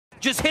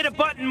Just hit a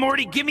button,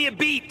 Morty. Give me a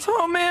beat.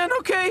 Oh man,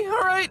 okay,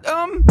 all right.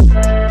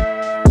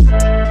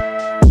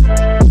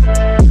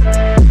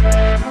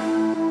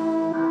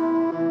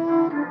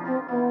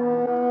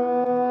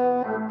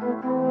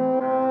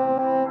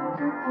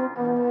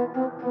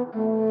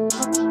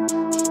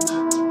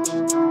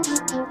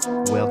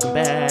 Welcome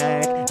back.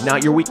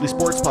 Not Your Weekly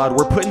Sports Pod.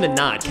 We're putting the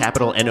not,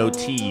 capital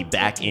N-O-T,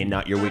 back in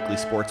Not Your Weekly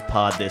Sports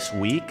Pod this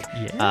week.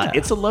 Yeah.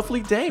 It's a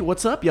lovely day.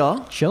 What's up,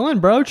 y'all? Chilling,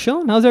 bro.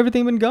 Chilling. How's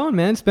everything been going,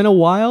 man? It's been a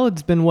while.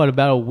 It's been,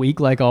 about a week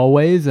like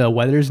always.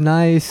 Weather's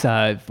nice.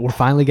 We're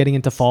finally getting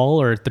into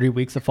fall, or 3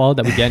 weeks of fall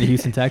that we get in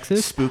Houston,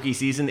 Texas. Spooky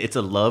season. It's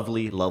a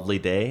lovely, lovely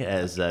day,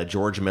 as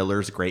George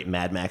Miller's great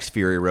Mad Max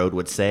Fury Road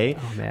would say.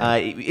 Oh,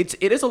 man.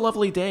 It is a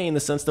lovely day in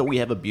the sense that we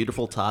have a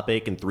beautiful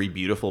topic and three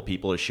beautiful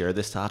people to share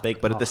this topic.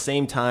 But at the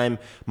same time,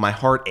 my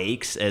heart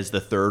aches as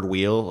the third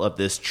wheel of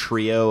this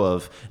trio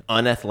of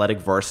unathletic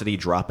varsity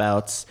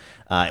dropouts.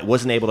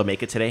 Wasn't able to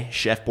make it today.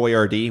 Chef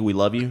Boyardee, we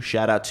love you.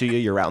 Shout out to you.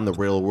 You're out in the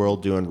real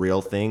world doing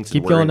real things.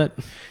 Keep doing it.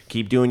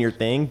 Keep doing your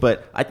thing.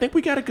 But I think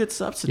we got a good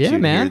substitute Yeah,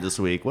 man. here this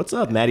week. What's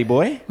up, Matty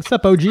boy? What's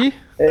up, OG? Hey,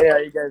 how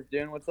you guys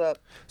doing? What's up?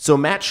 So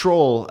Matt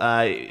Troll,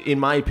 in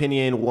my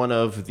opinion, one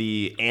of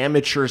the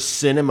amateur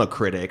cinema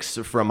critics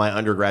from my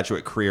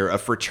undergraduate career, a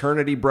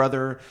fraternity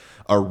brother,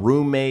 a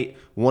roommate,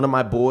 one of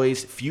my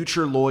boys,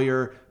 future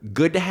lawyer.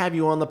 Good to have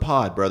you on the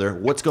pod, brother.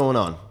 What's going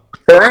on?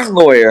 Current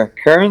lawyer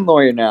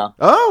now.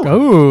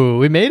 Oh,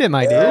 We made it,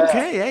 my dude.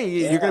 okay. Hey,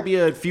 you're going to be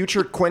a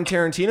future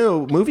Quentin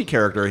Tarantino movie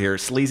character here.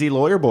 Sleazy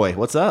lawyer boy.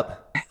 What's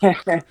up?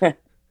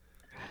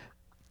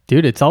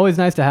 Dude, it's always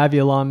nice to have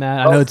you along,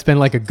 Matt. I know it's been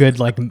like a good,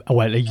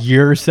 a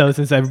year or so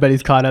since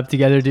everybody's caught up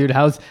together, dude.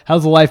 How's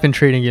life been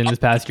treating you in this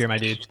past year, my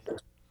dude?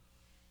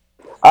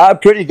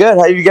 Pretty good.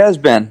 How you guys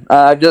been?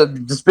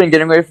 Just been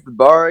getting ready for the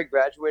bar. I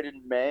graduated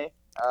in May.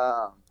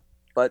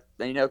 But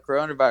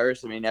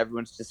coronavirus. I mean,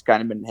 everyone's just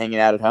kind of been hanging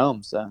out at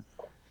home. So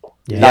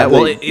Yeah, Not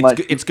well, really much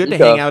it's good to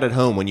speak hang of. out at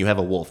home when you have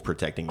a wolf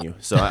protecting you.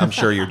 So I'm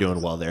sure you're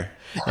doing well there.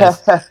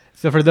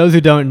 So for those who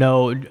don't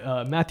know,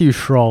 Matthew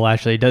Schroll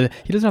actually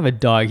doesn't have a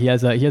dog. He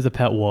has a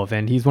pet wolf,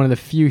 and he's one of the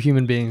few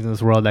human beings in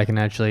this world that can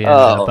actually end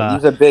up.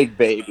 He's a big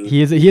baby. He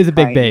is a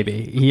big Tiny.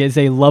 baby. He is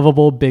a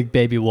lovable big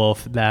baby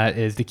wolf that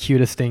is the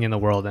cutest thing in the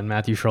world, and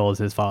Matthew Schroll is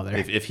his father.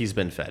 If he's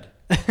been fed.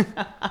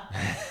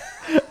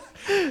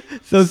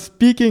 So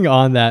speaking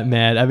on that,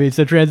 man, I mean,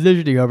 so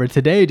transitioning over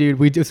today, dude,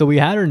 we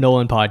had our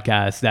Nolan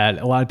podcast that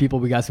a lot of people,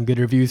 we got some good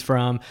reviews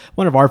from,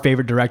 one of our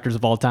favorite directors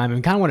of all time, and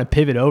we kind of want to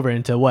pivot over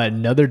into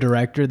another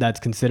director that's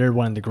considered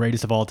one of the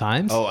greatest of all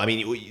times. Oh, I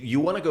mean, you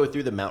want to go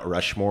through the Mount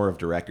Rushmore of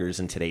directors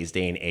in today's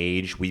day and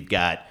age. We've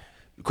got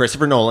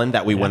Christopher Nolan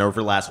that we went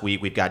over last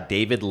week. We've got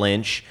David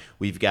Lynch.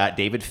 We've got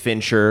David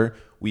Fincher.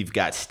 We've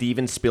got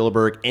Steven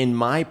Spielberg. And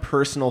my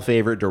personal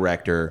favorite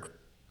director,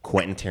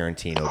 Quentin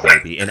Tarantino,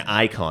 baby. An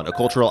icon, a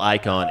cultural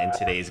icon in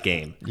today's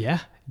game. Yeah,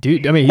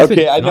 dude. I mean, he's Okay,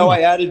 been I know I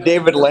phenomenal. added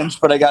David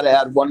Lynch, but I got to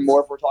add one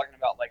more if we're talking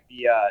about like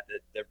the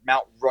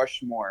Mount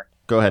Rushmore,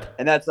 Go ahead.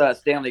 and that's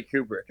Stanley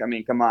Kubrick. I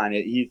mean, come on,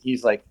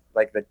 he's like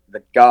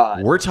the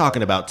god. We're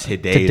talking about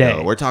today,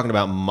 though. We're talking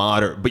about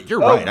modern. But you're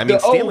right. I mean,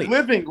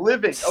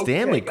 living.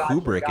 Stanley Okay, gotcha,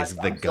 Kubrick gotcha. is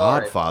the I'm sorry.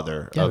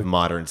 godfather Yeah, of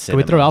modern Can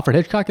cinema. we throw Alfred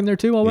Hitchcock in there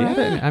too while we're at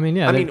it? I mean,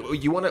 yeah. I mean,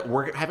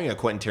 we're having a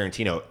Quentin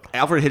Tarantino.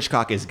 Alfred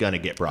Hitchcock is gonna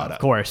get brought up.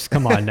 Of course,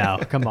 come on now,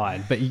 come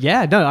on. But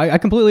yeah, no, I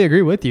completely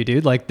agree with you,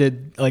 dude.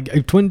 Quentin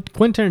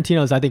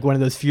Tarantino is, I think, one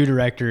of those few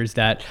directors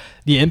that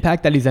the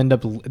impact that he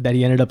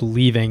ended up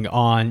leaving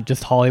on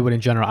just Hollywood in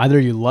general. Either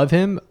you love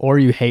him or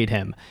you hate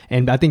him,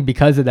 and I think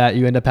because of that,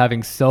 you end up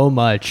having so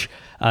much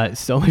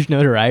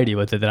notoriety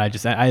with it that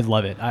I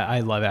love it.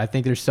 I love it. I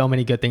think there's so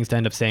many good things to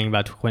end up saying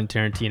about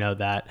Quentin Tarantino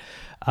that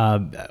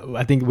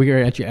I think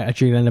we're actually going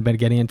to end up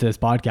getting into this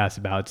podcast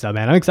about. So,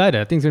 man, I'm excited.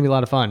 I think it's going to be a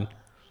lot of fun.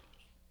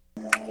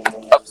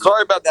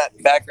 Sorry about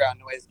that background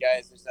noise,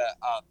 guys. There's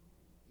a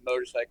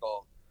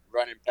motorcycle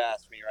running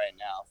past me right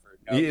now.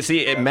 You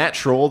see, Matt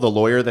Troll, the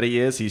lawyer that he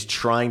is, he's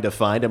trying to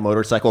find a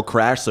motorcycle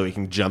crash so he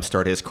can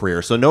jumpstart his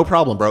career. So no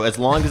problem, bro. As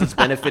long as it's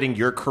benefiting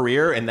your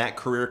career and that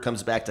career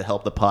comes back to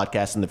help the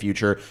podcast in the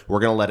future, we're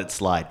going to let it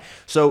slide.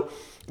 So,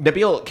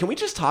 Nabil, can we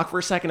just talk for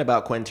a second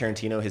about Quentin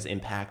Tarantino, his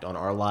impact on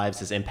our lives,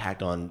 his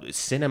impact on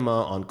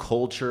cinema, on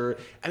culture?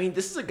 I mean,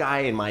 this is a guy,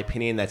 in my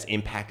opinion, that's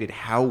impacted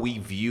how we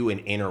view and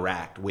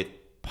interact with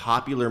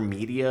popular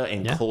media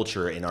and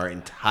culture in our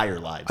entire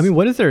lives. I mean,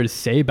 what is there to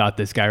say about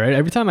this guy, right?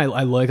 Every time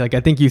I look, I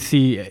think you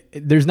see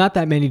there's not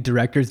that many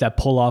directors that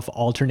pull off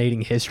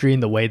alternating history in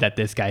the way that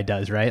this guy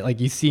does, right? Like,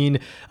 you've seen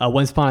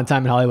Once Upon a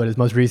Time in Hollywood, his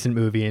most recent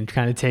movie, and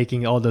kind of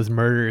taking all those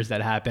murders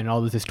that happened,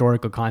 all those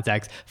historical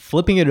context,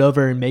 flipping it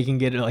over and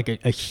making it like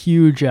a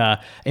huge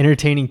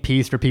entertaining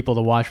piece for people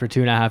to watch for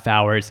 2.5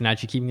 hours and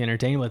actually keeping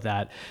entertained with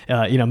that.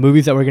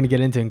 Movies that we're going to get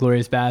into,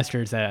 Inglourious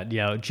Basterds,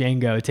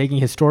 Django, taking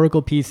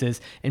historical pieces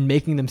and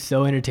making making them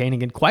so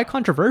entertaining and quite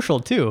controversial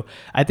too.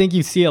 I think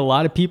you see a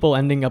lot of people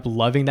ending up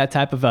loving that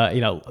type of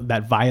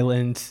that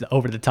violence,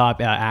 over the top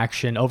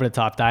action, over the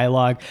top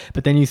dialogue,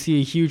 but then you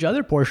see a huge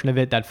other portion of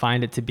it that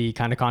find it to be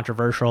kind of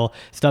controversial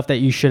stuff that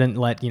you shouldn't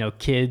let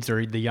kids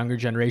or the younger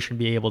generation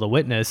be able to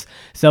witness.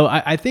 So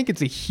I think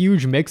it's a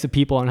huge mix of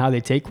people on how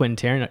they take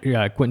Quentin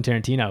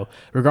Tarantino.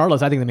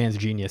 Regardless, I think the man's a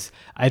genius.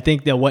 I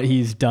think that what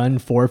he's done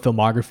for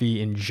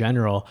filmography in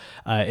general,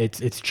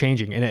 it's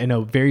changing in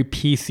a very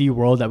PC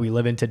world that we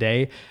live in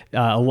today.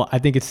 I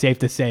think it's safe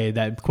to say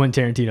that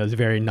Quentin Tarantino is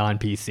very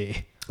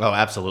non-PC. Oh,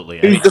 absolutely.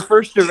 He's the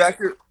first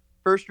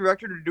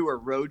director to do a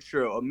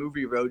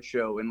movie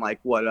roadshow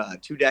in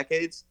 2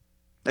 decades.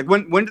 Like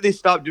when did they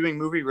stop doing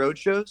movie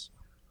roadshows?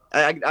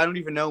 I don't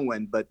even know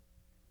when, but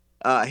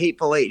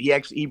Hateful Eight,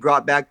 he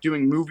brought back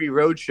doing movie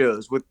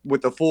roadshows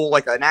with a full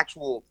an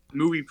actual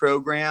movie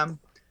program.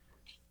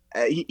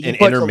 He an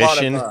puts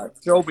intermission, a lot of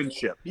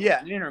showmanship. Yeah,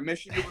 an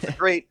intermission. It was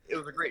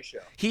a great show.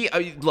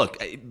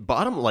 Look,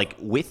 bottom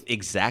with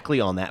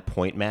exactly on that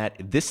point, Matt.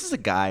 This is a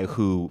guy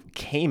who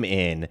came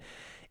in.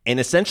 And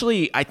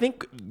essentially, I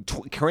think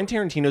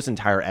Quentin Tarantino's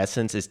entire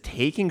essence is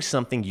taking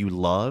something you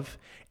love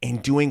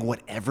and doing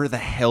whatever the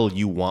hell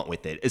you want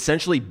with it.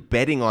 Essentially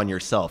betting on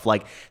yourself.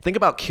 Like, think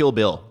about Kill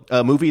Bill,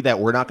 a movie that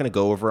we're not going to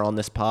go over on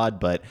this pod,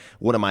 but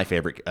one of my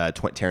favorite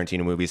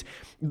Tarantino movies.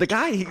 The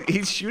guy,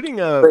 he's shooting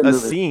a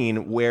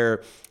scene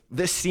where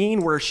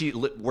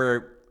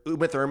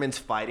Uma Thurman's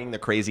fighting the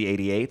crazy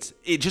 88s.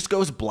 It just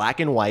goes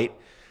black and white.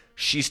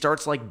 She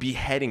starts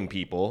beheading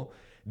people.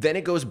 Then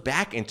it goes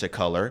back into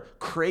color,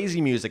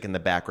 crazy music in the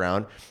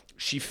background.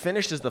 She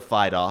finishes the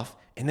fight off,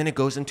 and then it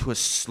goes into a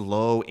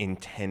slow,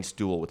 intense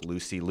duel with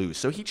Lucy Liu.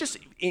 So he just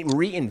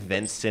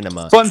reinvents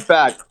cinema. Fun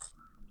fact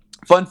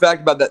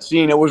about that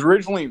scene, it was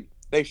originally,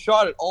 they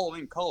shot it all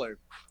in color.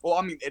 Well,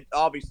 I mean,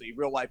 obviously,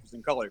 real life is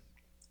in color.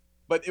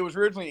 But it was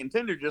originally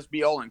intended to just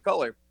be all in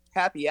color.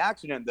 Happy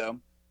accident, though.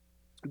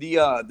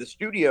 The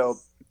studio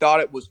thought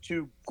it was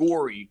too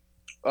gory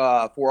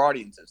for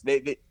audiences.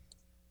 They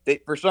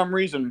for some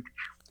reason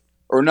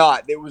or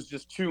not, there was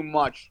just too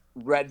much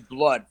red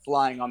blood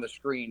flying on the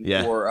screen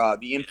for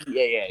the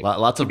MPAA.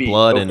 Lots of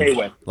blood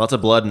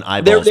and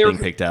eyeballs being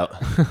picked out.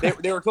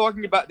 They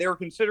were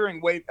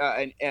considering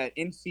an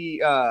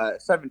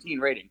NC-17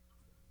 rating.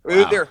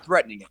 Wow. They were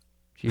threatening it.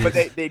 Jeez.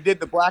 But they did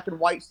the black and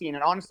white scene,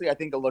 and honestly, I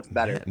think it looks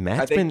better.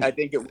 I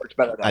think it works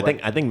better that way.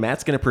 I think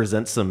Matt's going to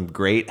present some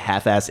great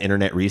half-ass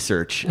internet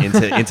research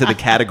into the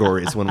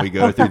categories when we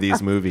go through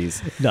these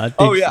movies.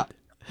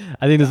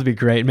 I think this would be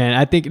great, man.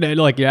 I think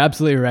you're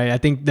absolutely right. I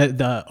think that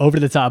the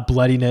over-the-top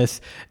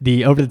bloodiness,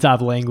 the over-the-top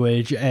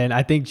language, and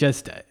I think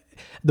just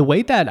the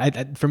way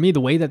that for me, the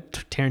way that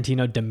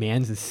Tarantino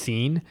demands a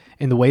scene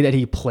and the way that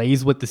he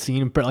plays with the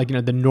scene,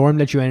 the norm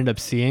that you ended up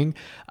seeing,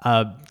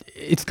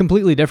 it's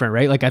completely different,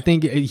 right? I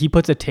think he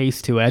puts a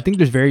taste to it. I think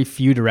there's very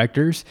few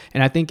directors,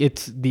 and I think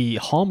it's the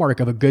hallmark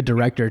of a good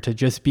director to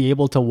just be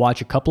able to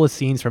watch a couple of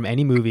scenes from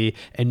any movie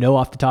and know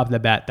off the top of the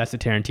bat that's a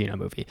Tarantino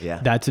movie.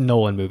 Yeah. That's a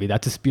Nolan movie.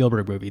 That's a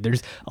Spielberg movie.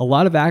 There's a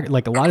lot of a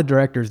lot of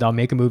directors that'll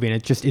make a movie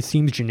and it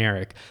seems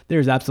generic.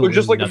 There's absolutely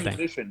just like nothing. A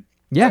musician.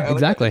 Yeah,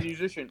 exactly.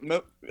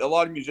 A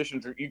lot of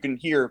musicians, you can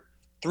hear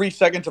 3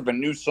 seconds of a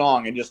new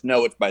song and just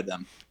know it's by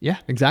them. Yeah,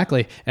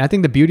 exactly. And I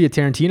think the beauty of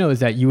Tarantino is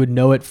that you would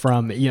know it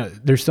from,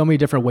 there's so many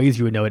different ways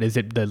you would know it. Is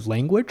it the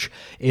language?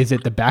 Is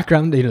it the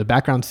background, the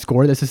background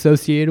score that's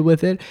associated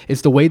with it? Is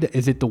it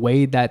the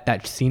way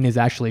that scene is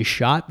actually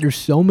shot? There's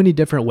so many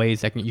different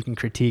ways that you can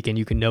critique and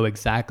you can know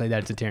exactly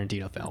that it's a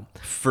Tarantino film.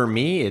 For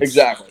me,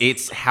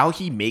 it's how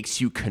he makes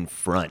you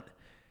confront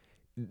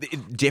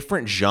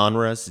different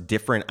genres,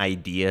 different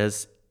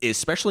ideas,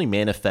 especially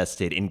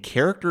manifested in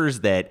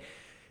characters that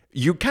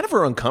you kind of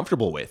are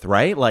uncomfortable with,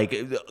 right?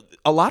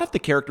 A lot of the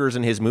characters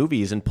in his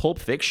movies in Pulp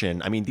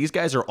Fiction, I mean, these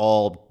guys are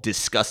all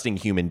disgusting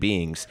human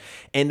beings,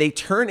 and they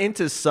turn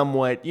into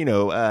somewhat,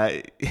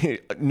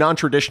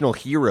 non-traditional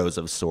heroes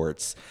of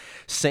sorts.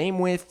 Same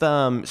with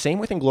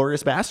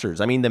Inglourious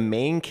Bastards. I mean, the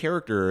main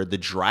character, the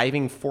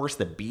driving force,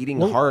 the beating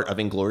heart of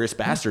Inglourious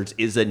Bastards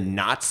is a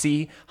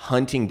Nazi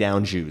hunting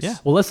down Jews. Yeah.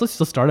 Well, let's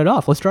start it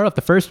off. Let's start off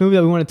the first movie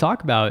that we want to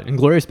talk about,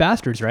 Inglourious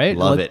Bastards, right?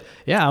 Love it.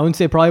 Yeah, I would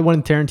say probably one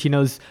of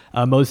Tarantino's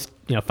most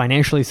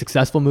financially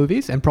successful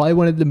movies, and probably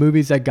one of the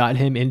movies that got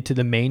him into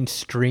the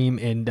mainstream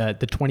in the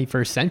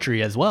 21st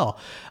century as well.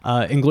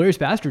 Inglourious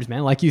Bastards,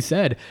 man, like you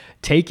said,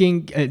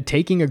 taking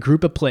a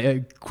group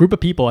of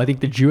people, I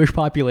think the Jewish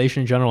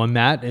population in general, and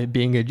Matt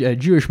being a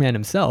Jewish man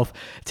himself,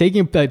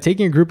 taking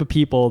a group of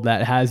people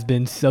that has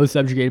been so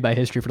subjugated by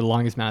history for the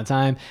longest amount of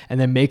time, and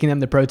then making them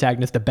the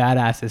protagonists, the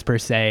badasses per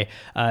se,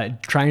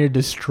 trying to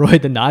destroy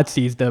the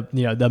Nazis,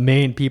 the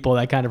main people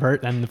that kind of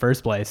hurt them in the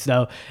first place.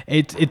 So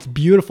it's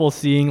beautiful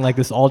seeing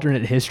this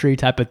alternate history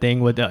type of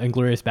thing with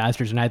Inglourious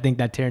Bastards, and I think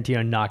that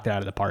Tarantino knocked it out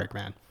of the park,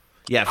 man.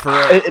 Yeah,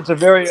 it's a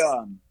very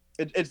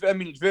it's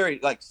very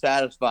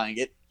satisfying.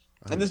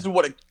 And this is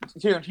what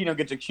Tarantino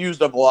gets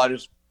accused of a lot,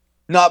 is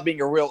not being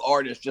a real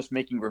artist, just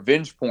making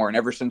revenge porn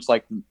ever since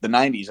the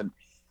 90s. And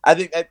I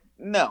think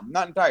no,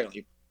 not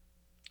entirely.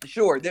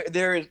 Sure,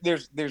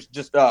 there's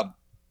just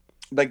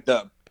like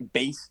the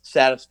base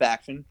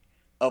satisfaction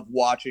of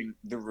watching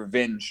the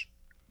revenge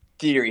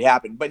theory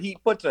happen, but he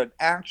puts an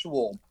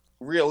actual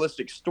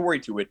realistic story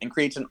to it and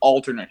creates an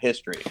alternate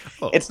history.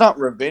 Oh. It's not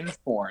revenge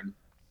porn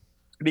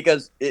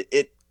because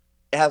it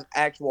has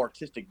actual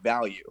artistic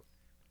value.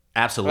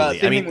 Absolutely.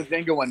 Same I mean,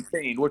 thing with Django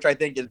Unchained, which I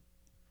think is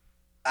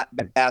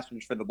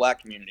bastards for the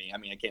black community. I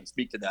mean, I can't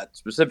speak to that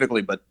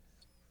specifically, but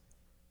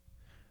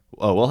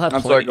we'll have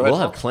I'm plenty, sorry, go ahead, we'll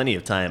have Paul. plenty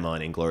of time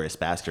on Inglourious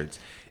Bastards.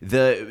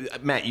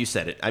 Matt, you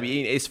said it. I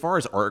mean, as far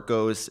as art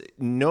goes,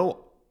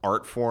 no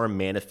art form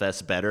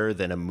manifests better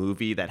than a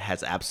movie that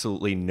has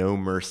absolutely no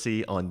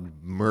mercy on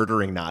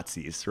murdering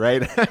Nazis,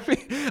 right?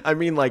 I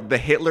mean, like the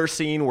Hitler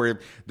scene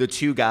where the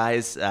two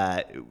guys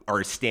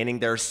are standing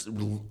there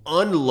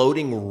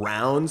unloading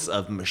rounds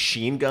of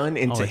machine gun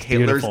into it's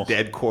Hitler's beautiful.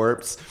 dead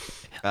corpse.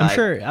 I'm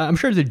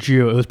sure as a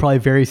Jew, it was probably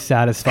very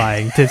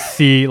satisfying to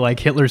see like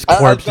Hitler's I was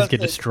corpse about just get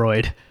to say-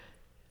 destroyed.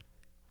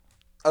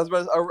 I was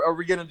about to, are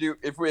we gonna do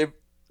if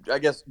I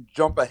guess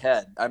jump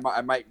ahead? I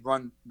might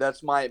run.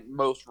 That's my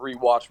most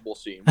rewatchable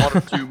scene. One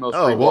of two most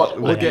Oh, rewatchable.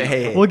 we'll get. scenes.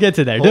 Hey, We'll get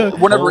to there.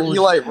 Hold- Whenever hold-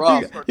 Eli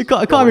Roth starts You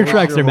calm your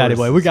tracks there, Matty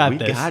boy. We horses. got We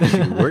this. got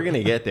you. We're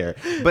gonna get there.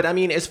 But I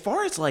mean, as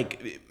far as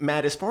like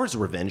Matt, as far as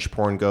revenge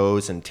porn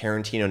goes, and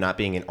Tarantino not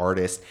being an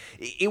artist,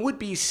 it would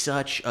be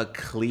such a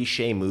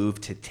cliche move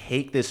to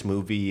take this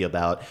movie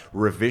about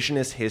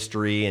revisionist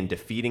history and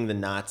defeating the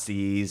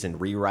Nazis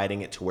and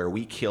rewriting it to where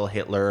we kill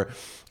Hitler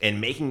and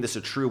making this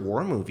a true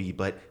war movie.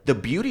 But the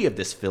beauty of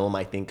this film,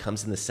 I think,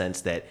 comes in the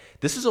sense that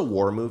this is a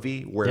war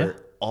movie where Yeah.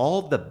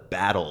 all the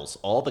battles,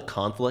 all the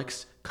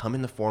conflicts come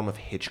in the form of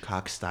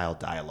Hitchcock-style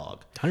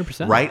dialogue.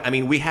 100%. Right? I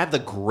mean, we have the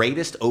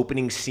greatest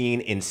opening scene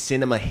in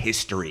cinema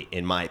history,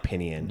 in my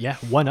opinion. Yeah,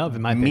 one of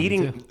in my opinion.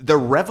 Meeting Too. the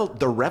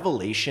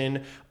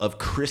revelation of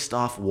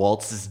Christoph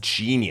Waltz's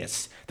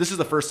genius. This is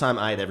the first time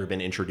I had ever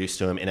been introduced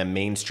to him in a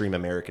mainstream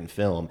American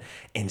film,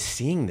 and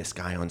seeing this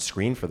guy on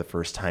screen for the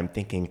first time,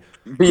 thinking,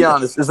 Be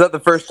honest. Is that the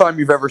first time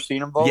you've ever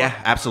seen him? Paul? "Yeah,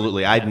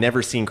 absolutely." I'd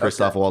never seen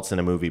Christoph Waltz in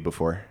a movie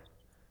before.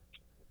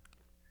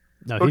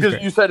 No, he's Because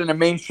great. you said in a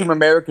mainstream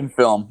American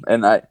film,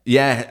 and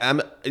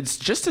Yeah, it's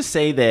just to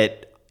say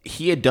that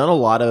he had done a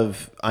lot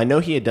of. I know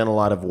he had done a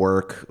lot of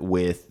work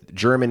with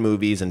German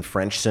movies and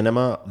French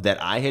cinema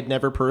that I had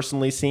never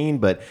personally seen,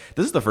 but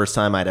this is the first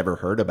time I'd ever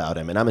heard about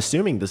him, and I'm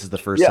assuming this is the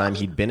first Yeah. time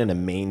he'd been in a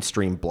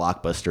mainstream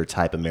blockbuster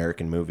type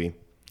American movie.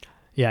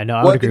 Yeah, no, I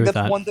well, would I agree think with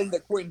that's that. one thing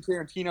that Quentin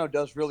Tarantino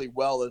does really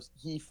well is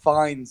he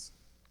finds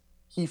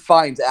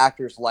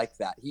actors like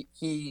that.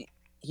 He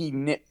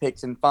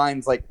nitpicks and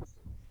finds like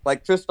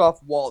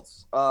Christoph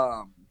Waltz,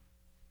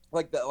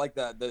 like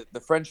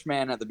the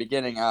Frenchman at the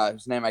beginning,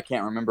 whose name I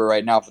can't remember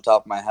right now off the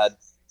top of my head.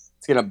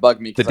 It's gonna bug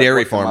me. The 'cause I've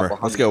dairy looked him up farmer.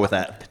 100 Let's go with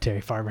that. The Terry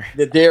Farmer.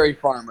 The dairy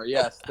farmer.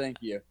 Yes, thank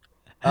you.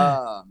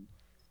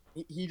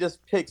 He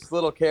just picks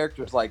little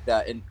characters like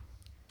that, and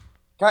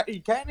he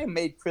kind of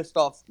made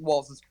Christoph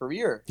Waltz's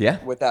career.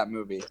 Yeah. With that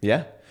movie.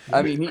 Yeah.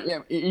 I mean,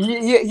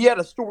 he had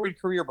a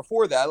storied career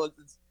before that,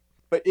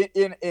 but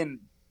in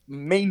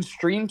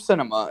mainstream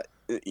cinema,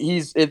 he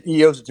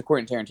owes it to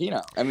Quentin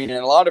Tarantino. I mean, and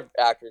a lot of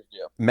actors do.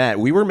 Matt,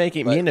 me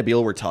and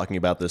Nabil were talking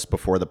about this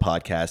before the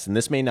podcast, and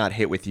this may not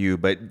hit with you,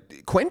 but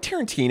Quentin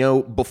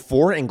Tarantino,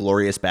 before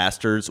Inglourious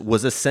Bastards,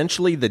 was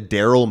essentially the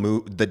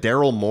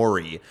Daryl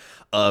Morey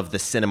of the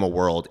cinema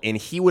world, and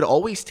he would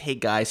always take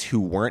guys who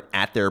weren't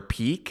at their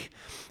peak,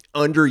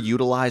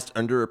 underutilized,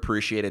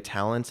 underappreciated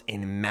talents,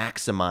 and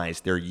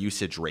maximize their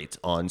usage rates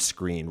on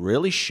screen.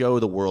 Really show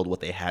the world what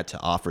they had to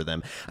offer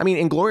them. I mean,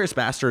 Inglourious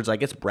Bastards, I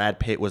guess Brad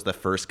Pitt was the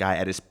first guy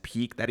at his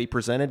peak that he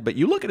presented, but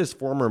you look at his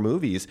former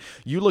movies,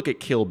 you look at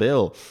Kill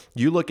Bill,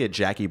 you look at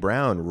Jackie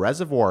Brown,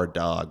 Reservoir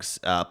Dogs,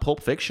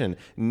 Pulp Fiction,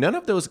 none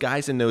of those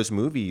guys in those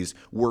movies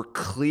were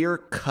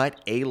clear-cut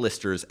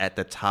A-listers at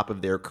the top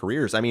of their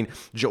careers. I mean,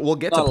 we'll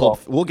get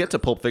to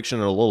Pulp Fiction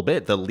in a little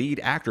bit. The lead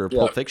actor of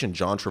Pulp Fiction,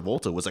 John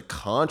Travolta, was a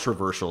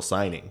controversial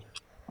signing.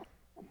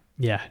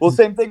 Yeah. Well,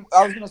 same thing.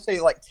 I was gonna say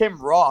like Tim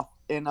Roth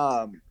in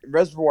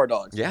Reservoir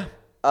Dogs. Yeah.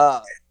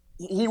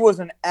 He was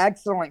an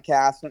excellent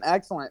cast, an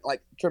excellent,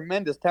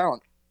 tremendous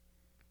talent,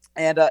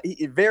 and a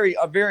very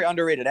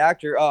underrated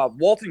actor.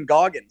 Walton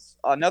Goggins,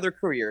 another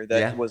career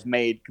that was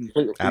made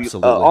completely,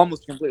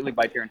 almost completely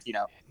by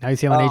Tarantino. Now you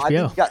see him on I HBO.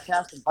 think he got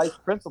cast in Vice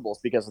Principals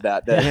because of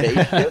that. The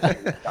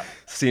HBO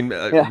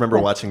series. Remember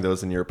watching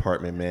those in your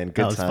apartment, man.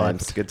 Good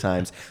times. Good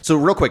times. So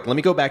real quick, let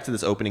me go back to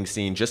this opening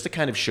scene just to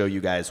kind of show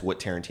you guys what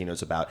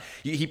Tarantino's about.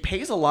 He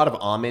pays a lot of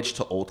homage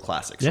to old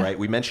classics, right?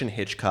 We mentioned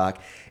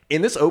Hitchcock.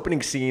 In this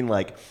opening scene,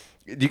 do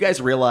you guys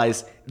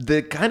realize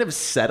the kind of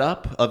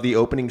setup of the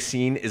opening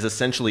scene is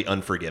essentially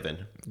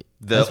Unforgiven?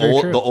 The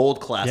old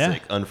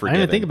classic Unforgiven. I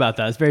didn't even think about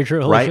that. It's very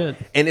true. Holy right? shit.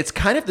 And it's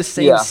kind of the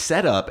same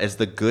setup as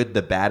the good,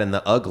 the bad, and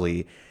the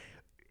ugly.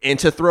 And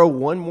to throw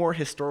one more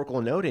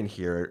historical note in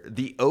here,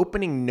 the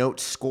opening note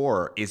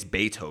score is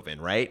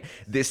Beethoven, right?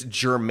 This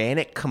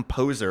Germanic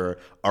composer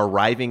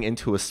arriving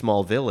into a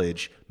small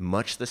village,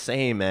 much the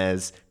same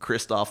as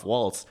Christoph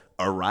Waltz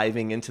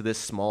arriving into this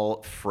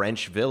small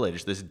French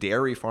village, this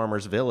dairy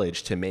farmer's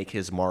village, to make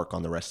his mark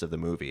on the rest of the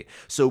movie.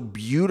 So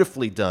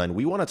beautifully done.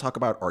 We want to talk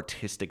about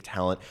artistic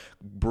talent,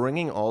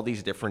 bringing all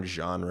these different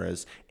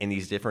genres and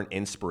these different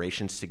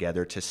inspirations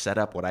together to set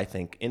up what I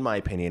think, in my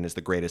opinion, is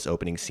the greatest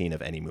opening scene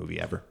of any movie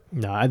ever.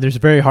 No, there's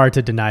very hard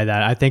to deny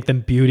that. I think the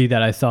beauty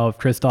that I saw of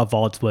Christoph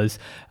Waltz was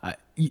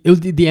it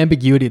was the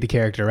ambiguity of the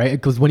character, right?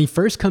 Because when he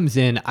first comes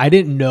in, I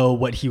didn't know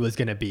what he was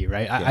going to be,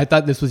 right? I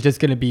thought this was just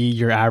going to be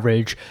your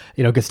average,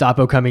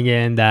 Gestapo coming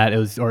in, that it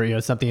was, or,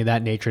 something of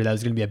that nature, that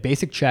was going to be a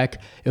basic check.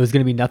 It was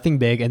going to be nothing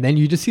big. And then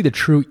you just see the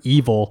true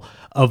evil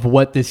of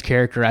what this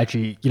character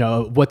actually,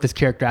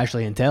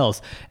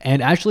 entails.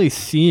 And actually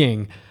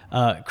seeing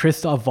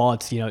Christoph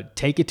Waltz,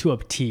 take it to a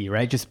T,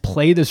 right? Just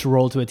play this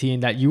role to a T,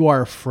 and that you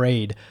are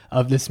afraid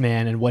of this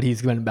man and what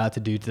he's about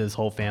to do to this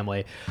whole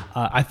family.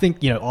 I think,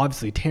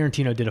 obviously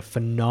Tarantino did a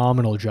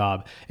phenomenal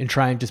job in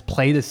trying to just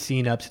play the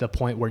scene up to the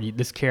point where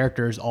this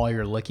character is all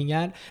you're looking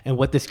at. And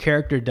what this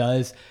character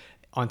does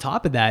on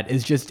top of that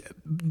is just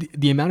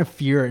the amount of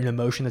fear and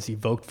emotion that's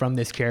evoked from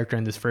this character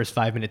in this first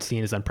 5-minute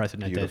scene is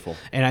unprecedented. Beautiful.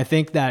 And I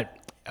think that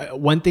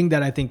one thing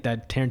that I think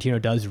that Tarantino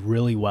does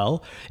really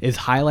well is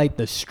highlight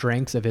the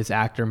strengths of his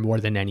actor more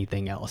than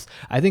anything else.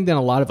 I think that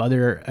a lot of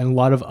other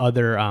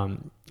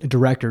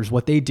directors,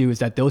 what they do is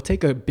that they'll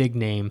take a big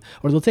name,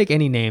 or they'll take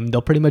any name,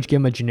 they'll pretty much give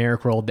them a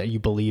generic role that you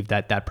believe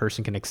that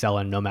person can excel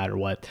in no matter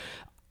what.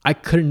 I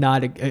could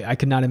not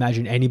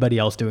imagine anybody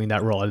else doing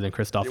that role other than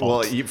Christoph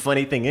Waltz. Well,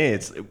 funny thing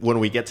is, when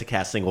we get to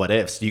casting what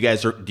ifs, do you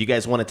guys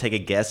want to take a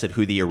guess at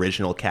who the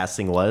original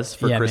casting was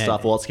for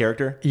Christoph Waltz's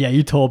character? Yeah,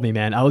 you told me,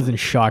 man. I was in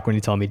shock when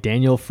you told me.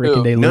 Daniel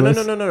freaking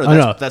Day-Lewis.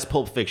 No. That's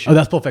Pulp Fiction. Oh,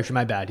 that's Pulp Fiction.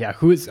 My bad. Yeah,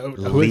 who is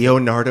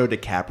Leonardo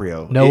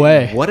DiCaprio? No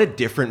way. What a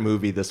different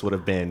movie this would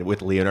have been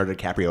with Leonardo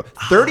DiCaprio.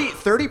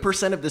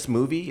 30% of this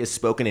movie is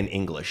spoken in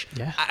English.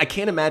 Yeah. I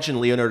can't imagine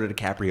Leonardo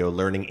DiCaprio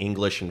learning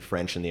English and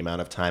French in the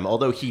amount of time.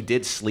 Although he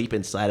did sleep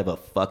inside of a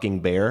fucking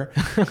bear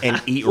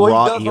and eat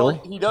raw eel.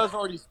 He does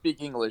already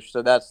speak English,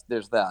 so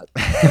there's that.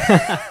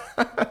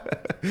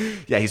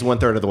 Yeah, he's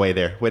 1/3 of the way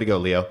there. Way to go,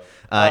 Leo.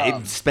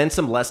 Spend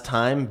some less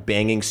time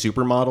banging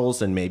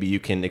supermodels, and maybe you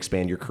can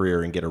expand your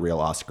career and get a real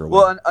Oscar win.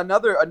 Well,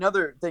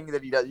 another thing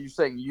that he does, you're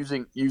saying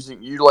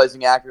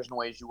utilizing actors in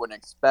ways you wouldn't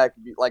expect,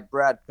 like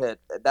Brad Pitt.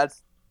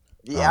 That's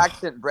the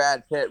accent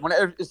Brad Pitt.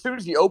 As soon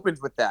as he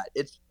opens with that,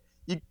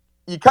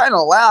 you kind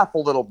of laugh a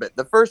little bit.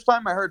 The first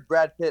time I heard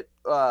Brad Pitt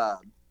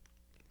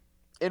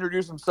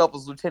introduce himself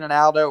as Lieutenant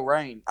Aldo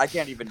Rain, I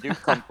can't even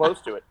come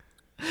close to it.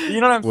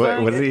 You know what I'm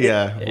saying? What did he?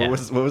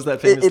 What was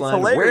that famous line?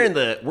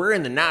 Hilarious. We're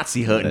in the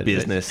Nazi hunting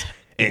business,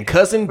 and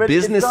cousin, but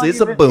business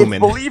is a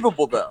booming. It's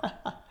believable though.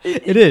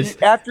 It is.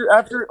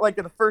 After like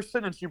in the first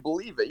sentence, you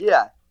believe it.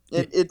 Yeah.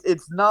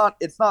 It's not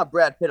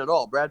Brad Pitt at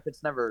all. Brad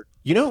Pitt's never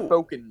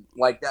spoken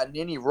like that in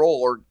any role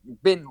or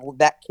been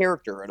that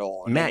character at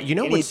all. Matt,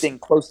 anything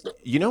close to it.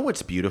 You know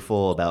what's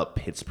beautiful about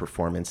Pitt's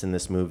performance in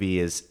this movie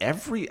is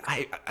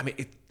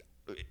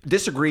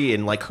disagree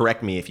and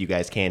correct me if you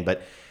guys can,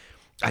 but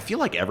I feel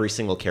like every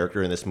single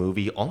character in this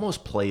movie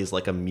almost plays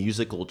like a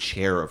musical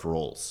chair of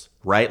roles,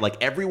 right?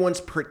 Like everyone's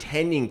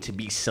pretending to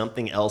be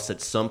something else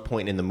at some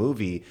point in the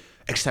movie,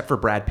 except for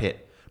Brad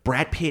Pitt.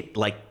 Brad Pitt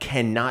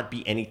cannot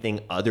be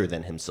anything other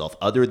than himself,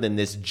 other than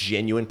this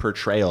genuine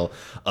portrayal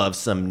of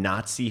some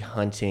Nazi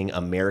hunting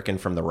American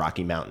from the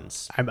Rocky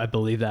Mountains. I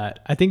believe that.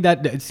 I think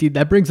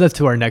that brings us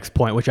to our next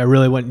point, which I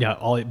really want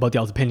both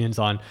y'all's opinions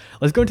on.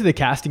 Let's go into the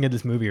casting of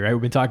this movie, right?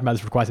 We've been talking about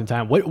this for quite some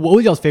time. What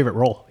was y'all's favorite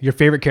role? Your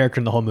favorite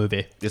character in the whole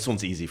movie? This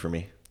one's easy for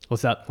me.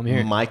 What's up? Let me hear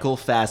it. Michael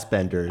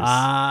Fassbender's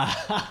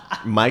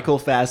Michael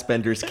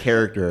Fassbender's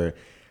character.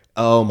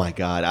 Oh my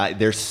God!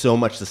 There's so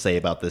much to say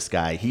about this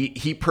guy.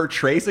 He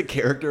portrays a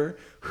character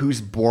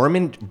who's born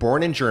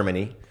in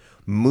Germany,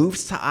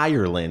 moves to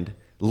Ireland,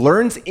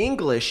 learns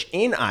English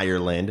in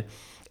Ireland,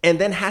 and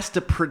then has to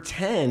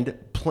pretend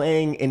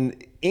playing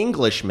an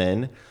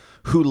Englishman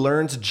who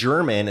learns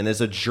German and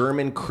is a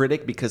German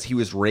critic because he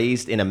was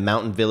raised in a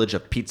mountain village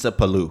of Pizza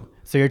Paloo.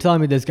 So you're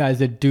telling me this guy's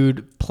a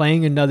dude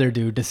playing another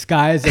dude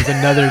disguised as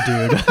another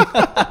dude.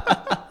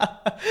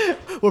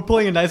 We're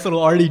pulling a nice little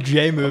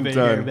RDJ move in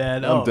here,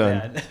 man. I'm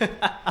done. Man.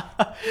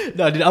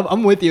 No, dude,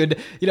 I'm with you. And,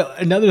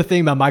 another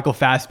thing about Michael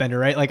Fassbender,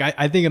 right? Like,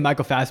 I think of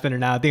Michael Fassbender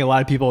now, I think a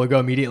lot of people would go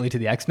immediately to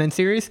the X-Men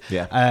series.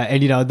 Yeah.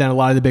 And, then a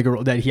lot of the bigger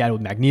role that he had with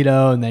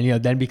Magneto, and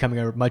then, then becoming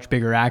a much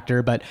bigger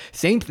actor. But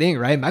same thing,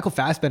 right? Michael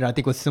Fassbender, I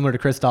think, was similar to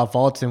Christoph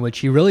Waltz, in which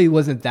he really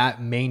wasn't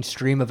that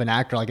mainstream of an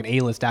actor, like an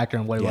A-list actor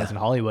in what he was in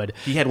Hollywood.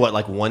 He had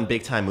one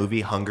big-time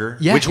movie, Hunger,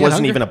 yeah, which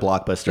wasn't even a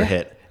blockbuster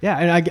hit. Yeah,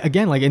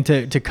 and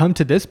to come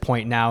to this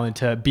point now and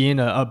to be in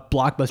a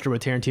blockbuster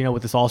with Tarantino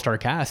with this all-star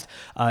cast,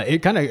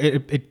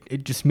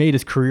 it just made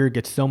his career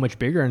get so much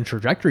bigger and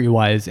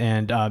trajectory-wise,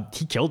 and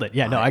he killed it.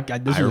 Yeah, no, this I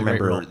was a great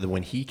remember role.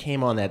 when he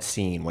came on that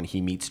scene when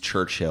he meets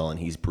Churchill and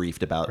he's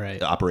briefed about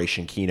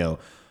Operation Kino.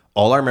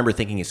 all I remember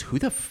thinking is, who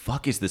the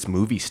fuck is this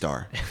movie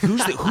star?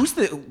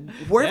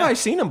 Where have I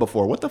seen him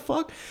before? What the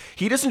fuck?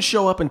 He doesn't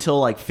show up until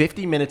like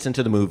 50 minutes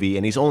into the movie,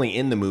 and he's only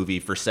in the movie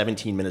for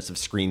 17 minutes of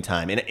screen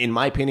time. And in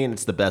my opinion,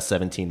 it's the best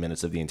 17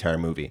 minutes of the entire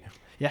movie.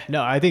 Yeah,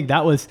 no, I think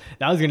that was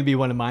going to be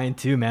one of mine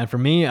too, man. For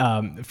me,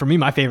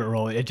 my favorite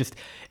role,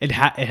 it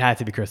had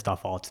to be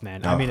Christoph Waltz,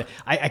 man. I mean,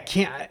 I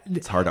can't.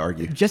 It's hard to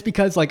argue. Just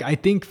because, like, I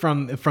think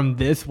from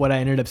this, what I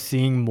ended up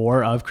seeing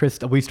more of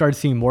we started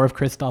seeing more of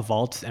Christoph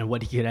Waltz and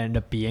what he could end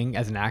up being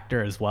as an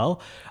actor as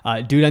well.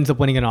 Dude ends up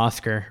winning an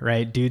Oscar,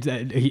 right? Dude,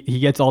 he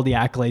gets all the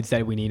accolades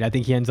that we need. I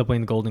think he ends up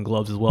winning the Golden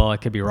Globes as well. I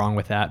could be wrong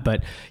with that,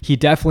 but he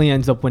definitely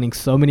ends up winning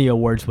so many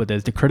awards with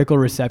this. The critical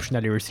reception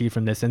that he received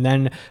from this, and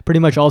then pretty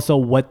much also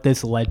what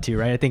this led to,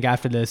 right? I think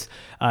after this,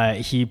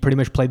 he pretty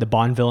much played the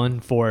Bond villain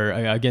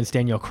against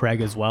Daniel Craig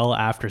as well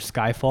after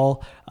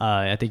Skyfall.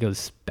 I think it was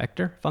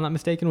Spectre, if I'm not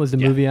mistaken, was the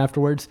movie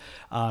afterwards.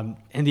 And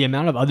the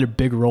amount of other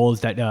big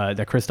roles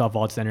that Christoph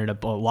Waltz ended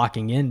up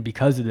locking in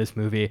because of this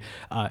movie.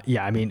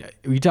 I mean,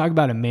 we talk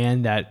about a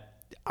man that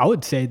I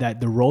would say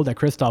that the role that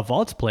Christoph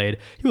Waltz played,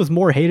 he was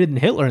more hated than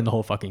Hitler in the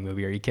whole fucking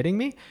movie. Are you kidding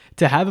me?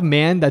 To have a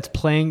man that's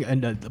playing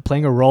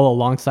a role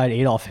alongside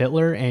Adolf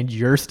Hitler and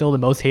you're still the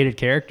most hated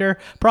character,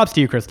 props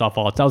to you, Christoph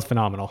Waltz. That was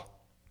phenomenal.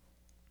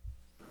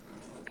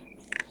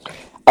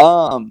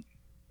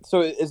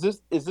 So is this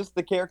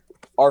the character,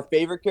 our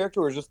favorite character,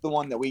 or is this the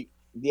one that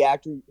the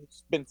actor who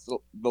spent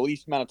the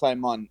least amount of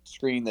time on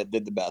screen that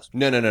did the best?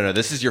 No.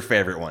 This is your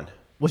favorite one.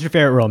 What's your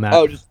favorite role, Matt?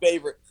 Oh, just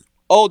favorite.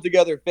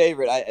 Altogether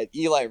favorite.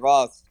 Eli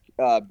Roth's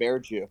Bear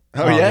Jew.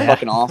 Oh yeah,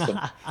 fucking awesome.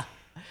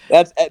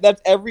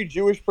 That's every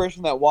Jewish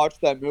person that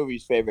watched that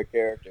movie's favorite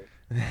character.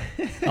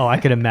 Oh, I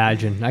could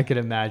imagine.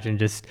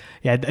 Just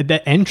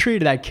the entry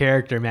to that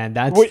character, man.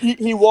 That's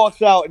he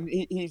walks out and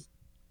he's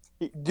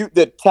do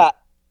the tap.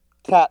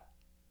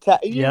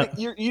 Yep.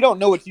 You don't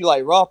know it's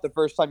Eli Roth the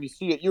first time you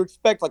see it. You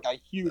expect like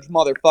a huge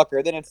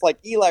motherfucker. Then it's like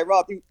Eli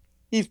Roth.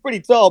 He's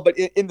pretty tall, but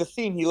in the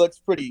scene he looks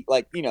pretty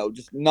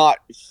just not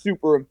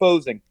super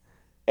imposing.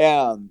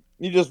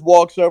 He just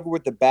walks over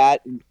with the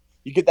bat, and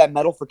you get that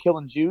medal for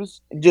killing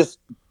Jews, and just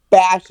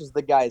bashes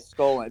the guy's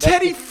skull in.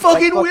 Teddy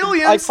fucking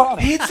Williams iconic.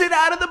 hits it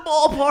out of the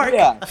ballpark.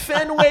 Yeah.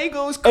 Fenway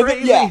goes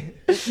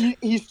crazy.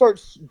 He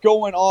starts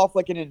going off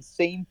like an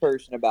insane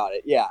person about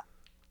it. Yeah.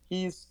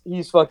 He's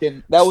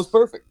fucking. That was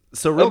perfect.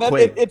 So real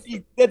quick,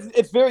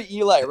 it's very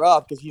Eli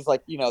Roth because he's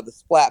like the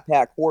Splat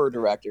Pack horror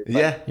director.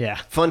 But yeah.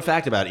 Fun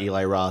fact about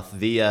Eli Roth: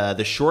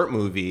 the short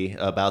movie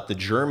about the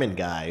German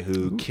guy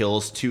who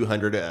kills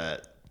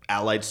 200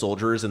 Allied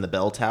soldiers in the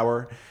bell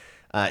tower.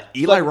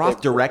 Eli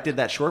Roth directed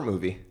that short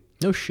movie.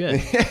 No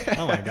shit.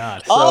 Oh my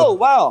god. Oh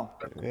wow.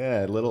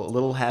 Yeah,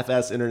 little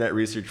half-ass internet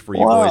research for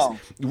you Wow. boys.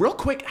 Real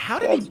quick, how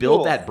did he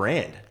build that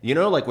brand?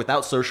 Like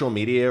without social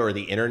media or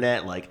the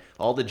internet, like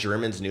all the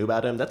Germans knew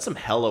about him. That's some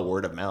hella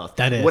word of mouth.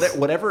 That is.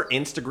 Whatever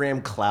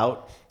Instagram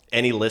clout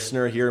any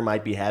listener here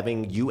might be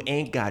having, you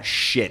ain't got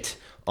shit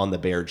on the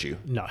Bear Jew.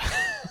 No.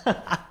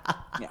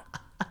 Yeah.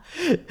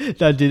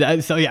 No,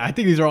 dude. So yeah, I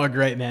think these are all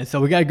great, man. So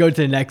we got to go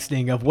to the next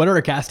thing of what are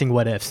our casting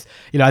what ifs.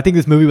 I think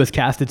this movie was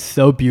casted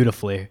so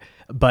beautifully.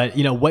 But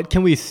what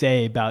can we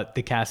say about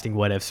the casting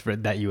what ifs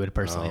that you would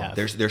personally have?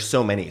 There's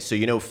so many.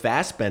 So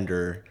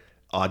Fassbender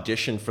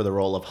auditioned for the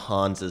role of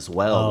Hans as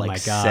well, Oh, my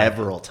God.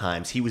 several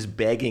times. He was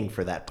begging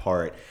for that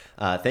part.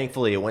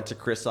 Thankfully, it went to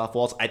Christoph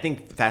Waltz. I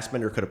think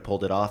Fassbender could have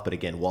pulled it off, but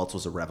again, Waltz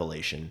was a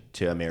revelation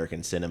to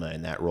American cinema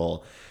in that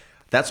role.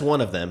 That's one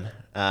of them.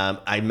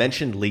 I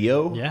mentioned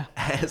Leo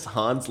as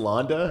Hans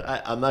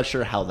Landa. I'm not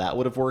sure how that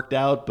would have worked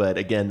out, but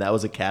again, that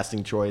was a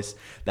casting choice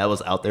that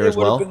was out there as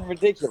well. It would have been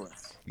ridiculous.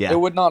 Yeah. It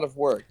would not have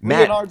worked.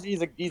 Matt, Leonardo,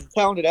 he's a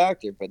talented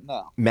actor, but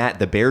no. Matt,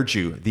 the Bear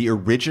Jew, the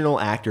original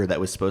actor that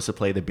was supposed to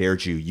play the Bear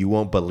Jew, you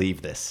won't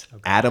believe this.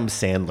 Okay. Adam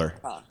Sandler.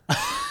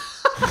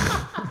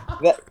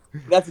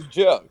 That's a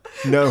joke.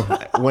 No,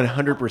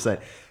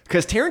 100%.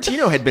 Because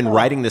Tarantino had been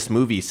writing this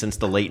movie since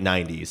the late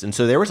 90s, and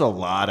so there was a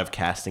lot of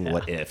casting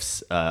what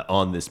ifs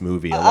on this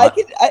movie.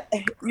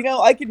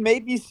 I could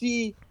maybe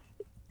see.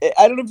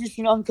 I don't know if you've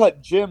seen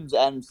Uncut Gems,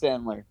 Adam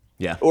Sandler.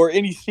 Yeah. Or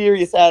any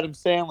serious Adam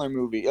Sandler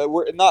movie.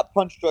 We're not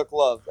Punch Drunk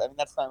Love. I mean,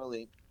 that's not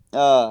really.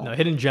 No,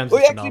 Hidden Gems.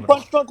 Actually,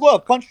 Punch Drunk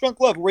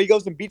Love, where he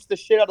goes and beats the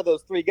shit out of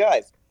those three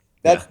guys.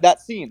 That's that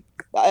scene.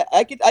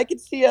 I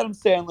could see Adam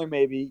Sandler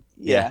maybe.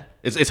 Yeah.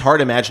 It's hard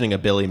imagining a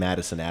Billy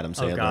Madison Adam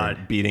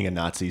Sandler beating a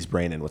Nazi's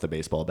brain in with a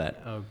baseball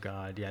bat. Oh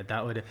God, yeah,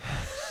 that would.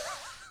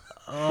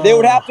 They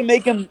would have to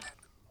make him.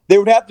 They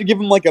would have to give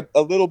him like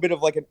a little bit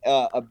of like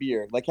a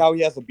beard, like how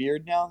he has a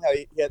beard now, how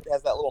he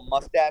has that little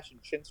mustache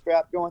and chin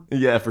strap going.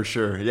 Yeah, for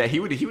sure. Yeah, he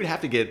would have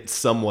to get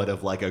somewhat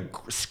of like a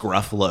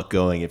scruff look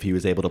going if he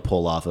was able to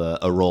pull off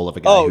a role of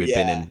a guy who had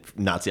been in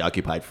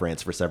Nazi-occupied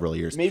France for several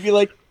years. Maybe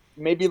like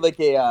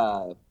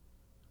a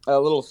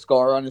little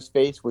scar on his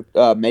face with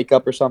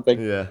makeup or something.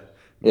 Yeah.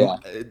 Yeah.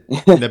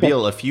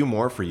 Nabil, a few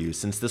more for you.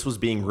 Since this was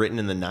being written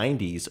in the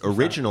 90s,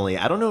 originally,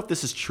 I don't know if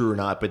this is true or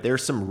not, but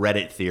there's some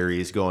Reddit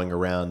theories going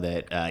around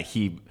that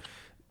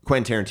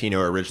Quentin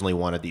Tarantino originally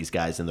wanted these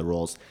guys in the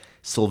roles.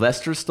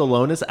 Sylvester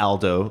Stallone as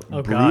Aldo,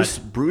 Oh,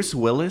 Bruce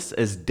Willis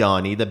as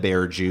Donnie the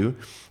Bear Jew,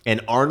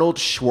 and Arnold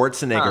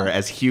Schwarzenegger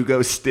as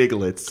Hugo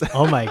Stiglitz.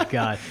 Oh my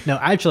God. No,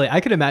 actually,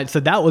 I could imagine. So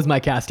that was my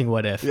casting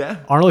what if. Yeah.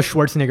 Arnold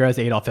Schwarzenegger as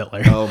Adolf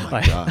Hitler. Oh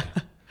my God.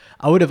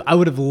 I would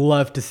have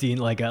loved to see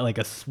like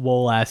a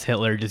swole ass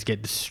Hitler just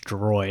get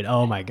destroyed.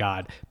 Oh my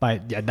God.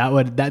 But yeah,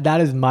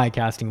 that is my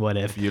casting what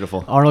if.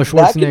 Beautiful. Arnold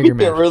That could Schwarzenegger, be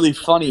a man. really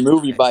funny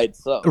movie by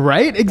itself.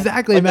 Right?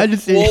 Exactly. Like Imagine a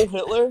swole seeing.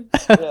 Hitler.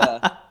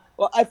 Yeah.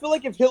 Well, I feel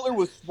like if Hitler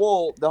was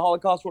swole, the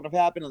Holocaust wouldn't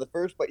have happened in the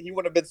first place. He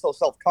wouldn't have been so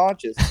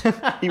self-conscious.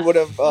 He would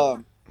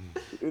have.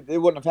 It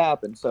wouldn't have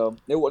happened, so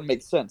it wouldn't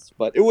make sense.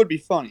 But it would be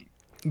funny.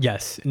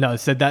 Yes, no.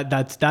 So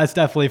that's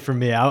definitely for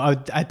me.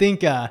 I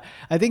think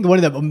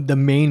one of the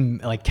main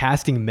like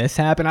casting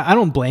mishap, and I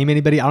don't blame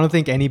anybody. I don't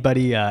think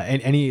anybody,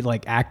 any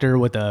like actor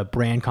with a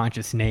brand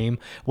conscious name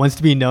wants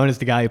to be known as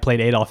the guy who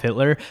played Adolf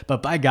Hitler.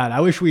 But by God,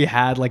 I wish we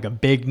had like a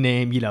big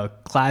name,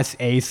 class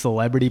A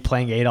celebrity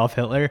playing Adolf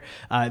Hitler.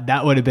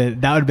 That would have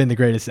been the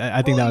greatest.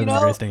 I think that would have been the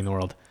greatest thing in the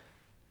world.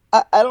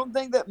 I don't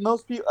think that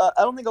most people.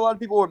 I don't think a lot of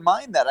people would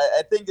mind that.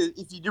 I think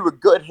if you do a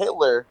good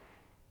Hitler,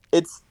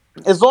 it's.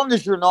 As long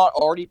as you're not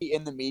already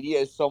in the media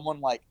as someone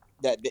like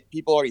that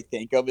people already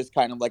think of as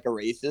kind of like a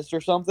racist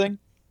or something,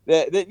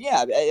 then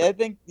yeah, I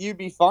think you'd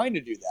be fine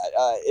to do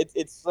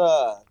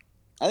that.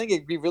 I think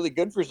it'd be really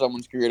good for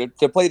someone's career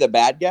to play the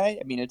bad guy.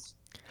 I mean, it's.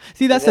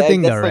 See, that's the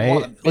thing, though, like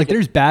right? Like,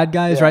 there's bad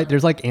guys, yeah. right?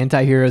 There's like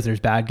anti-heroes, there's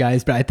bad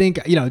guys, but I think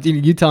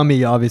you tell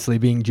me, obviously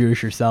being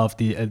Jewish yourself,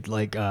 the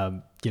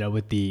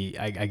with the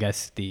I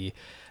guess the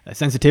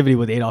sensitivity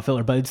with Adolf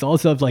Hitler, but it's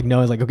also like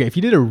knowing like, okay, if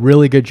you did a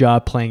really good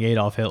job playing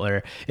Adolf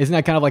Hitler, isn't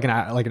that kind of like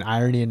an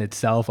irony in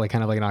itself, like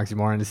kind of like an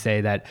oxymoron to say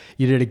that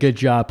you did a good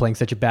job playing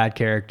such a bad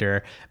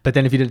character, but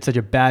then if you did such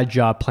a bad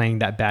job playing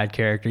that bad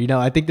character,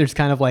 I think there's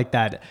kind of like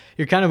that,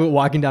 you're kind of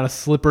walking down a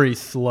slippery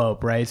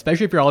slope, right?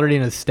 Especially if you're already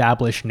an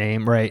established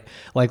name, right?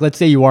 Like let's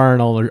say you are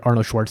Arnold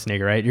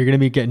Schwarzenegger, right? You're going to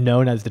be getting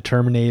known as the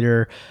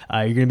Terminator,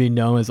 you're going to be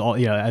known as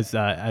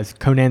as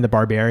Conan the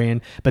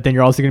Barbarian, but then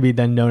you're also going to be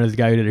then known as the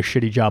guy who did a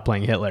shitty job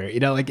playing Hitler.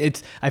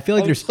 I feel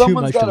like there's too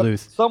much to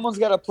lose. Someone's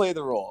got to play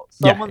the role.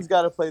 Someone's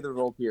got to play the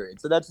role, period.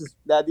 So that's just,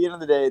 at the end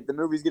of the day, the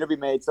movie's going to be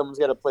made. Someone's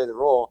got to play the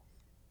role.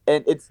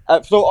 And it's,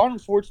 so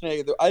Arnold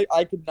Schwarzenegger,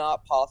 I could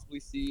not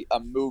possibly see a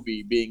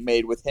movie being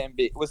made with him.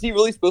 Was he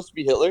really supposed to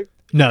be Hitler?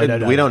 No. We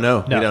don't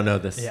know. No. We don't know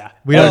this. Yeah.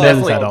 We don't know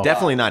this at all.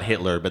 Definitely not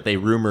Hitler, but they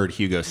rumored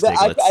Hugo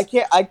Stiglitz. I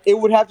can't, it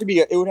would have to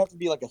be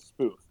like a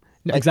spoof.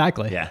 No,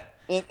 exactly. Yeah.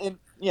 And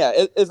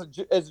yeah, as a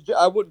Jew,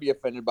 I wouldn't be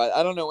offended by it.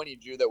 I don't know any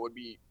Jew that would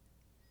be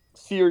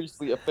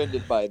seriously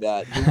offended by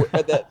that.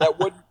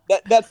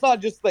 That's not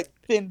just like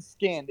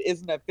thin-skinned,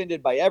 isn't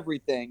offended by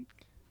everything.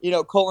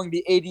 Calling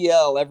the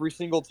ADL every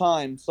single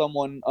time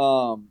someone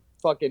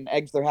fucking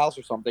eggs their house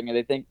or something, and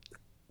they think,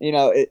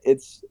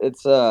 it's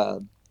I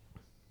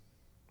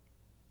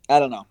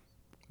don't know.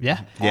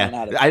 Yeah.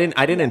 I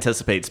didn't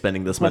anticipate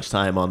spending this much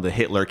time on the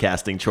Hitler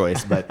casting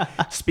choice, but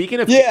speaking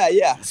of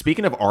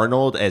speaking of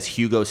Arnold as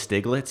Hugo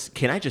Stiglitz,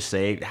 can I just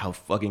say how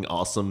fucking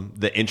awesome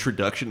the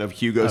introduction of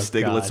Hugo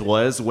Stiglitz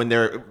was when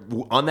they're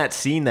on that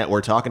scene that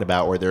we're talking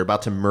about where they're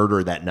about to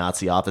murder that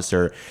Nazi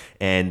officer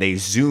and they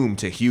zoom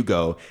to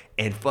Hugo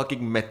and fucking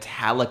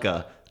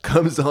Metallica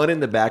comes on in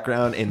the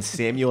background and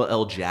Samuel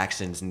L.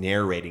 Jackson's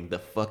narrating the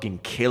fucking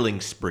killing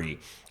spree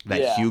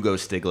that Hugo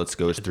Stiglitz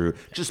goes through.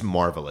 Just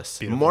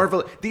marvelous.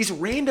 Marvelous. These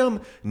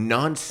random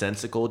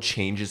nonsensical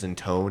changes in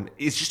tone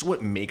is just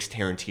what makes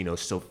Tarantino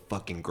so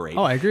fucking great.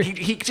 Oh, I agree.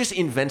 He just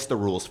invents the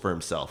rules for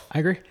himself. I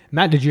agree.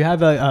 Matt, did you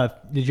have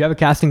a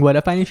casting what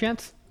if by any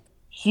chance?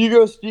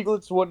 Hugo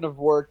Stiglitz wouldn't have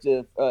worked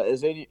if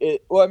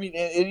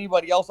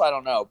anybody else I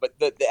don't know, but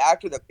the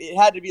actor, it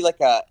had to be like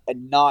a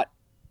not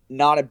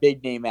a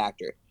big name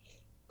actor.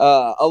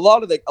 A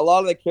lot of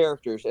the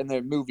characters in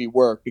the movie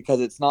work because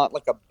it's not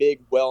like a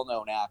big,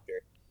 well-known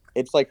actor.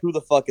 It's like, who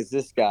the fuck is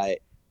this guy?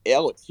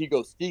 Oh, it's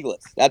Hugo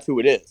Stiglitz. That's who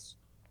it is.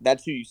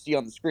 That's who you see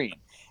on the screen.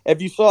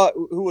 If you saw,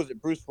 who was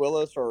it, Bruce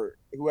Willis or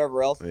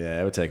whoever else?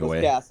 Yeah, it would take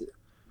away. Casted,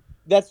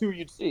 that's who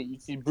you'd see.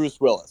 You'd see Bruce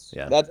Willis.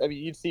 Yeah.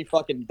 You'd see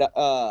fucking.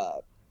 I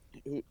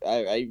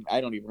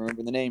don't even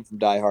remember the name from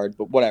Die Hard,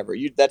 but whatever.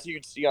 That's who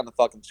you'd see on the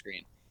fucking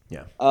screen.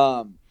 Yeah.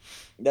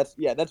 That's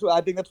what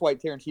I think. That's why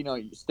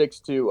Tarantino sticks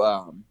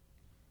to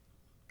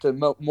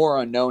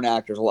more unknown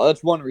actors.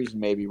 That's one reason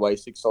maybe why he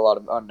sticks to a lot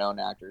of unknown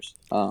actors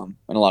in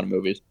a lot of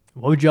movies.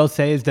 What would y'all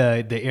say is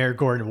the Eric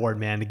Gordon Award,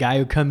 man? The guy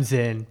who comes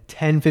in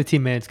 10,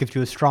 15 minutes, gives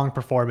you a strong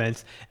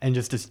performance, and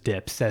just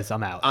dips, says,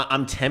 I'm out.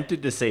 I'm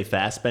tempted to say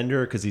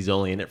Fassbender because he's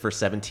only in it for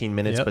 17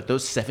 minutes, Yep. but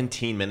those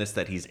 17 minutes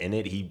that he's in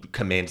it, he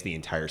commands the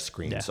entire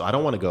screen. Yeah. So I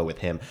don't want to go with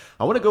him.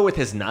 I want to go with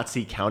his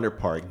Nazi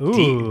counterpart,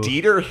 Ooh.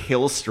 Dieter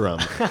Hillstrom.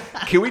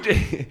 Can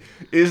we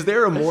is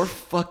there a more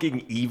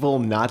fucking evil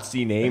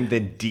Nazi name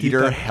than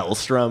Dieter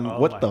Hellstrom? Oh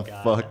What my the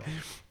God. fuck?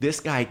 This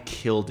guy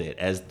killed it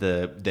as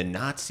the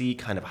Nazi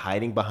kind of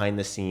hiding behind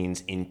the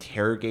scenes,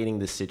 interrogating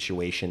the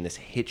situation, this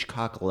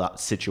Hitchcock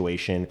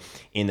situation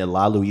in the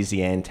La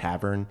Louisiane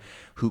Tavern,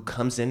 who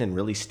comes in and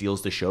really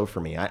steals the show for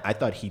me. I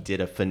thought he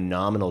did a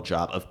phenomenal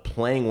job of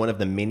playing one of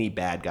the mini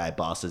bad guy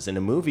bosses in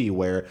a movie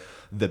where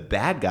the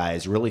bad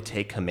guys really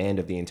take command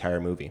of the entire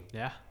movie.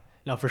 Yeah.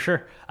 No, for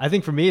sure. I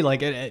think for me,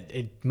 like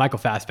Michael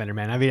Fassbender,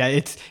 man. I mean,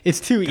 it's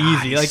too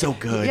easy. He's Like, so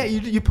good. Yeah,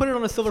 you put it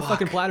on a silver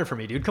fucking platter for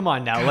me, dude. Come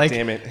on now, like,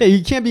 damn it. Hey,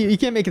 you can't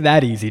make it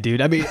that easy,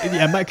 dude. I mean,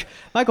 yeah,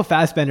 Michael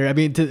Fassbender. I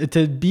mean,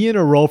 to be in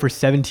a role for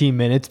 17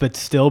 minutes but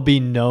still be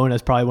known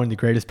as probably one of the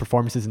greatest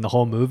performances in the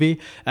whole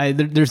movie.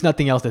 There's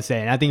nothing else to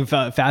say. And I think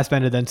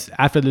Fassbender then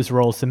after this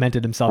role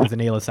cemented himself as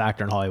an A-list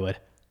actor in Hollywood.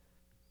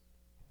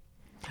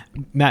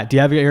 Matt, do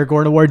you have your Eric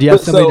Gordon Award? Do you have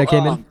somebody that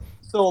came in?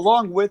 So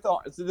along with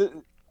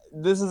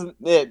this isn't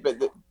it, but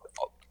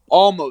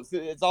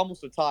it's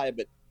almost a tie.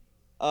 But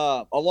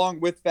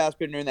along with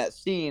Fassbender in that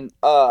scene,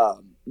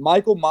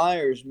 Michael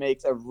Myers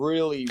makes a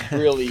really,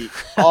 really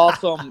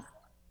awesome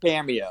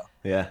cameo.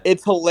 Yeah,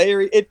 it's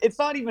hilarious. It's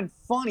not even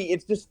funny.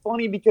 It's just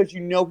funny because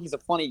he's a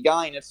funny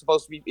guy, and it's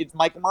supposed to be. It's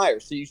Michael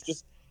Myers, so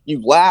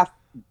you laugh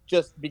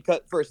just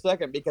because for a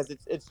second because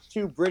it's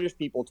two British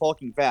people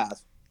talking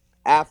fast.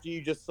 After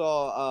you just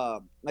saw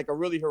like a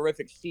really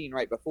horrific scene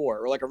right before,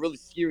 or like a really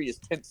serious,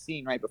 tense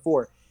scene right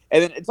before.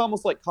 And then it's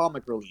almost like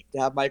comic relief to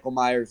have Michael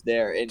Myers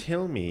there. And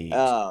tell me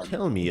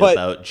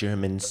about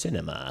German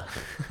cinema.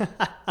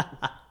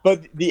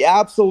 But the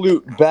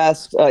absolute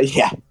best, I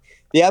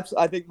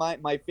think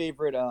my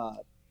favorite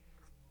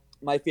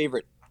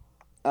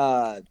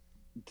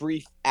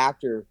brief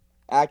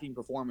acting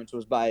performance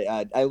was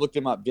by I looked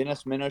him up,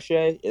 Dennis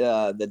Minochet,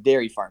 the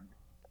dairy farmer.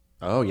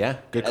 Oh yeah,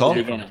 good call.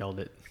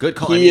 Killed it. Good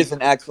call. He is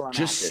an excellent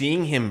just actor.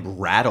 seeing him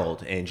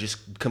rattled and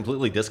just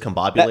completely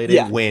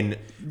discombobulated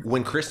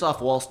when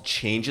Christoph Waltz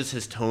changes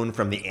his tone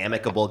from the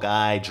amicable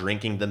guy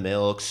drinking the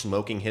milk,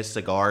 smoking his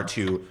cigar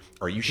to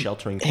 "Are you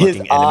sheltering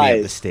fucking enemy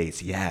of the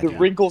states?" Yeah, the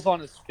wrinkles on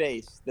his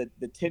face,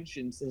 the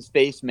tensions his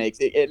face makes.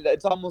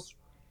 It's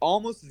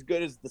almost as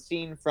good as the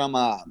scene from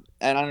and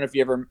I don't know if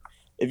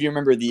you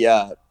remember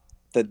the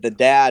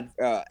dad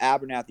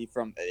Abernathy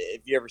from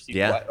if you ever see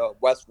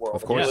Westworld.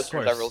 Of course. If you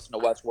ever listen to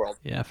Westworld.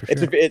 Yeah, for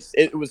sure.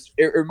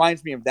 It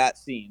reminds me of that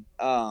scene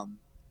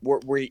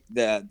where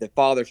the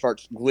father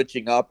starts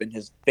glitching up and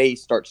his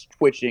face starts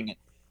twitching and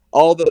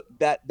all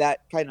that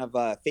kind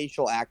of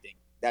facial acting.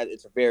 That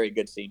it's a very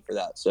good scene for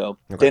that. So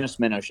Dennis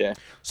Minochet.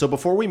 So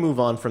before we move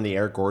on from the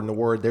Eric Gordon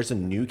Award, there's a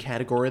new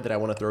category that I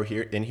want to throw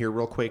in here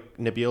real quick,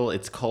 Nabil.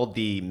 It's called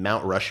the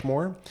Mount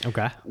Rushmore.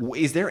 Okay.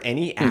 Is there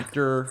any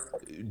actor,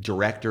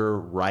 director,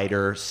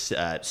 writer,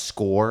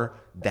 score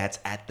that's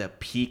at the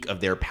peak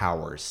of their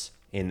powers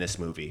in this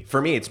movie?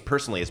 For me, it's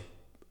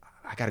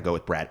I got to go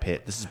with Brad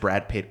Pitt. This is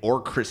Brad Pitt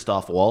or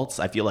Christoph Waltz.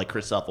 I feel like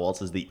Christoph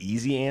Waltz is the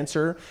easy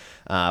answer,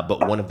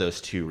 but one of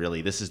those two,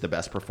 really. This is the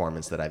best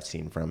performance that I've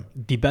seen from.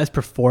 The best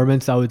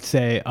performance, I would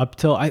say, up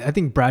till I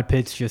think Brad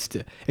Pitt's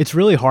it's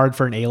really hard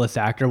for an A-list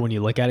actor when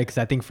you look at it because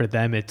I think for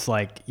them it's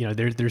like,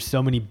 there's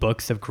so many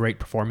books of great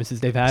performances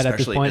they've had at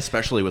this point.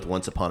 Especially with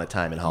Once Upon a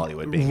Time in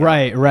Hollywood being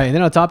right. And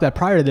then on top of that,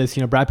 prior to this,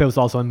 Brad Pitt was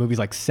also in movies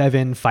like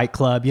Seven, Fight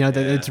Club.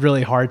 It's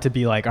really hard to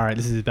be like, all right,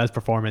 this is his best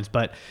performance.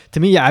 But to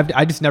me,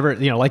 I just never,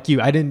 like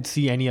you, I didn't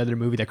see any other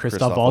movie that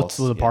Christoph Waltz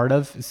was a part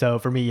of. So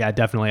for me, yeah,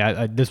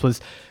 definitely, this was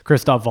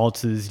Christoph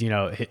Waltz's,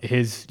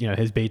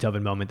 his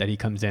Beethoven moment that he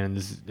comes in and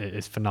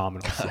is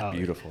phenomenal. So,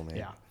 beautiful, man.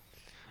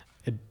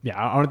 Yeah.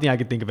 I don't think I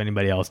could think of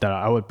anybody else that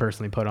I would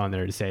personally put on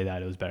there to say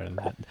that it was better than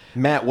that.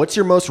 Matt, what's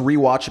your most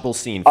rewatchable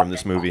scene from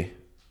this movie?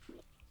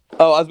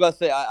 Oh, I was about to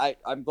say,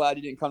 I'm glad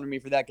you didn't come to me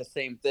for that, because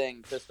same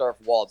thing, Christoph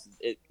Waltz.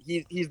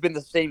 He's been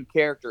the same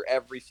character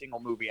every single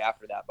movie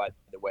after that, by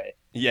the way.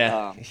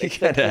 Yeah, he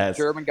except kind of has.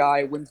 German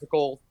guy,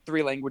 whimsical,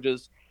 3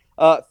 languages.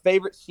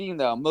 Favorite scene,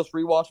 though, most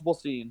rewatchable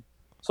scene.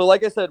 So,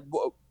 like I said,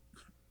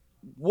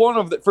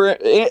 for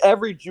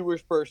every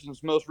Jewish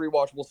person's most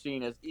rewatchable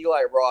scene is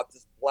Eli Roth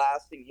just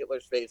blasting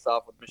Hitler's face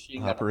off with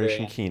machine gun.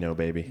 Operation Kino,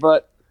 baby.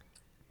 But,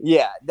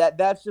 yeah,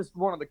 that's just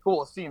one of the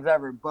coolest scenes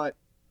ever, but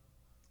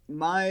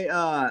my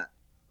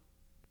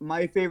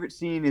favorite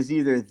scene is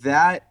either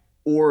that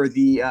or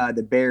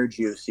the bear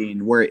Jew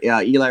scene where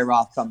Eli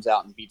Roth comes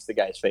out and beats the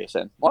guy's face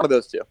in. One of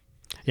those two.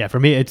 Yeah, for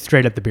me, it's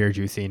straight up the beer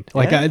juice scene.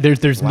 Like,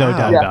 there's no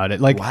doubt about it.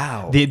 Like,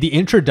 the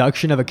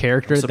introduction of a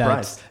character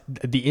that's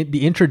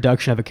the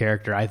introduction of a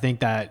character. I think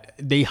that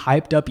they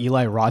hyped up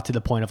Eli Roth to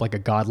the point of like a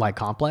godlike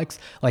complex.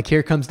 Like,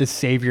 here comes the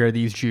savior of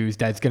these Jews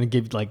that's going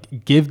to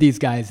give these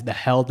guys the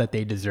hell that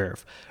they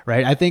deserve.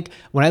 Right. I think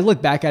when I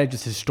look back at it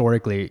just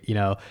historically,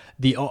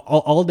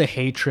 all the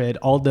hatred,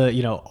 all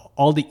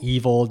the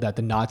evil that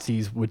the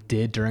Nazis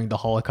did during the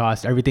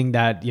Holocaust, everything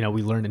that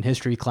we learned in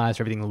history class,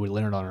 everything that we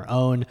learned on our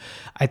own.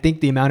 I think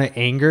the amount of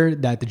anger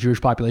that the Jewish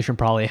population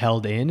probably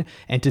held in,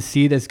 and to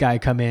see this guy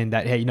come in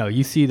that, hey,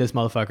 you see this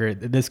motherfucker,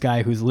 this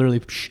guy who's literally,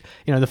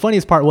 the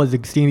funniest part was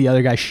seeing the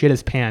other guy shit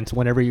his pants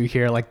whenever you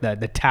hear like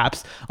the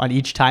taps on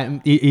each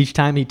time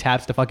he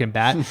taps the fucking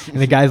bat,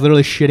 and the guy's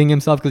literally shitting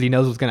himself because he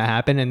knows what's going to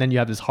happen. And then you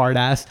have this hard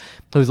ass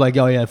who's like,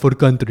 oh yeah, for the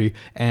country.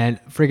 And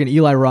freaking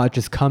Eli Roth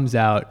just comes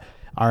out,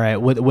 all right,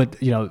 with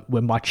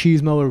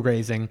machismo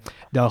raising,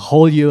 the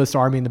whole U.S.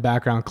 Army in the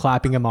background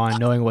clapping him on,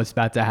 knowing what's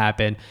about to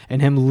happen,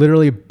 and him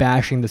literally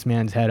bashing this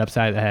man's head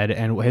upside the head,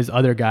 and his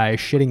other guy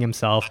shitting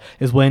himself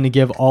is willing to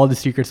give all the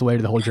secrets away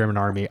to the whole German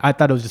army. I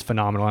thought it was just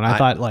phenomenal, and I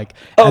thought like,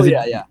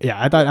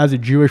 I thought as a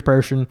Jewish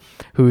person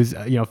who's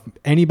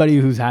anybody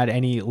who's had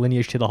any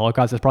lineage to the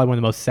Holocaust, that's probably one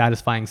of the most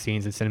satisfying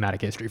scenes in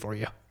cinematic history for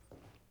you.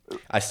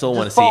 I still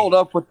want to see. Followed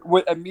up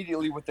with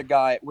immediately with the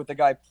guy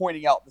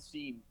pointing out the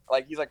scene.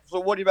 Like he's like,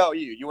 so what about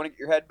you? You want to get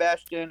your head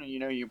bashed in, and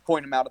you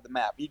point him out at the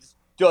map. He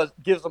just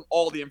gives them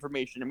all the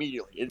information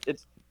immediately.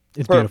 It's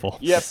beautiful.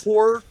 Yeah,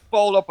 horror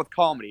followed up with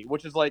comedy,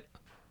 which is like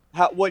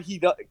what he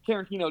does.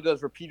 Tarantino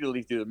does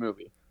repeatedly through the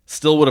movie.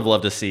 Still would have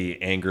loved to see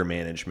anger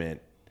management.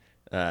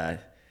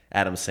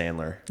 Adam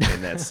Sandler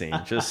in that scene,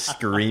 just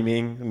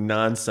screaming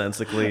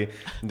nonsensically.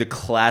 The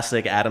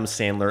classic Adam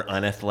Sandler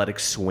unathletic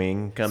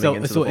swing coming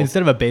into the So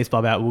instead of a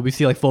baseball bat, will we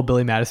see like full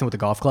Billy Madison with a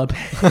golf club?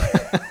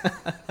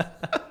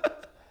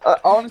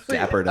 Honestly,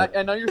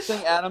 I know you're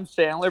saying Adam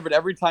Sandler, but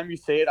every time you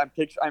say it,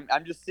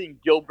 I'm just seeing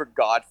Gilbert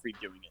Gottfried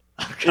doing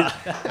it.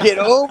 Get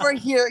over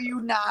here,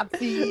 you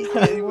Nazis!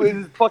 With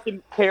his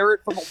fucking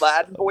parrot from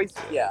Aladdin voice.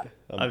 Yeah,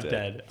 I'm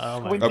dead. Oh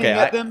my god. Okay,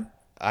 at them.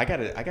 I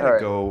gotta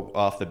go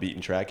off the beaten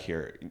track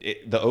here.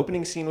 The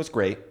opening scene was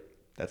great.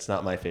 That's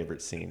not my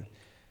favorite scene.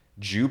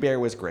 Jew Bear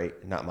was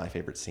great. Not my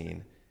favorite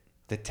scene.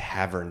 The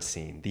tavern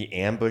scene, the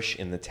ambush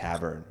in the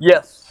tavern.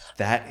 Yes.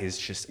 That is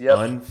just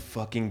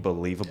unfucking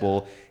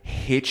believable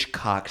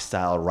Hitchcock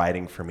style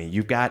writing for me.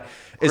 You've got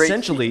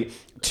essentially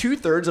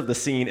 2/3 of the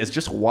scene is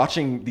just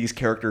watching these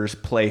characters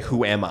play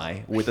Who Am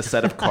I with a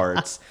set of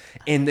cards,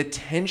 and the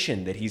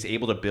tension that he's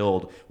able to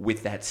build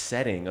with that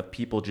setting of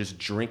people just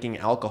drinking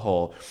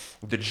alcohol,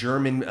 the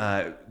German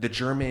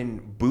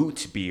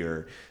boot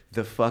beer,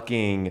 the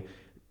fucking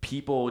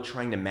people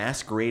trying to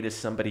masquerade as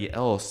somebody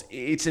else.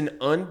 It's an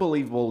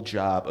unbelievable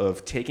job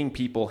of taking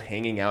people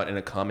hanging out in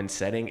a common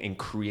setting and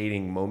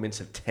creating moments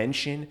of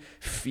tension,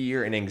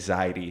 fear, and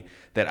anxiety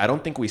that I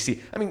don't think we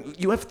see. I mean,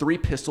 you have 3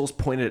 pistols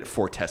pointed at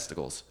 4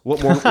 testicles.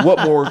 What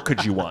more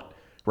could you want,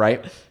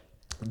 right?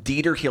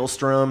 Dieter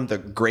Hillstrom, the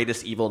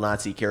greatest evil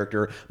Nazi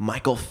character,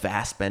 Michael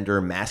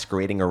Fassbender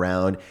masquerading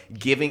around,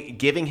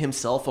 giving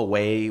himself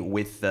away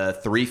with the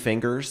 3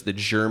 fingers, the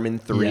German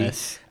 3,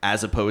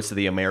 as opposed to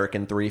the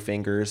American 3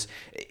 fingers.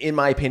 In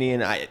my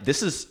opinion,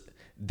 this is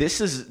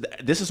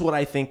what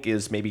I think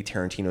is maybe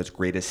Tarantino's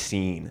greatest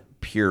scene,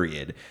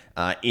 period,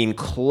 in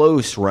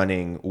close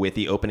running with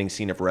the opening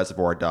scene of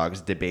Reservoir Dogs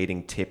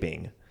debating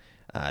tipping.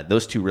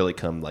 Those two really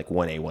come like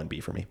 1A,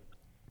 1B for me.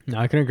 No,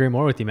 I couldn't agree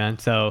more with you, man.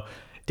 So,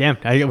 damn,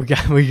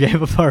 we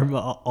gave up our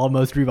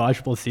almost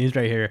rewatchable scenes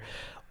right here.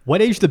 What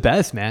aged the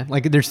best, man?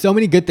 Like, there's so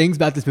many good things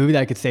about this movie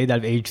that I could say that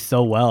have aged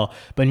so well.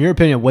 But in your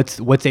opinion,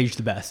 what's aged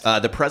the best?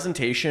 The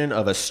presentation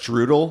of a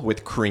strudel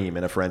with cream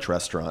in a French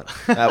restaurant.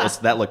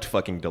 That looked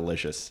fucking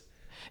delicious.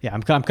 Yeah,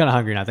 I'm kind of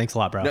hungry now. Thanks a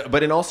lot, bro. No,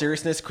 but in all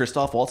seriousness,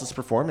 Christoph Waltz's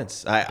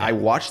performance. I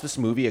watched this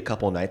movie a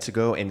couple nights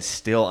ago, and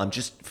still I'm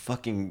just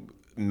fucking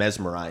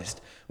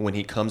mesmerized when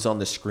he comes on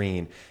the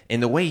screen,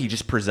 and the way he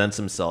just presents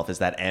himself as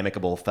that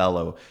amicable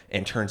fellow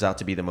and turns out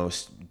to be the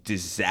most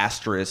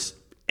disastrous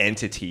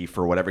entity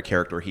for whatever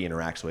character he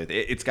interacts with.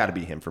 It's got to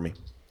be him for me.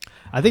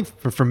 I think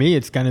for me,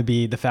 it's going to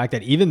be the fact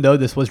that even though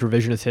this was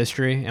revisionist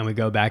history and we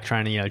go back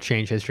trying to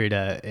change history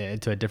to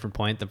a different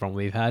point than from what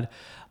we've had,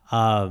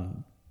 I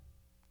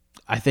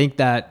think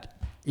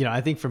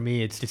for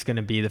me, it's just going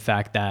to be the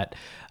fact that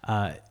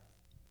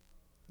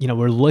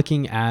we're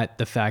looking at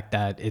the fact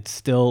that it's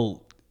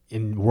still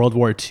in World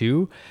War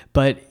II,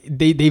 but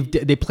they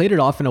played it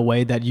off in a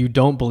way that you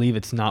don't believe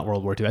it's not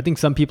World War II. I think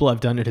some people have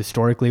done it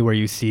historically where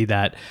you see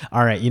that,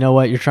 all right, you know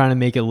what, you're trying to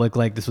make it look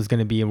like this was going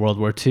to be in World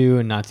War II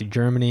and Nazi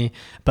Germany,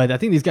 but I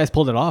think these guys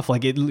pulled it off.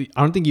 Like, I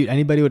don't think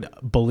anybody would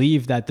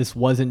believe that this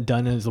wasn't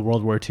done as a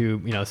World War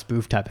II,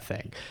 spoof type of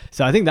thing.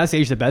 So I think that's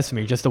aged the best for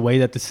me, just the way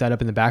that the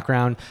setup in the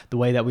background, the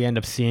way that we end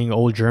up seeing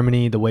old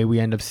Germany, the way we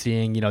end up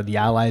seeing, the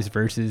Allies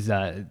versus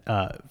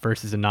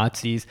the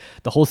Nazis,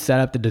 the whole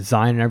setup, the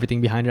design and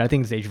everything behind it. I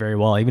think it's aged very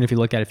well. Even if you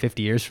look at it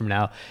 50 years from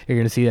now, you're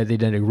going to see that they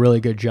did a really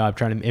good job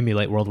trying to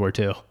emulate World War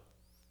II.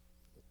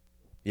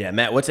 Yeah,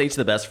 Matt, what's aged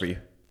the best for you?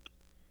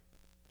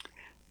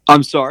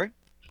 I'm sorry?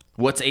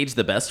 What's aged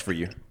the best for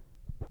you?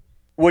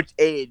 Which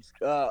age?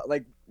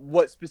 Like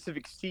what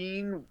specific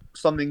scene?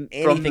 Something?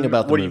 Anything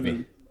about the what movie? Do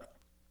you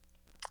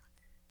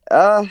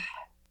mean?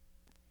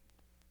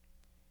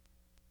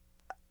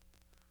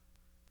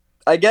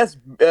 I guess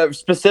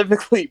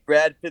specifically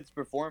Brad Pitt's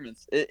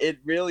performance. It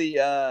really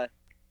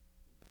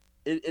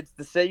it's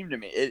the same to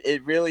me.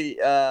 It really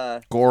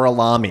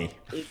Gorlami.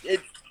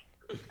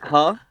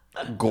 Huh?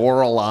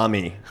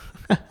 Gorlami.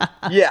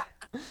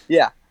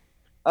 Yeah.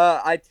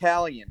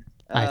 Italian.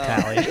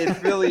 Italian.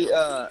 It's really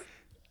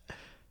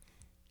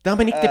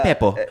Dominique De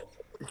Peppo.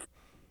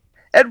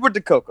 Edward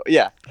De Coco.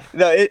 Yeah.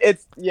 No,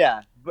 it's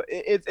yeah, but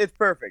it's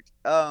perfect.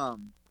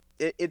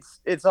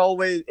 It's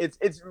always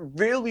it's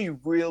really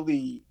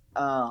really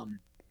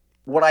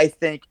what I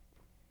think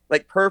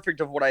like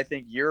perfect of what I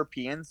think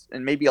Europeans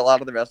and maybe a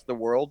lot of the rest of the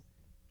world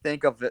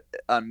think of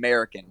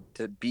American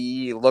to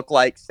be, look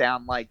like,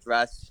 sound like,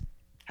 dress,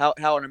 how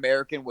an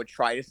American would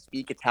try to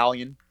speak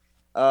Italian.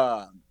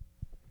 I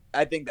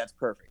think that's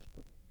perfect.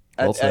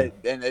 Well said.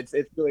 And it's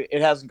really,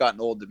 it hasn't gotten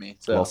old to me,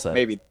 so Well said.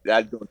 maybe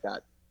I'd go with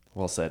that.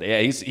 Well said.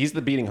 Yeah, he's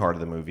the beating heart of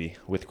the movie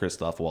with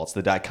Christoph Waltz.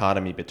 The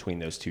dichotomy between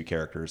those two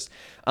characters.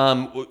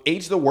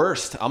 Age the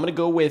worst. I'm gonna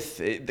go with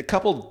the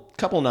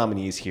couple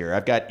nominees here.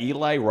 I've got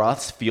Eli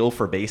Roth's Feel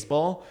for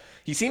Baseball.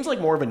 He seems like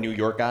more of a New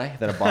York guy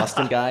than a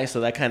Boston guy, so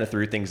that kind of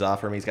threw things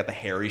off for me. He's got the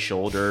hairy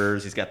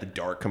shoulders. He's got the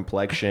dark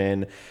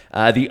complexion.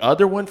 The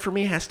other one for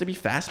me has to be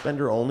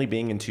Fassbender only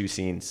being in 2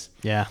 scenes.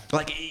 Yeah.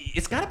 Like,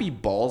 it's got to be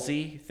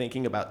ballsy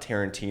thinking about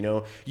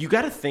Tarantino. You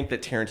got to think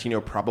that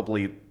Tarantino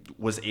probably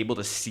was able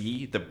to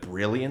see the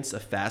brilliance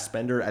of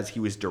Fassbender as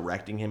he was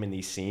directing him in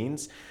these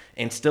scenes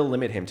and still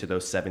limit him to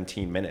those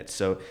 17 minutes.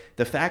 So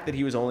the fact that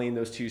he was only in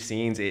those 2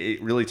 scenes,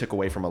 it really took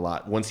away from a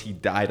lot. Once he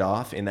died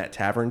off in that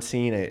tavern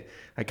scene,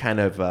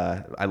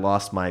 I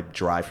lost my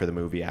drive for the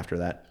movie after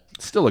that.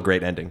 Still a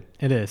great ending.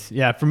 It is.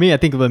 Yeah. For me, I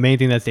think the main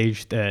thing that's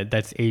aged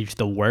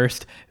the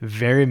worst,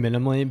 very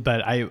minimally,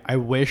 but I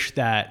wish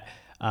that,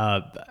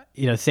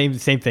 same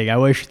thing. I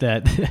wish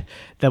that,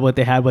 that what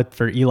they had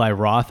for Eli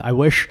Roth, I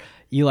wish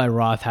Eli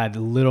Roth had a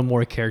little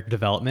more character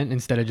development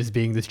instead of just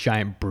being this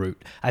giant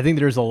brute. I think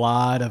there's a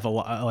lot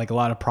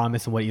of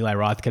promise in what Eli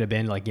Roth could have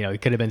been. Like,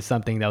 it could have been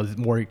something that was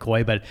more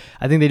coy, but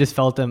I think they just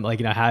felt him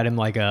had him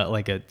like a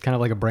kind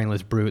of like a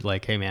brainless brute.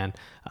 Like, hey man,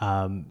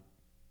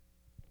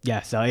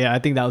 yeah. So yeah, I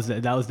think that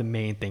was the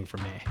main thing for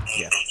me.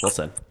 Yeah, well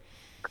said.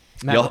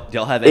 Matt,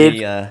 y'all have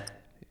any?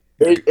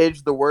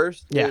 Age the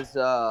worst Yeah. is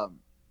I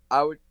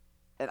would,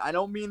 and I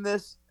don't mean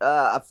this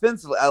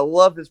offensively. I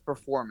love his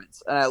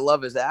performance and I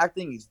love his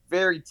acting. He's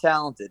very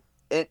talented.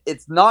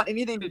 It's not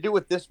anything to do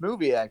with this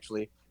movie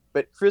actually,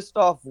 but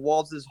Christoph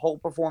Waltz's whole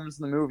performance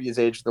in the movie is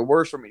aged the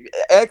worst for me.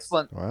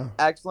 Excellent, Wow.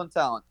 excellent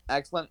talent,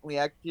 excellently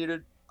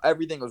executed.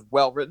 Everything was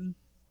well written,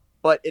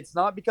 but it's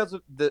not because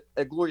of the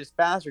Inglourious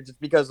Basterds. It's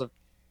because of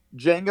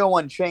Django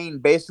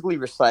Unchained basically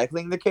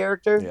recycling the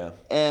character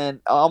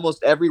in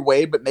almost every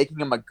way, but making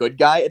him a good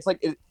guy. It's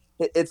like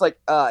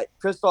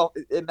Christoph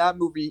in that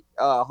movie.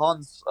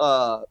 Hans,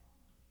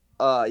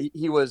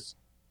 he was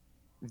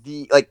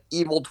the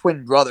evil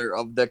twin brother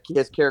of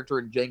his character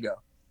in Django,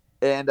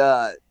 and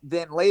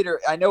then later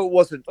I know it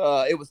wasn't.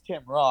 It was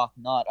Tim Roth,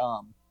 not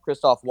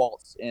Christoph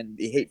Waltz in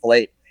The Hateful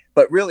Eight.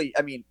 But really,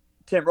 I mean,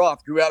 Tim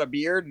Roth grew out a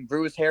beard and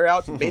grew his hair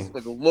out to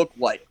basically look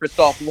like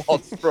Christoph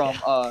Waltz from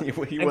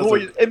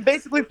and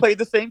basically played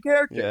the same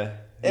character. Yeah,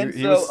 and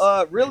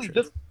really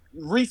just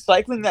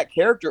recycling that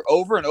character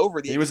over and over.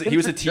 He was a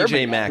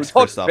TJ Maxx who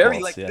talks Christoph very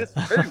Waltz, this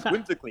very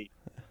whimsically.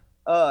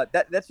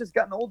 That's just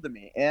gotten old to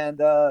me, and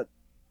I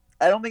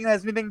don't think it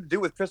has anything to do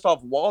with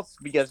Christoph Waltz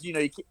because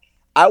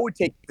I would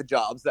take the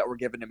jobs that were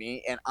given to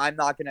me, and I'm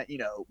not gonna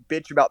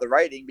bitch about the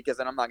writing because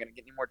then I'm not gonna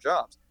get any more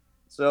jobs.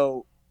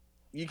 So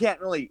you can't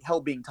really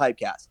help being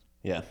typecast.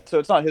 Yeah. So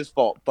it's not his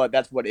fault, but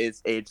that's what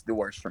is aged the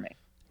worst for me.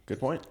 Good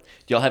point.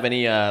 Do y'all have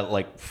any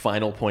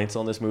final points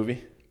on this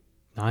movie?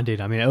 No,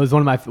 dude. I mean, it was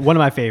one of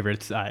my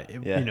favorites.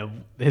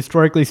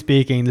 Historically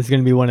speaking, this is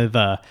going to be one of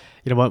the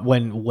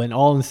when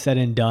all is said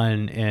and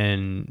done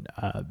in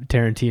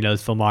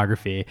Tarantino's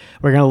filmography,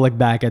 we're going to look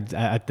back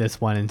at this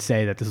one and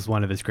say that this is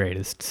one of his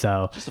greatest.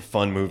 So just a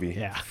fun movie.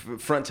 Yeah,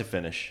 front to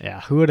finish.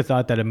 Yeah, who would have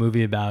thought that a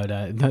movie about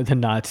the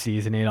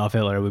Nazis and Adolf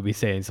Hitler would be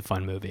saying it's a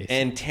fun movie?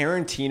 And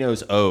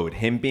Tarantino's ode,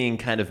 him being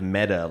kind of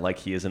meta like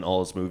he is in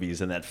all his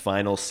movies, in that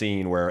final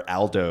scene where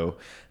Aldo,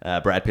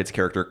 Brad Pitt's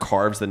character,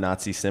 carves the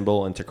Nazi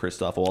symbol into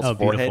Christoph Waltz's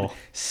forehead,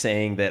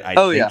 saying that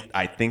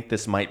I think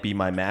this might be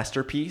my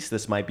masterpiece.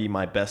 This might be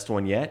my best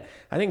one yet.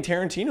 I think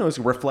Tarantino is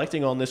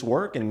reflecting on this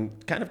work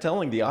and kind of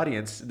telling the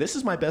audience, this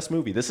is my best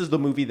movie. This is the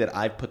movie that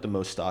I've put the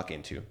most stock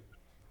into.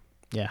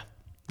 Yeah,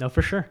 no,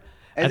 for sure.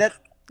 And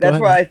that's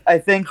why I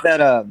think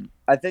that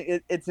I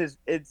think it's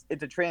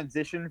a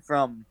transition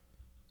from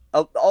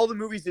all the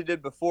movies he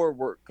did before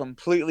were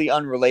completely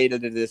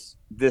unrelated to this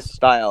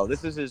style.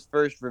 This is his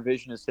first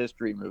revisionist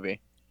history movie.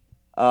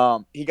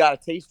 He got a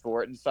taste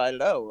for it and decided,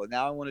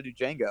 now I want to do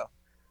Django.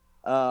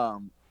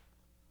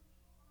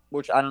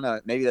 Which I don't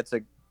know, maybe that's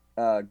a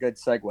good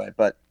segue,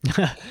 but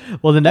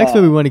well, the next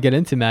movie we want to get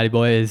into, Matty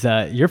Boy, is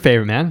your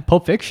favorite, man,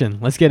 Pulp Fiction.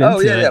 Let's get into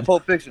it. Yeah,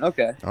 Pulp Fiction.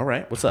 Okay. All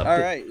right. What's up? All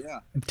right. Yeah.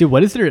 Dude,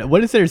 what is there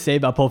to say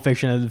about Pulp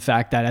Fiction and the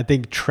fact that I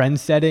think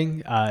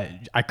trend-setting,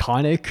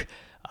 iconic,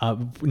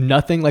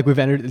 nothing like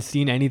we've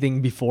seen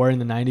anything before in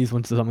the 90s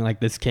when something like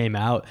this came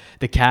out.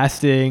 The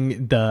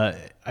casting, the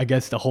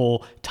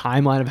whole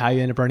timeline of how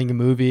you end up running a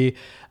movie,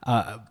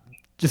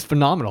 just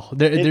phenomenal.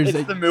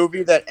 It's the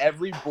movie that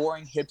every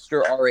boring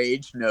hipster our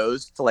age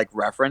knows to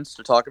reference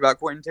to talk about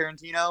Quentin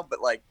Tarantino, but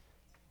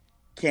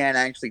can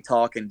actually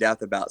talk in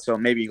depth about. So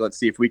maybe let's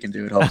see if we can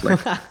do it. Hopefully.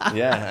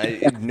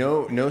 Yeah,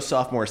 no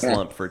sophomore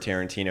slump for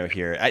Tarantino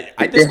here.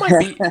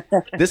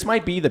 This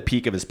might be the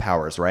peak of his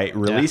powers, right?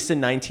 Released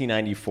in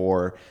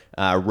 1994,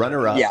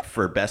 runner up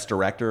for Best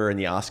Director in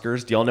the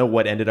Oscars. Do y'all know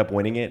what ended up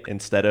winning it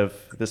instead of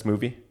this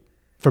movie?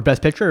 For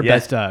Best Picture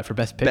or for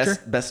Best Picture?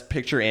 Best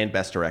Picture and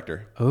Best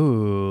Director.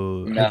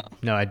 Oh.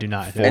 No, I do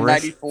not.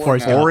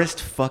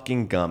 Forrest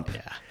fucking Gump.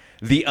 Yeah.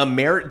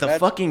 The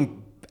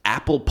fucking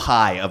apple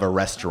pie of a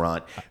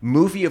restaurant.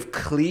 Movie of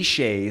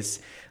cliches.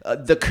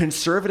 The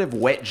conservative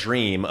wet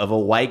dream of a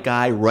white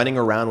guy running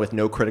around with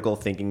no critical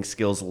thinking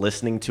skills,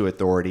 listening to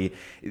authority.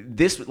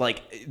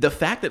 The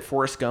fact that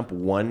Forrest Gump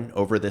won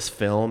over this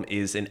film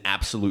is an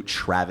absolute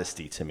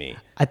travesty to me.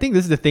 I think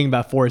this is the thing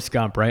about Forrest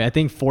Gump, right? I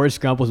think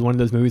Forrest Gump was one of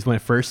those movies when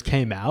it first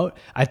came out.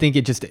 I think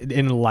it just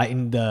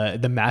enlightened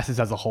the masses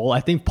as a whole. I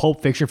think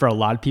Pulp Fiction for a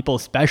lot of people,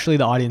 especially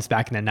the audience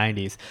back in the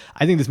 90s,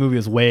 I think this movie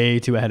was way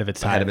too ahead of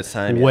its time.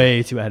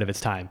 Way too ahead of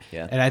its time.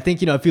 Yeah. And I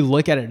think, if you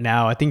look at it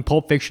now, I think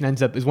Pulp Fiction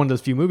is one of those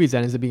few movies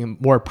that ends up being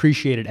more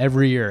appreciated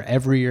every year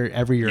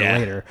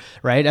later,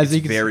 right? It's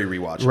very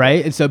rewatchable.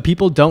 Right? And so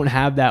people don't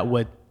have that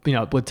with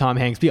Tom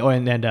Hanks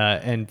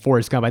and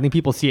Forrest Gump. I think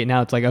people see it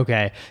now. It's like,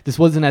 okay, this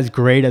wasn't as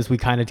great as we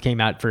kind of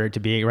came out for it to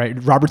be, right?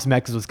 Robert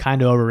Zemeckis was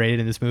kind of overrated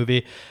in this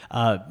movie.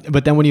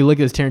 But then when you look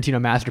at this Tarantino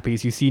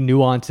masterpiece, you see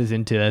nuances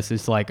into this.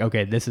 It's like,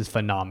 okay, this is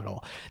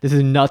phenomenal. This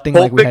is nothing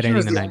like we had in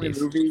the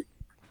 90s.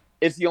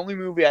 It's the only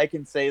movie I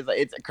can say that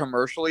it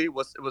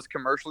was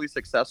commercially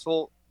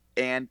successful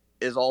and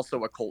is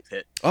also a cult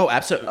hit. Oh,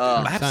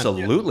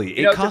 absolutely.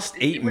 It cost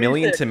 $8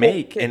 million to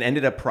make and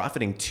ended up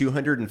profiting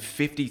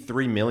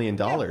 $253 million.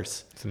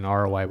 It's an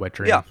ROI wet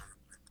dream. Yeah.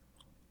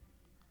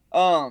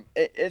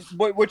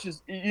 Which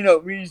is,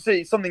 when you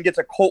say something gets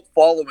a cult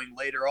following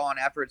later on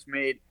after it's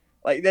made,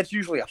 like that's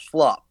usually a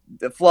flop.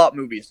 The flop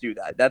movies do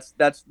that. That's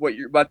why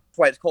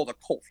it's called a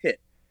cult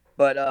hit.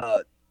 But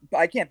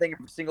I can't think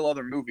of a single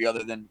other movie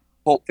other than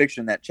Pulp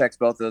Fiction that checks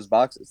both those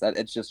boxes. That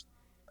it's just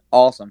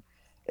awesome.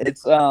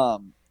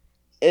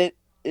 It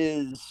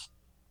is.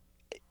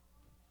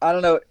 I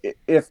don't know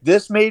if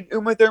this made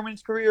Uma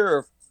Thurman's career or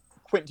if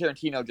Quentin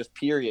Tarantino just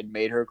period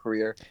made her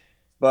career,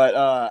 but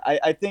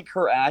I think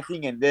her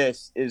acting in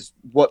this is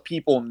what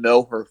people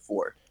know her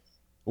for.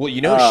 Well,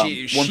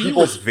 she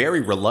was very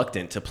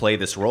reluctant to play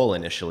this role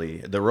initially.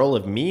 The role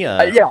of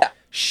Mia.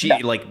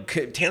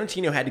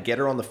 Tarantino had to get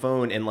her on the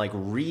phone and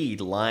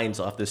read lines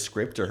off the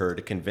script to her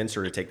to convince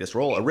her to take this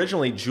role.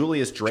 Originally,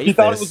 Julius Dreyfus. He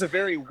thought it was a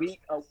very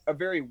weak,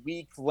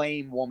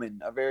 lame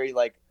woman, a very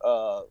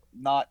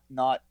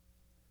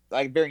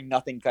very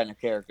nothing kind of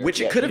character. Which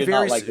it could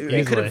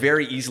have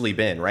very easily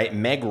been, right?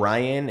 Meg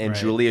Ryan and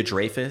Julia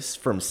Dreyfus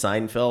from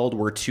Seinfeld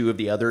were two of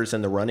the others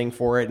in the running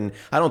for it, and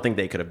I don't think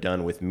they could have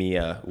done with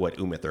Mia what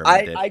Uma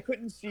Thurman did. I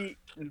couldn't see.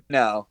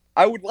 No,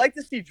 I would like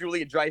to see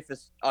Julia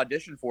Dreyfus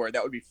audition for it.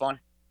 That would be fun.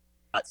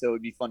 So it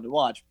would be fun to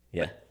watch.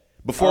 Yeah.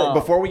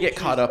 Before we get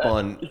caught up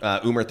on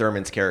Uma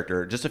Thurman's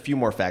character, just a few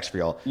more facts for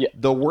y'all. Yeah.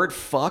 The word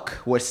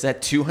 "fuck" was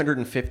said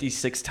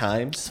 256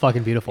 times. It's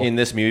fucking beautiful in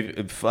this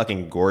movie.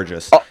 Fucking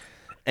gorgeous.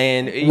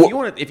 And if you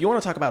want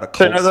to talk about a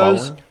cult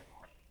following,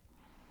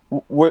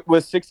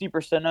 was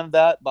 60% of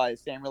that by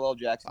Samuel L.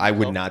 Jackson? I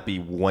would not be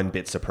one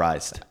bit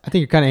surprised. I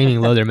think you're kind of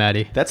aiming low there,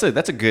 Maddie. That's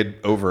a good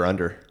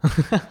over/under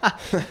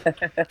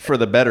for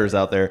the bettors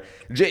out there.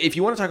 If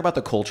you want to talk about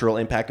the cultural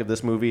impact of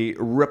this movie,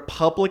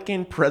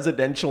 Republican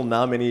presidential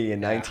nominee in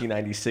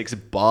 1996,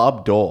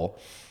 Bob Dole.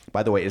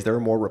 By the way, is there a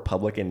more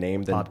Republican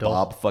name than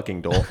Bob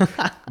fucking Dole?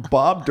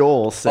 Bob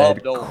Dole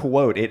said,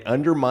 quote, "It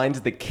undermines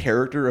the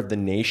character of the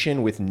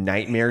nation with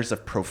nightmares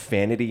of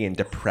profanity and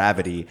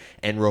depravity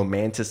and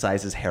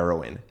romanticizes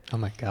heroin." Oh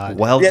my God.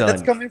 Well done.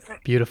 That's coming from,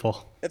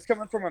 beautiful. It's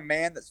coming from a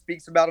man that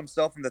speaks about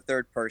himself in the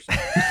third person.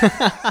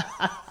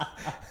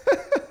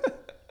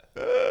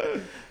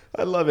 I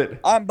love it.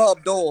 I'm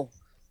Bob Dole.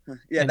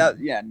 Yeah,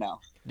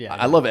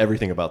 I love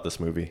everything about this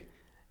movie.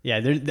 Yeah,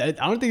 I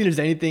don't think there's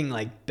anything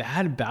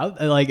bad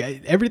about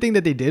everything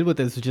that they did with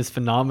this was just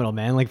phenomenal,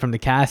 man. From the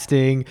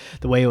casting,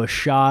 the way it was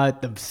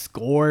shot, the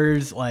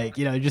scores,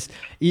 just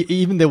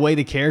even the way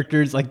the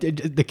characters,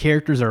 the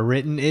characters are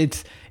written.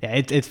 It's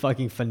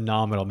fucking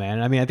phenomenal,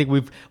 man. I mean, I think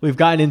we've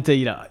gotten into,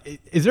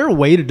 is there a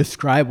way to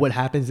describe what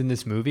happens in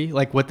this movie,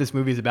 what this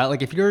movie is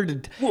about? If you're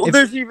to,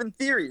 there's even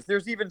theories.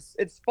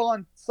 It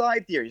spawned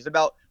side theories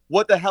about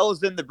what the hell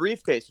is in the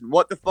briefcase and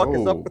what the fuck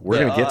is up with we're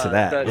going to get to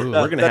that. We're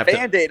going to have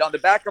Band-Aid on the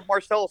back of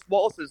Marcellus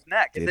Wallace's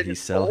neck. Did he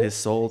sell his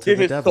soul to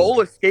the devil? Did his soul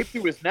escape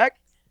through his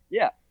neck?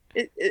 Yeah.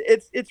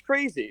 It's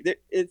crazy.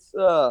 There's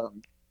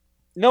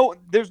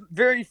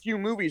very few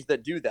movies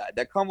that do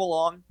that come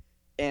along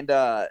and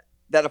that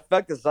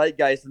affect the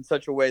zeitgeist in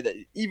such a way that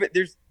even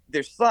there's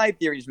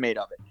side theories made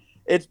of it.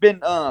 It's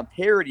been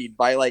parodied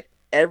by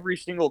every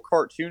single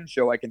cartoon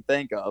show I can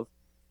think of.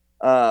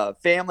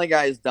 Family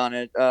Guy's done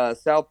it.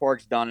 South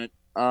Park's done it.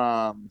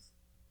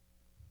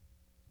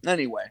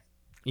 Anyway,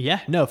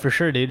 Yeah, no, for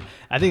sure, dude.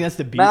 I think that's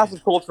the beauty.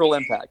 Massive cultural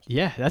impact.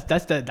 Yeah,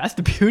 that's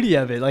the beauty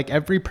of it. Like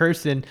every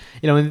person,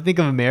 when you think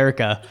of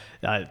America,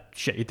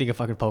 shit, you think of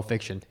fucking Pulp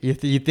Fiction. You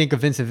think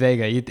of Vincent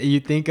Vega. You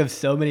think of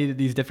so many of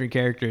these different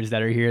characters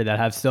that are here that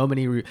have so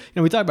many. We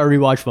talk about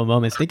rewatchable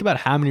moments. Think about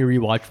how many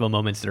rewatchable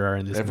moments there are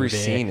in this Every movie.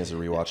 scene is a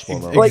rewatchable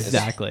moment. Like-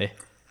 Exactly.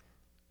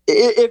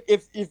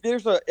 If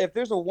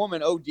there's a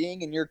woman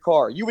ODing in your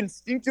car, you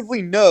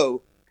instinctively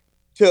know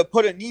to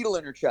put a needle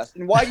in her chest.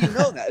 And why do you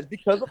know that? It's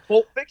because of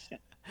Pulp Fiction.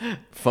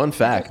 Fun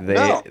fact: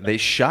 No. they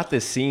shot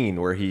this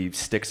scene where he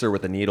sticks her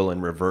with a needle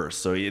in reverse.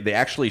 So they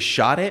actually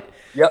shot it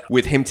Yep.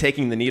 with him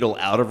taking the needle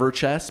out of her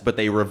chest, but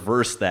they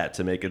reversed that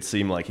to make it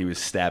seem like he was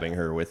stabbing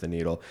her with the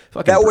needle.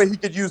 Fucking That way he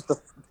could use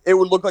it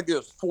would look like it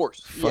was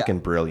force. fucking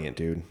brilliant,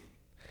 dude.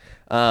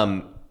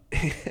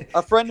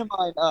 A friend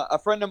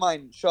of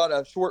mine shot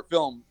a short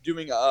film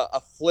doing a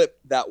flip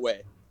that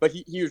way, but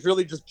he was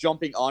really just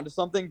jumping onto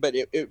something, but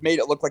it made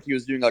it look like he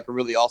was doing like a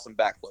really awesome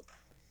backflip.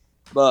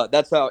 But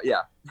that's how,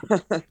 yeah.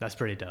 That's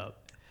pretty dope.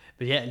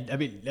 But yeah, I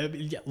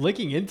mean,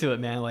 looking into it,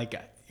 man, like,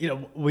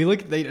 we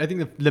look at I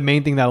think the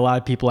main thing that a lot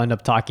of people end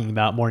up talking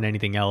about more than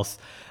anything else,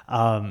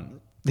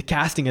 the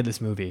casting of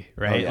this movie,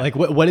 right? Oh, yeah. Like,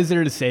 what is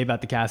there to say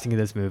about the casting of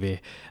this movie?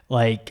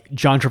 Like,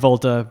 John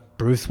Travolta,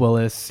 Bruce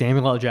Willis,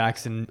 Samuel L.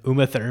 Jackson,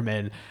 Uma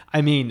Thurman.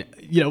 I mean,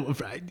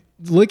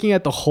 looking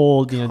at the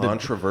whole,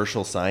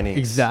 Controversial signings.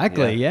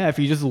 exactly, yeah. If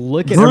you just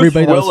look at Bruce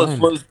everybody that was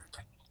Willis signed.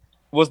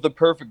 was the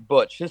perfect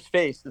Butch. His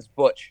face is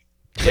Butch.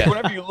 Like,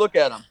 whenever you look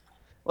at him,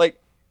 like,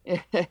 No,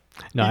 he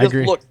I just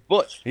agree. looks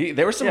Butch.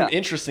 There were some Yeah.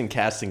 interesting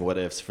casting what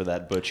ifs for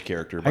that Butch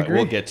character, but agree.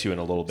 we'll get to in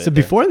a little bit. So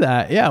there. before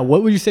that, yeah,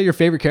 what would you say your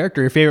favorite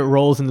character, your favorite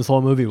roles in this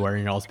whole movie were,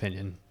 in y'all's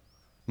opinion?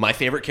 My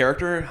favorite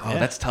character? Oh, Yeah.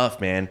 that's tough,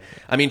 man.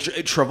 I mean,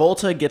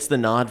 Travolta gets the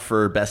nod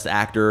for Best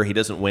Actor. He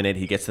doesn't win it.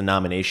 He gets the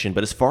nomination.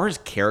 But as far as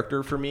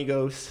character for me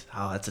goes,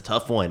 that's a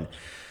tough one.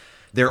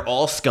 They're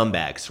all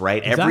scumbags,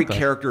 right? Every Exactly.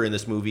 character in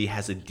this movie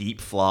has a deep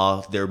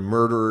flaw. They're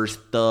murderers,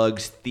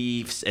 thugs,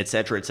 thieves,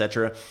 etc.,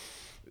 etc.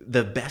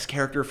 The best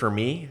character for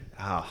me,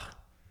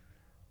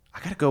 I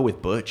gotta go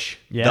with Butch,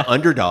 Yeah. the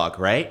underdog,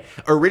 right?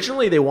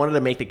 Originally, they wanted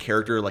to make the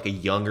character like a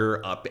younger,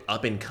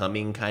 up and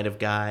coming kind of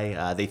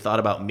guy. They thought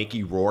about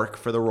Mickey Rourke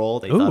for the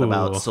role. They thought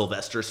about Ooh.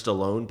 Sylvester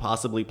Stallone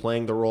possibly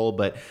playing the role,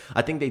 but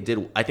I think they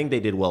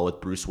did well with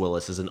Bruce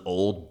Willis as an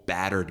old,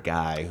 battered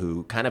guy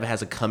who kind of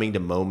has a coming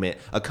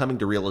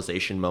to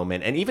realization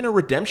moment, and even a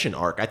redemption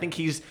arc. I think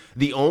he's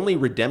the only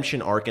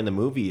redemption arc in the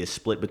movie is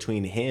split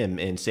between him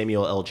and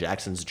Samuel L.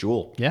 Jackson's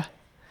Jewel. Yeah.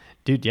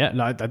 Dude, yeah,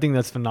 no, I think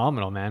that's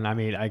phenomenal, man. I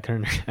mean, I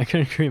couldn't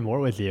agree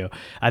more with you.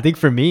 I think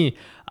for me,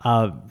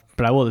 but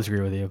I will disagree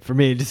with you. For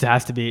me, it just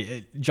has to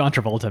be John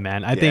Travolta,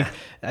 man. I think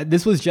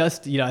this was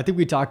just, I think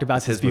we talked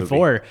about this his movie.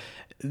 before.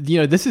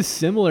 This is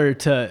similar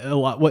to a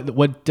lot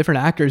what different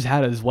actors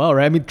had as well,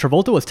 right? I mean,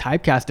 Travolta was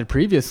typecasted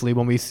previously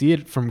when we see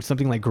it from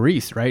something like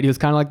Grease, right? He was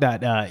kind of like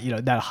that,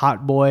 that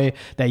hot boy,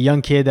 that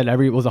young kid that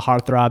was a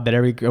heartthrob that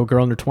every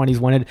girl in her 20s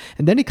wanted.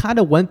 And then he kind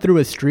of went through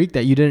a streak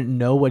that you didn't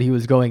know what he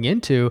was going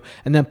into.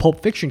 And then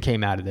Pulp Fiction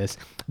came out of this.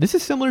 This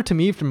is similar to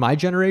me from my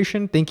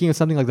generation, thinking of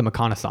something like The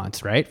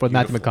McConaissance, right? With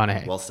Matthew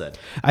McConaughey. Well said.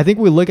 I think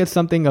we look at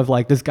something of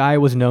like this guy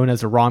was known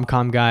as a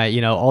rom-com guy,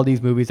 all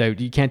these movies that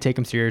you can't take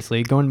him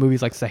seriously, going to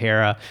movies like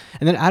Sahara.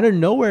 And then out of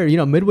nowhere,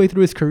 midway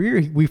through his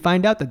career, we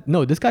find out that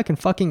no, this guy can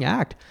fucking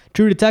act.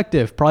 True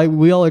Detective, probably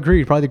we all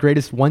agree, probably the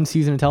greatest one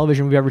season of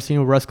television we've ever seen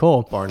with Russ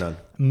Cole. Bar none.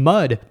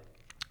 Mud.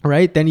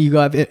 Right, then you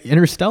got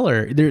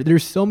Interstellar.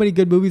 There's so many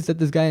good movies that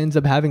this guy ends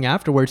up having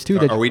afterwards too.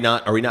 Are we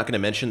not going to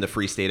mention The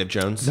Free State of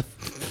Jones?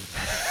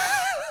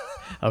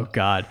 Oh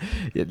God,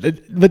 yeah,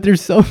 but there's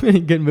so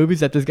many good movies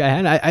that this guy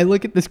had. I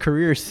look at this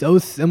career so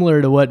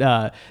similar to what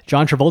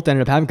John Travolta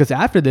ended up having, because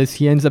after this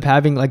he ends up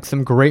having like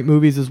some great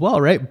movies as well,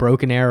 right?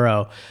 Broken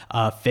Arrow,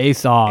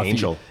 Face Off,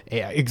 Angel.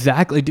 Yeah,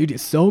 exactly, dude.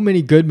 So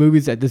many good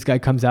movies that this guy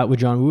comes out with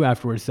John Woo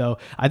afterwards. So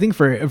I think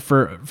for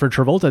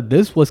Travolta,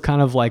 this was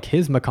kind of like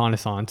his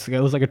McConaissance. It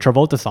was like a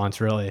Travolta-sance,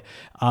 really.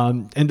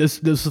 And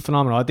this was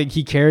phenomenal. I think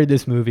he carried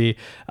this movie.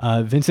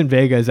 Vincent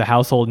Vega is a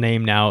household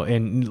name now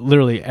in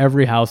literally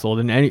every household,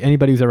 and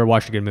anybody who's ever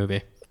watched a good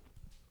movie.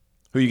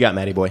 Who you got,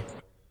 Matty boy?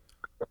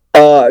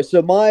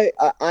 So my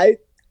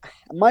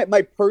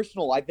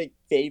personal, I think,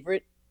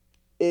 favorite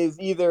is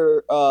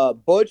either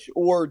Butch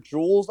or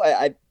Jules.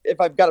 If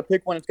I've got to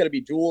pick one, it's got to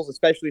be Jules,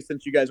 especially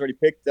since you guys already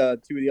picked two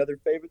of the other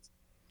favorites.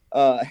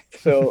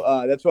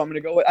 So that's what I'm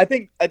going to go with. I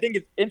think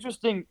it's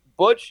interesting.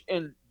 Butch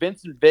and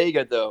Vincent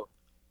Vega, though,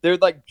 they're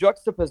like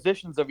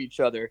juxtapositions of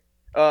each other.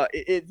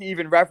 It's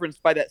even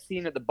referenced by that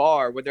scene at the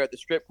bar where they're at the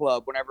strip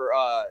club. Whenever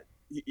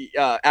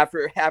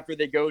after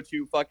they go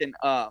to fucking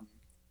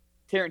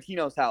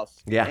Tarantino's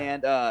house, Yeah.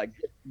 and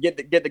get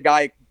the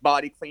guy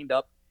body cleaned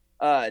up,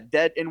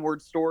 dead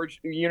inward storage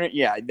unit.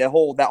 Yeah, that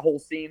whole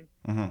scene.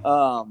 Mm-hmm.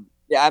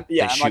 I'm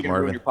not shoot gonna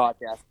Marvin. ruin your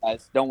podcast,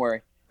 guys. Don't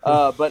worry.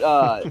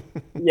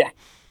 Yeah.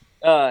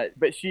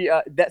 But she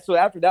so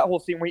after that whole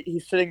scene where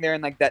he's sitting there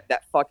in like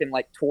that fucking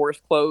like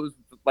tourist clothes,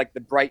 like the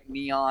bright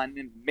neon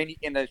and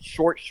in the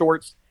short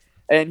shorts,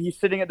 and he's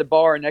sitting at the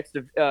bar next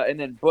to, and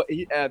then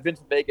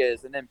Vincent Vega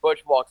is, and then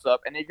Butch walks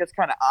up, and they just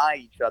kind of eye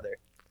each other,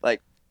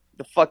 like,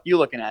 the fuck you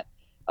looking at?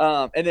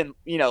 And then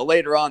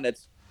later on,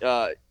 that's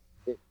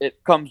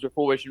it comes to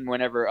fruition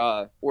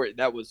whenever, or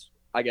that was,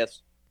 I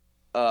guess,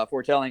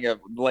 foretelling a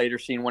later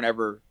scene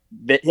whenever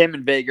him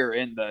and Vega are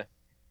in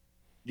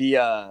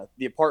the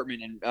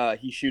apartment, and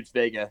he shoots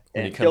Vega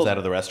when and he comes out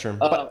of the restroom.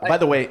 By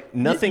the way,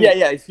 nothing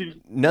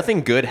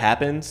good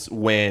happens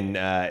when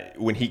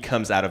he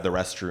comes out of the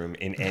restroom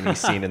in any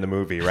scene in the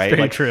movie, right?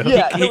 Like true.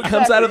 He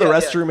comes out of the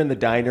restroom in the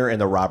diner and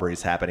the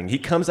robbery's happening. He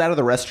comes out of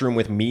the restroom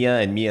with Mia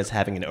and Mia's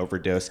having an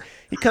overdose.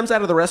 He comes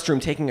out of the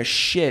restroom taking a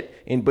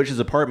shit in Butch's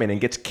apartment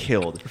and gets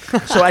killed.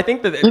 So I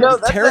think that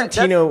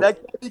Tarantino that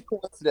can't be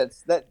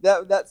coincidence.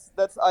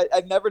 That's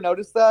I've never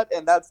noticed that,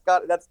 and that's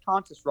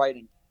conscious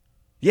writing.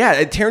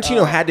 Yeah,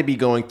 Tarantino had to be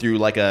going through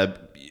like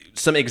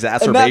some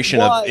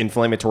exacerbation of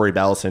inflammatory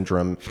bowel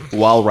syndrome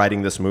while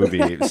writing this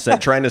movie,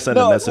 trying to send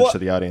a message to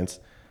the audience.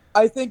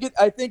 I think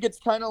it's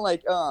kind of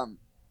like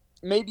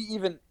maybe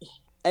even,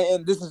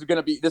 and this is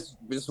gonna be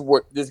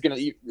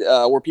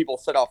where people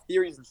set off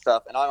theories and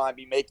stuff, and I might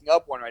be making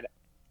up one right now,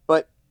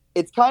 but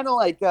it's kind of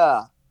like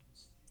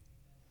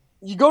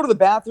you go to the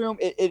bathroom.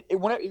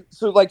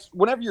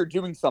 Whenever you're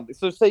doing something,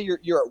 so say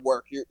you're at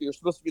work, you're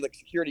supposed to be like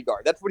security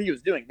guard. That's what he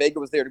was doing. Vega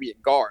was there to be a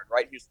guard,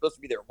 right? He was supposed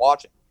to be there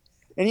watching,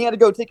 and he had to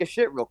go take a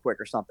shit real quick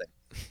or something.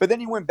 But then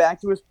he went back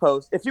to his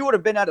post. If he would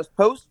have been at his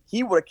post,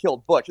 he would have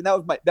killed Butch, and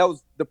that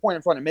was the point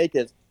I'm trying to make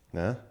is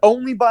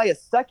only by a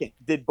second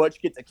did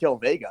Butch get to kill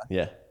Vega.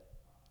 Yeah.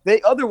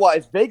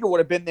 Otherwise Vega would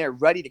have been there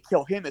ready to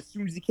kill him as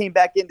soon as he came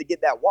back in to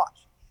get that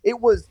watch.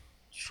 It was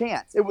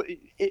chance.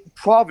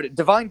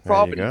 Divine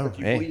providence. If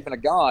you believe in a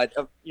god,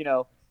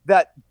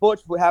 that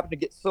Butch would happen to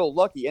get so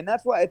lucky, and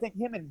that's why I think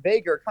him and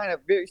Vega are kind of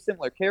very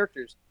similar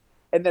characters,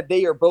 and that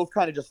they are both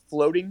kind of just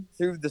floating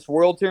through this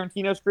world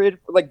Tarantino's created.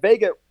 Like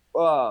Vega,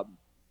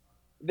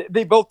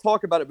 they both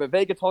talk about it, but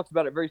Vega talks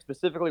about it very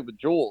specifically with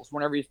Jules.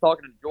 Whenever he's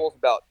talking to Jules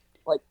about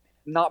like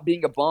not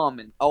being a bum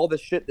and all the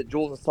shit that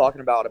Jules is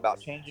talking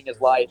about changing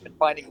his life and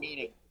finding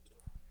meaning.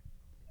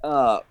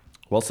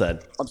 Well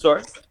said. I'm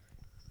sorry.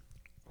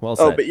 Well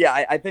said. Oh, but yeah,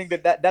 I think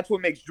that's what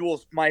makes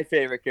Jules my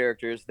favorite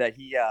character, is that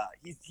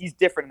he's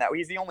different in that way.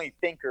 He's the only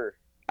thinker,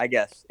 I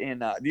guess, in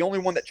the only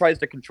one that tries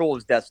to control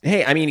his destiny.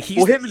 Hey, I mean,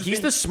 he's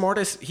the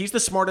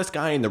smartest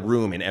guy in the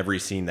room in every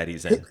scene that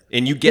he's in,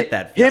 and you get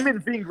that. Him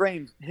and Ving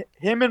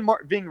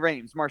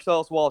Rhames,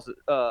 Marcellus Wallace,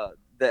 the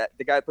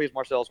guy who plays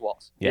Marcellus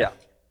Wallace. Yeah.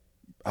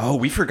 Oh,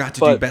 we forgot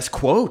to do best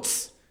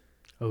quotes.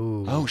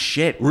 Oh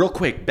shit! Real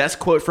quick, best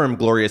quote from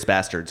Glorious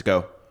Bastards.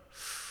 Go.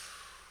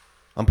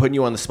 I'm putting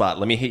you on the spot.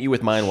 Let me hit you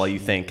with mine while you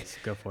think.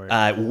 Go for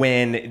it.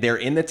 When they're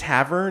in the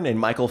tavern and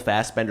Michael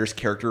Fassbender's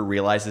character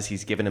realizes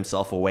he's given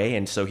himself away,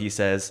 and so he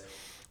says,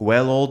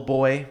 "Well, old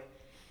boy,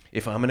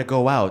 if I'm going to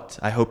go out,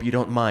 I hope you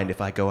don't mind if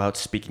I go out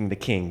speaking the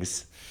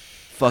Kings."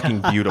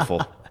 Fucking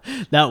beautiful.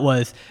 That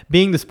was,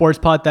 being the sports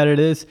pot that it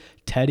is,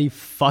 Teddy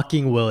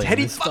fucking Williams.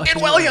 Teddy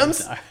fucking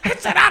Williams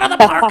hits it out of the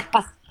park.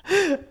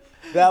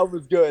 That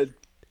was good.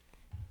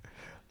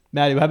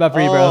 Maddie, how about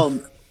for you, bro?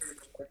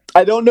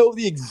 I don't know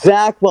the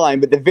exact line,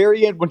 but the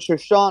very end when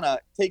Shoshana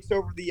takes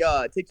over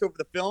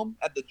the film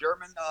at the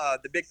German,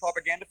 the big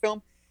propaganda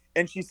film,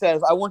 and she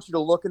says, "I want you to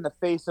look in the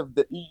face of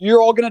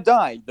you're all gonna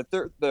die.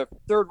 The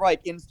Third Reich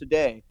ends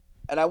today,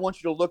 and I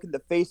want you to look in the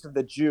face of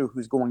the Jew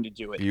who's going to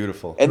do it."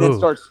 Beautiful. And then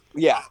starts,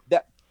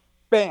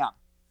 bam,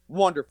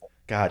 wonderful.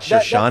 God,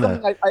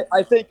 Shoshana.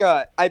 I think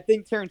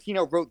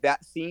Tarantino wrote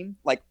that scene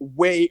like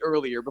way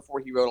earlier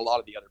before he wrote a lot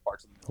of the other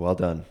parts of the movie. Well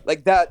done.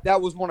 Like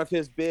that was one of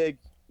his big.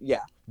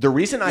 Yeah. The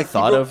reason I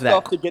thought of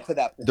that to get to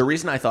that point. The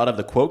reason I thought of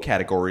the quote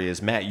category is,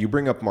 Matt, you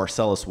bring up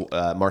Marcellus.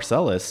 I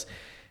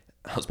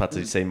was about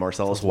to say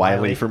Marcellus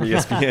Wiley from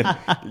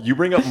ESPN. You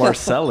bring up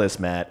Marcellus,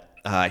 Matt.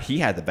 He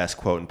had the best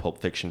quote in Pulp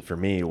Fiction for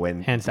me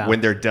when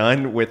they're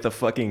done with the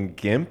fucking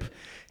gimp,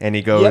 and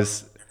he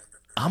goes,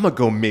 "I'm gonna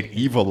go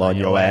medieval on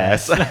your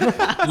ass."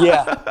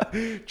 Yeah.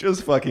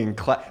 Just fucking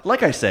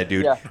like I said,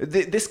 dude. Yeah.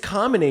 This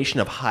combination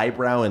of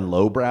highbrow and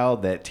lowbrow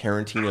that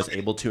Tarantino is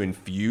able to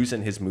infuse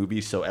in his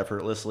movies so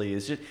effortlessly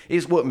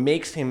is what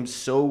makes him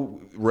so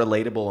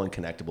relatable and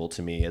connectable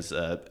to me as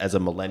a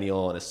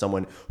millennial and as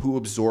someone who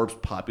absorbs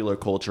popular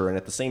culture and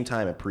at the same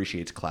time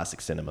appreciates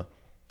classic cinema.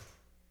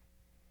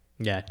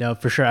 Yeah, no,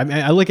 for sure. I mean,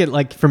 I look at,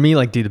 like, for me,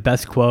 like, dude, the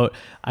best quote.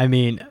 I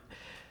mean,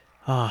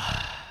 a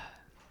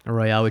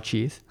Royale with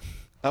cheese.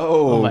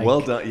 Oh,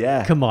 well done.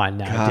 Yeah. Come on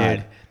now,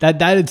 dude.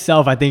 That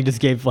itself, I think, just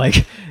gave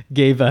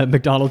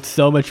McDonald's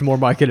so much more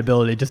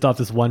marketability just off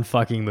this one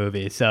fucking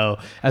movie. So,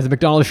 as a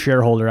McDonald's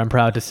shareholder, I'm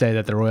proud to say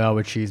that the Royale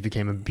with cheese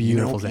became a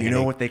beautiful thing. You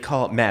know what they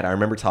call it? Matt, I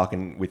remember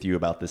talking with you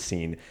about this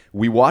scene.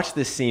 We watched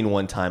this scene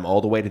one time all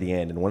the way to the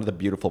end, and one of the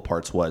beautiful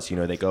parts was,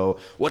 they go,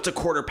 "What's a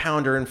quarter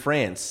pounder in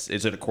France?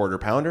 Is it a quarter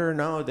pounder?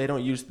 No, they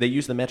use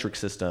the metric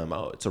system.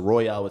 Oh, it's a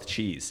Royale with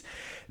cheese."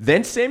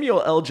 Then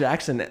Samuel L.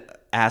 Jackson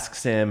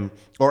asks him,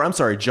 John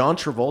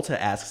Travolta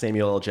asks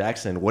Samuel L.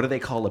 Jackson, "What do they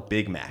call a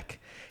Big Mac?"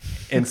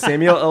 And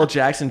Samuel L.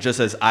 Jackson just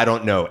says, "I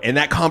don't know," and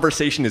that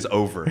conversation is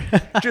over,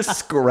 just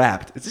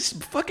scrapped. It's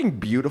just fucking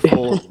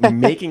beautiful,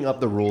 making up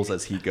the rules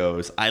as he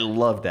goes. I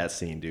love that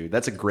scene, dude.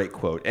 That's a great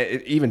quote.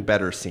 Even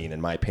better scene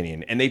in my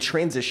opinion. And they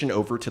transition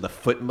over to the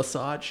foot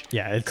massage.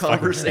 Yeah, it's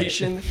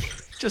conversation.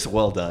 Just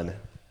well done.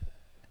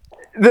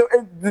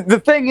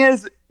 The thing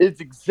is,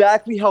 it's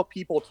exactly how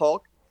people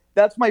talk.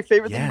 That's my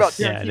favorite thing about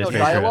Tarantino's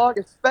dialogue,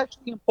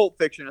 especially in Pulp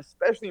Fiction.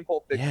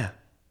 Yeah.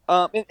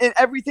 And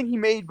everything he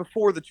made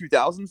before the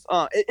 2000s,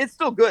 it's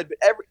still good, but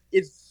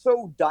it's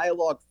so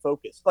dialogue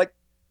focused. Like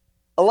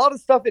a lot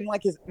of stuff in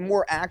like his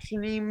more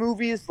actiony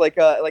movies, like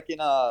in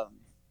I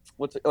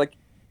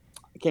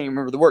can't even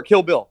remember the word,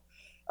 Kill Bill.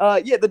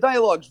 Yeah, the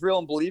dialogue's real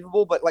and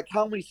believable, but like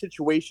how many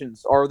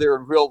situations are there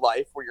in real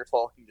life where you're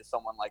talking to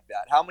someone like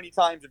that? How many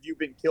times have you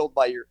been killed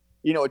by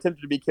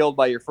attempted to be killed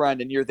by your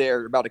friend and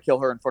you're about to kill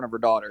her in front of her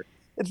daughter?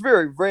 It's a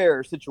very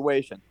rare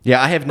situation.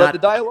 Yeah, I have not. The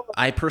dialogue,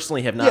 I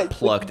personally have not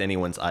plucked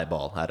anyone's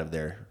eyeball out of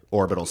their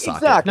orbital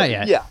socket. Exactly. Not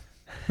yet. Yeah.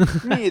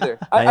 Me either.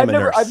 I've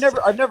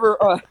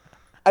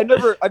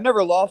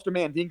never lost a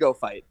Mandingo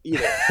fight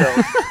either.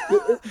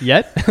 So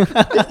Yet.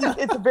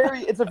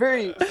 it's a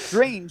very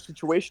strange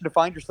situation to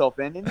find yourself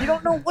in, and you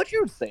don't know what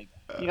you would say.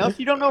 So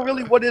you don't know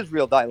really what is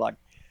real dialogue.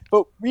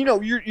 But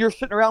you're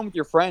sitting around with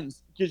your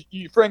friends because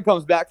your friend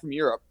comes back from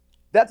Europe.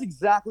 That's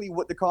exactly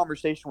what the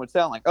conversation would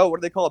sound like. Oh,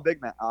 what do they call a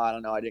Big Mac? Oh, I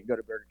don't know. I didn't go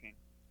to Burger King.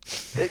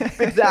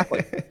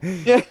 Exactly.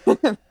 Yeah.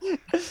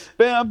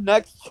 Bam.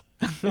 Next.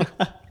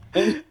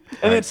 and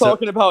then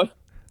talking about.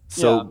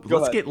 So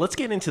let's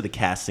get into the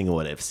casting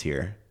what ifs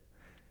here.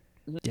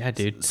 Yeah,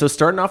 dude. So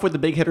starting off with the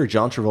big hitter,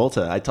 John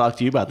Travolta. I talked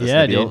to you about this.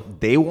 Yeah, Nabil. dude.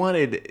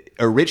 They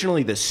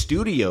originally the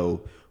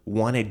studio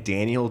wanted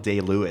Daniel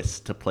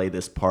Day-Lewis to play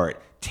this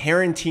part.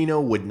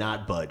 Tarantino would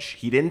not budge.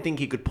 He didn't think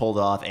he could pull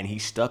it off, and he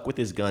stuck with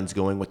his guns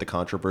going with the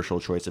controversial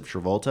choice of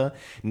Travolta.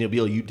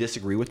 Nabil, you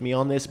disagree with me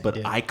on this,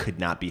 but I could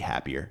not be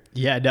happier.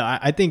 Yeah, no,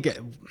 I think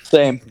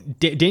same.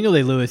 Daniel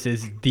Day-Lewis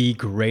is the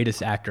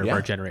greatest actor of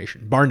our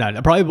generation, bar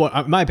none. Probably,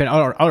 in my opinion,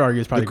 I would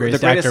argue is probably the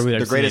greatest actor we've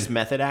ever seen. The greatest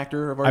method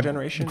actor of our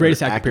generation?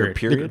 Greatest actor,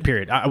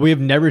 period. We have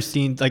never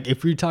seen, like,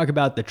 if we talk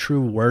about the true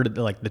word,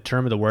 like the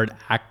term of the word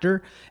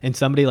actor, and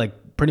somebody like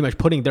pretty much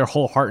putting their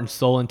whole heart and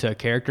soul into a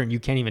character, and you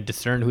can't even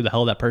discern who the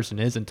hell that person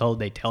is until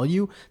they tell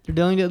you they're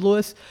Daniel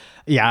Day-Lewis.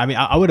 Yeah, I mean,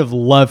 I would have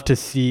loved to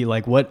see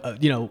like what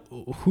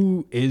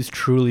who is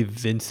truly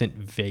Vincent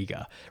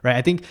Vega, right?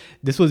 I think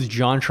this was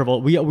John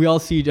Travolta. We all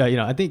see,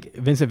 I think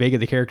Vincent Vega,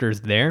 the character,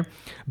 is there,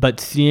 but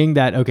seeing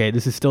that, okay,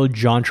 this is still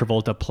John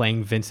Travolta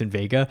playing Vincent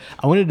Vega.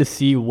 I wanted to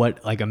see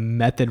what like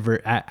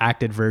a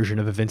acted version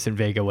of a Vincent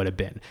Vega would have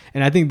been,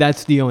 and I think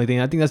that's the only thing.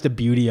 I think that's the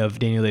beauty of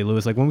Daniel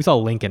Day-Lewis. Like when we saw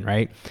Lincoln,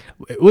 right?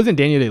 It wasn't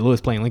Daniel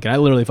Day-Lewis playing Lincoln. I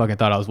literally fucking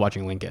thought I was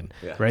watching Lincoln,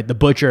 right? The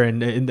butcher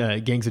in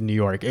the Gangs of New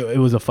York. It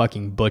was a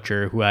fucking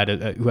butcher who had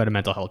a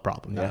mental health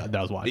problem that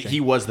I was watching. He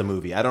was the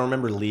movie. I don't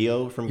remember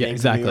Leo from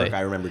Gangs of New York.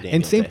 I remember Daniel.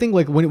 And same thing,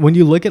 like when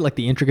you look at like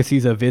the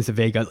intricacies of Vincent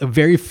Vega, a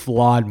very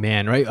flawed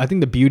man, right? I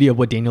think the beauty of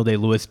what Daniel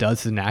Day-Lewis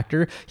does as an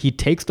actor, he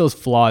takes those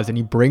flaws and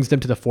he brings them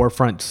to the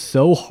forefront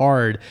so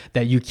hard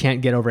that you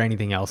can't get over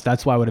anything else.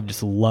 That's why I would have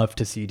just loved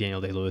to see Daniel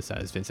Day-Lewis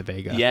as Vincent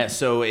Vega. Yeah,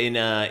 so in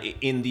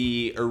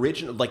the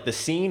original, like the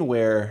scene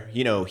where,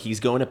 he's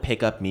going to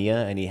pick up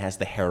Mia and he has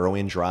the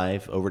heroin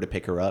drive over to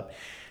pick her up.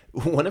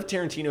 One of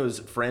Tarantino's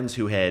friends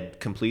who had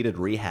completed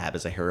rehab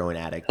as a heroin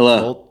addict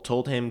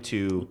told him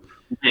to.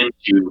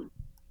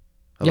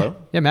 Hello?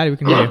 Yeah, Maddie, we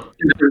can hear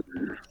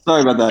you.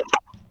 Sorry about that.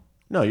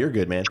 No, you're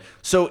good, man.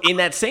 So in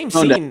that same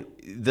scene,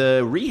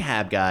 the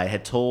rehab guy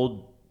had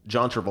told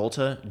John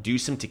Travolta, do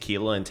some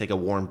tequila and take a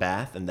warm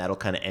bath, and that'll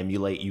kind of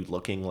emulate you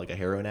looking like a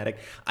heroin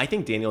addict. I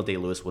think Daniel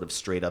Day-Lewis would have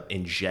straight up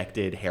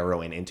injected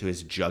heroin into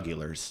his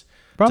jugulars.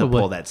 To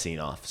pull that scene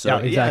off. So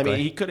yeah, I mean,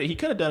 he could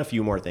have done a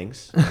few more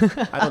things.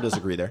 I don't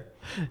disagree there.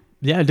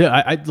 Yeah, dude,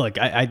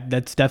 I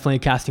that's definitely a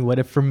casting what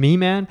if for me,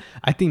 man.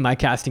 I think my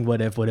casting what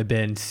if would have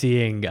been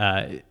seeing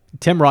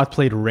Tim Roth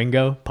played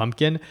Ringo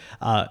Pumpkin.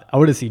 I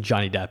would have seen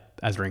Johnny Depp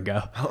as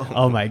Ringo.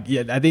 Oh my,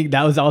 yeah. I think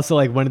that was also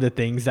like one of the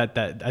things that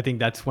I think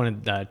that's one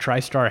of the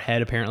TriStar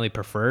Head apparently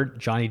preferred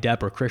Johnny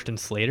Depp or Christian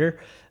Slater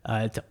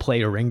to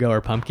play a Ringo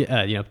or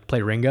Pumpkin.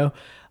 Play Ringo.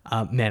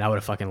 Man, I would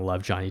have fucking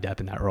loved Johnny Depp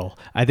in that role.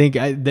 I think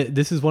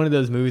this is one of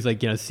those movies, like,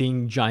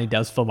 seeing Johnny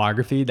Depp's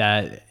filmography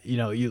that,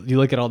 you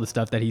look at all the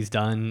stuff that he's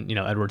done,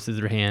 Edward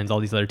Scissorhands, all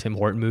these other Tim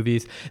Horton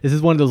movies. This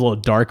is one of those little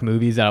dark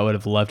movies that I would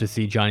have loved to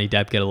see Johnny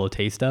Depp get a little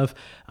taste of.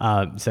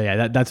 So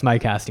yeah, that's my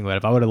casting. What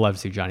if I would have loved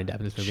to see Johnny Depp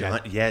in this movie?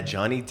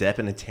 Johnny Depp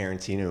in a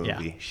Tarantino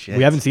movie. Yeah. Shit.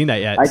 We haven't seen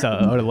that yet, so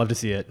I would have loved to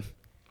see it.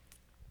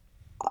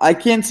 I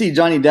can't see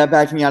Johnny Depp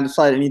acting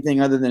outside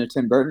anything other than a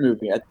Tim Burton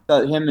movie. I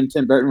thought him and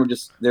Tim Burton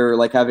they were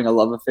like having a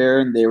love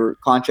affair and they were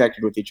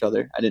contracted with each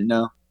other. I didn't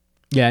know.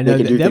 Yeah, no,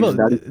 they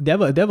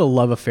have a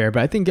love affair,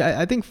 but I think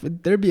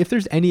if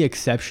there's any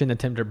exception that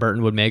Tim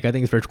Burton would make, I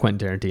think it's for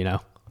Quentin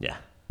Tarantino. Yeah.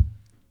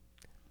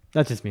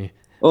 That's just me.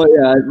 Oh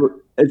yeah,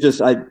 it's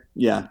just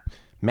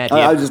Matt,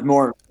 I was just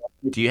more.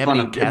 Do you have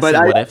any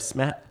casting what ifs,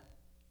 Matt?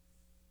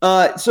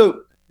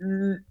 So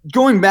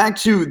going back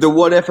to the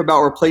what if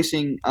about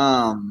replacing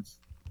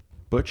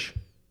Butch?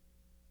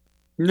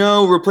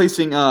 No,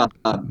 replacing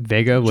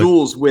Vega with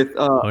Jules with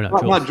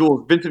not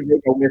Jules, Vincent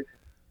Vega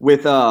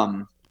with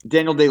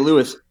Daniel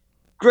Day-Lewis.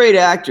 Great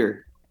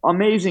actor,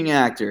 amazing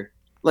actor,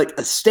 like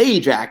a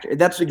stage actor.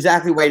 That's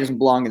exactly why he doesn't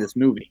belong in this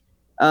movie.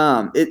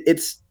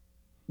 It's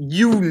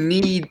you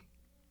need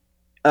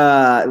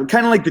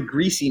kind of like the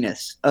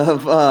greasiness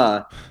of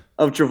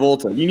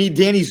Travolta. You need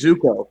Danny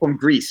Zuko from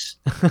Grease.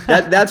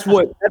 That's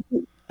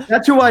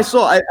who I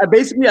saw. I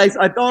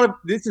thought of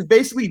this is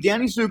basically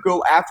Danny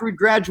Zuko after he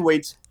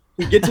graduates.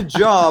 He gets a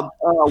job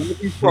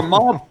working for a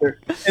mobster,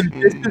 and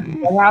this is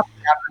what happens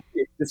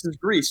after this is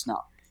Grease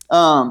now.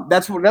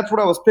 That's what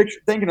I was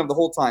thinking of the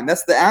whole time.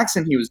 That's the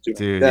accent he was doing.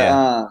 Dude,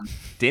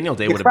 Daniel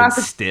Day would have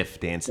been stiff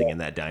dancing in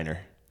that diner.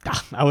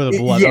 I would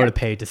have loved. I would have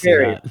paid to see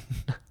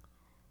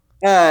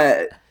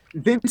that.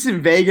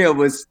 Vincent Vega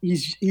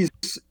he's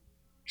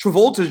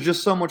Travolta's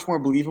just so much more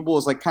believable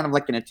as like kind of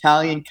like an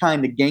Italian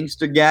kind of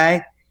gangster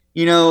guy.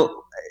 You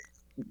know,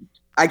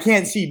 I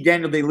can't see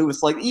Daniel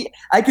Day-Lewis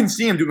I can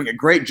see him doing a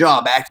great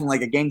job acting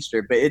like a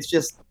gangster, but it's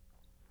just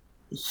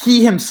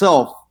he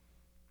himself.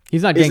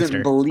 He's not isn't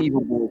gangster.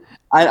 Believable.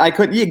 I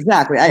couldn't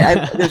exactly.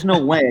 There's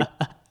no way.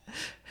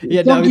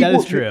 Yeah, no, that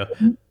is true.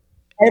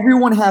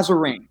 Everyone has a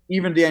ring,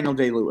 even Daniel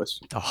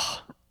Day-Lewis.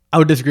 Oh, I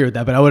would disagree with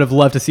that, but I would have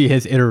loved to see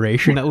his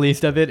iteration at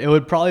least of it. It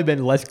would probably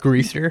been less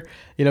greaser,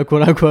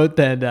 quote unquote,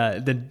 than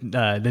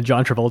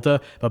John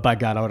Travolta. But by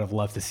God, I would have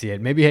loved to see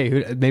it. Maybe,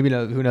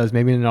 who knows?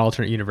 Maybe in an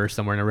alternate universe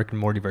somewhere, in a Rick and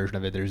Morty version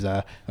of it, there's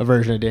a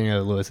version of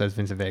Daniel Lewis as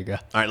Vincent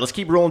Vega. All right, let's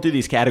keep rolling through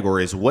these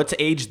categories. What's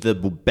aged the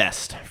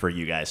best for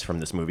you guys from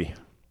this movie?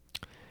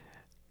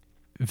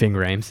 Ving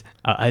Rhames.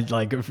 I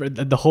like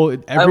the whole.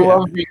 I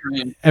love Ving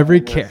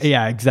Rhames.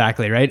 Yeah,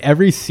 exactly. Right.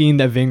 Every scene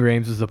that Ving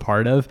Rhames was a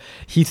part of,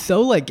 he's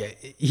so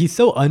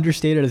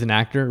understated as an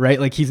actor. Right.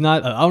 Like he's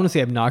not. I don't want to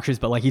say obnoxious,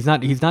 but like he's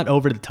not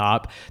over the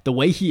top. The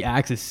way he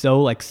acts is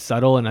so like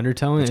subtle and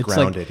undertone. It's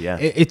grounded. Like, yeah.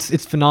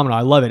 It's phenomenal.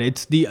 I love it. I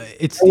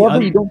love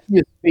that you don't see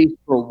his face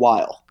for a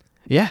while.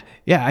 Yeah.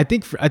 I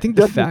think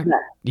the fact.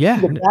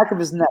 The back of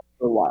his neck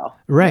for a while.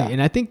 Right. Yeah.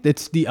 And I think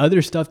it's the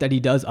other stuff that he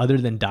does other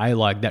than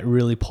dialogue that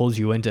really pulls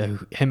you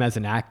into him as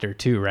an actor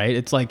too, right?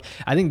 It's like,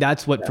 I think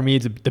that's what for me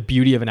is the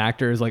beauty of an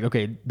actor is like,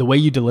 okay, the way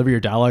you deliver your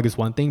dialogue is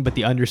one thing, but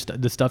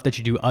the stuff that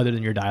you do other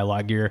than your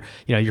dialogue, your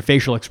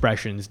facial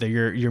expressions,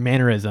 your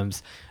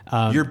mannerisms.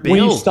 Your build.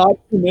 When you stop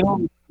in the middle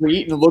of the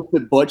street and look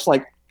at Butch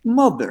like,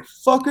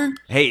 motherfucker.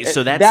 Hey,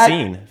 so that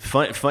scene,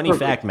 funny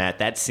fact, Matt,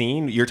 that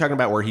scene, you're talking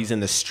about where he's in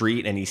the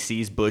street and he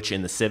sees Butch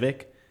in the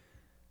Civic?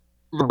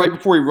 Right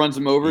before he runs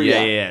him over?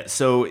 Yeah.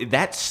 So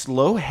that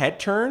slow head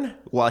turn,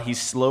 while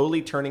he's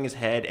slowly turning his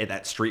head at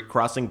that street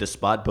crossing to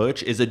spot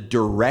Butch, is a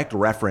direct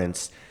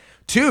reference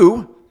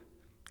to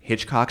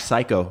Hitchcock's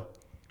Psycho.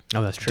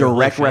 Oh, that's true.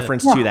 Direct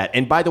reference to that.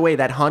 And by the way,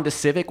 that Honda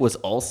Civic was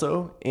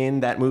also in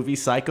that movie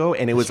Psycho,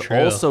 and it was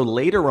also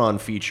later on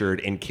featured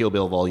in Kill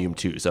Bill Volume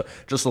 2. So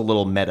just a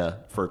little meta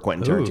for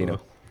Quentin Tarantino.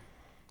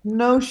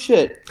 No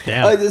shit.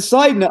 Damn.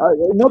 Side note,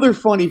 another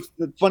funny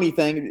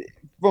thing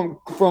from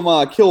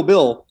Kill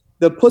Bill,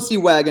 the pussy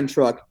wagon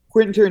truck.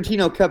 Quentin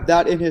Tarantino kept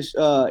that in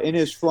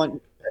his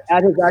front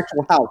at his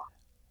actual house.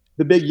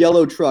 The big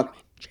yellow truck.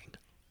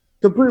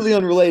 Completely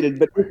unrelated,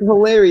 but it's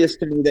hilarious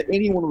to me that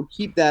anyone would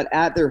keep that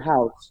at their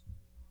house.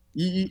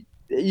 You'd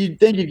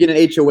think you'd get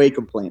an HOA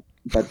complaint,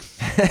 but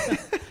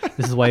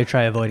this is why you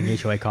try avoiding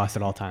HOA costs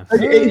at all times.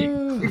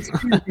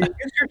 Excuse me, Mr.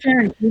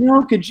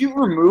 Tarantino, could you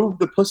remove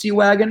the pussy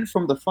wagon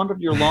from the front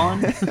of your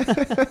lawn?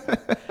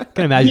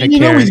 Can imagine you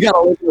know he's got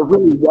to live in a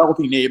really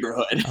wealthy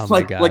neighborhood, oh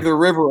like the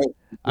river.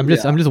 I'm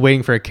just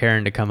waiting for a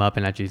Karen to come up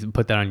and actually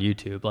put that on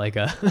YouTube,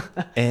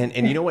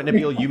 And you know what,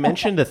 Nabil, you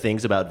mentioned the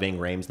things about Ving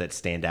Rhames that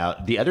stand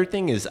out. The other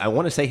thing is I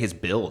want to say his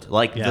build.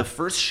 The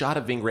first shot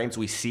of Ving Rhames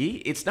we see,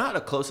 it's not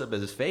a close up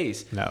of his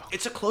face. No,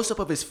 it's a close up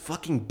of his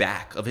fucking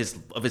back, of his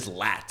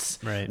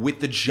lats, right, with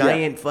the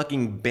giant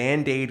fucking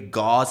Band-Aid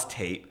gauze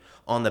tape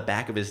on the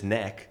back of his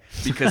neck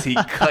because he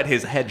cut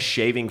his head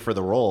shaving for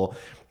the role.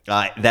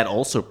 That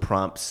also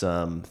prompts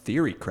some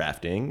theory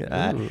crafting.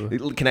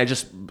 Can I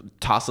just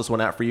toss this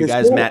one out for you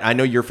guys? Matt, I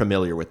know you're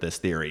familiar with this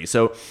theory.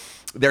 So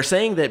they're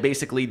saying that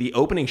basically the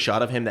opening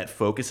shot of him that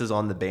focuses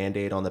on the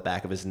Band-Aid on the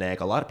back of his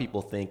neck, a lot of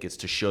people think it's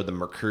to show the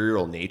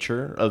mercurial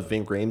nature of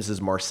Ving Rhames'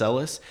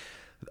 Marcellus.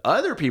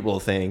 Other people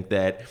think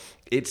that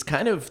it's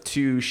kind of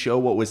to show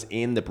what was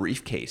in the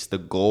briefcase, the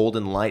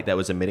golden light that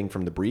was emitting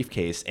from the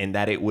briefcase, and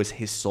that it was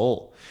his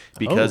soul.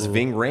 Because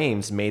Ving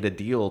Rhames made a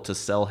deal to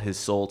sell his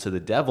soul to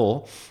the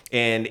devil.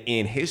 And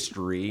in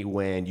history,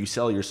 when you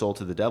sell your soul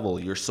to the devil,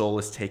 your soul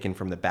is taken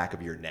from the back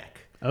of your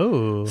neck.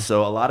 Oh.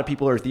 So a lot of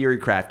people are theory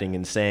crafting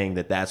and saying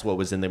that that's what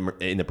was in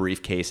the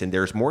briefcase. And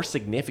there's more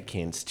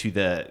significance to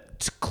the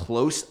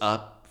close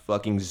up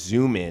fucking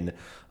zoom in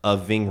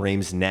of Ving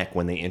Rhames' neck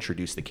when they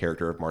introduce the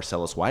character of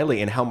Marcellus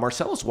Wiley, and how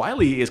Marcellus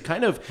Wiley is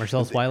kind of...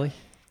 Marcellus Wiley?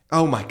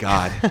 Oh my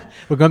God.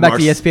 We're going back to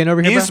ESPN over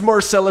here, Is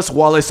Marcellus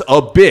Wallace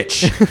a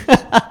bitch?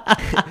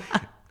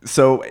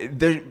 So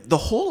the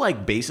whole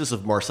like basis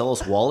of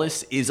Marcellus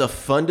Wallace is a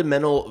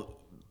fundamental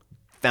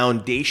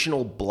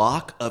foundational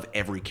block of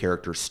every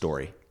character's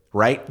story,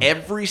 right?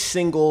 Every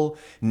single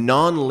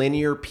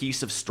non-linear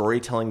piece of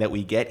storytelling that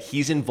we get,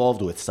 he's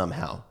involved with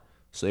somehow.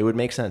 So it would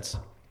make sense.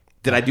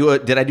 Did I do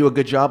a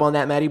good job on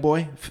that, Matty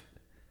boy?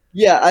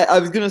 Yeah, I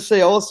was gonna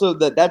say also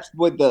that's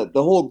what the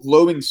whole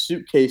glowing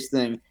suitcase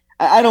thing.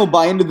 I don't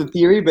buy into the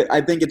theory, but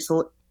I think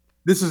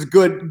this is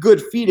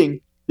good feeding.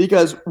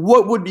 Because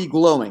what would be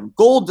glowing?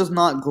 Gold does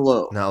not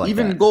glow. Not like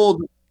even that.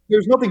 Gold,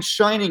 there's nothing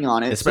shining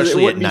on it.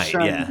 Especially at night,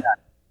 yeah.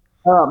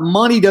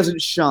 Money doesn't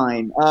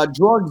shine.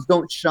 Drugs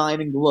don't shine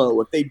and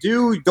glow. If they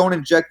do, don't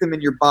inject them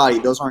in your body.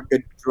 Those aren't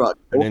good drugs.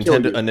 A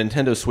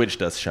Nintendo Switch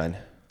does shine.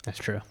 That's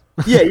true.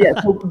 Yeah.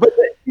 But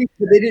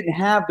they didn't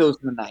have those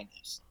in the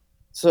 90s.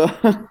 So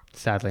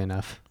sadly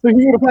enough. So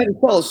he would have had to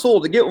sell his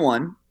soul to get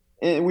one,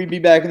 and we'd be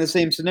back in the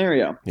same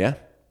scenario. Yeah.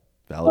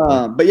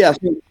 Valid point.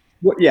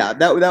 But yeah,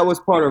 that was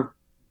part of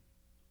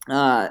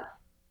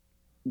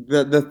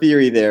the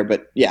theory there,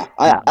 but yeah,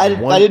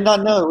 I did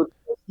not know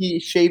he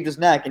shaved his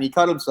neck and he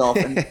cut himself,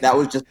 and that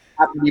was just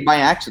happened to be by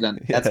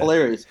accident. That's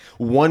hilarious.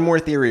 One more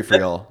theory for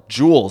y'all.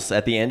 Jules,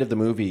 at the end of the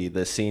movie,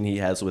 the scene he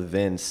has with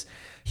Vince,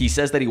 he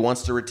says that he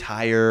wants to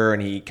retire,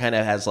 and he kind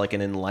of has like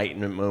an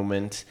enlightenment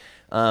moment.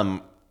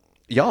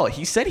 Y'all,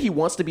 he said he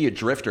wants to be a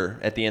drifter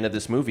at the end of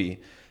this movie,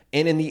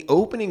 and in the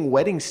opening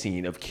wedding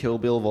scene of Kill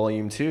Bill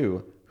Volume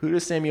 2, who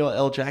does Samuel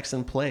L.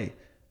 Jackson play?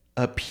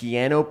 A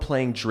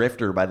piano-playing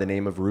drifter by the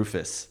name of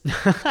Rufus.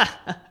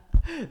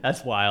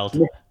 That's wild.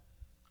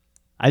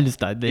 I just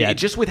thought,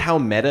 just with how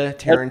meta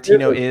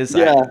Tarantino is,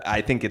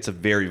 I think it's a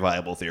very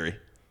viable theory.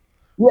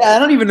 Yeah, I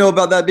don't even know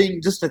about that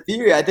being just a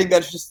theory. I think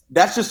that's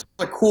just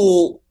a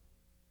cool.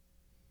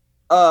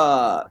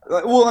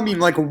 Well, I mean,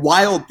 like a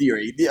wild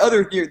theory. The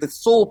other theory, the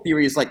soul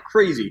theory, is like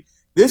crazy.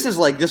 This is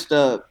like just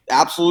a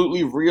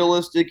absolutely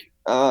realistic.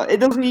 It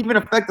doesn't even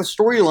affect the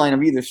storyline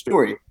of either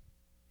story.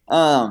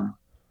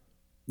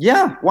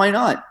 Yeah, why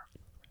not?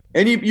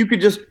 And you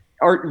could just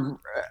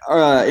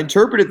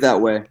interpret it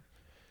that way.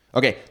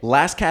 Okay,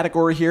 last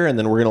category here, and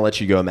then we're going to let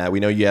you go, Matt. We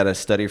know you had to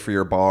study for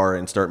your bar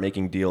and start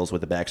making deals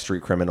with the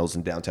backstreet criminals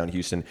in downtown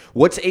Houston.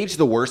 What's aged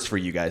the worst for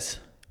you guys?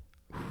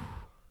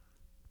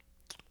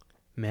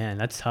 Man,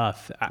 that's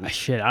tough.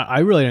 I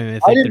really don't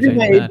even think there's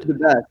anything bad. The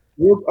best.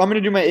 I'm going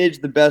to do my age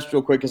the best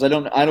real quick because I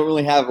don't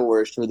really have a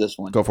worst for this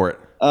one. Go for it.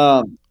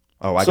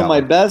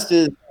 My best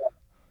is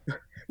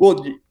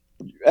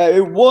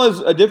it was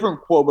a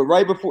different quote, but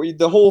right before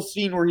the whole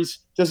scene where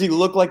does he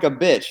look like a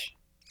bitch?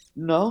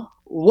 No.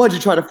 Why'd you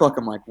try to fuck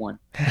him like one?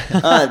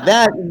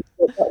 That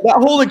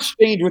whole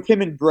exchange with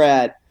him and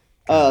Brad.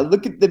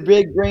 Look at the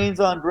big brains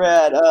on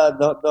Brad.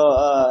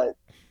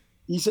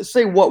 He said,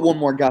 "Say what one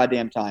more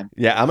goddamn time."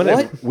 Yeah,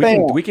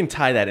 we can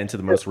tie that into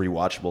the most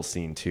rewatchable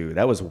scene too.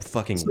 That was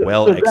fucking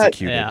well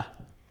executed. Yeah.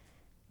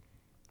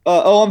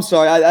 I'm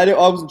sorry. I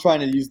wasn't trying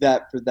to use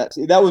that for that.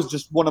 That was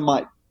just one of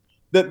my.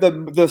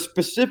 The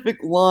specific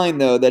line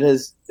though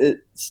it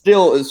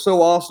still is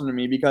so awesome to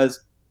me because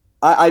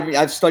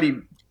I've studied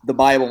the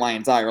Bible my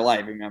entire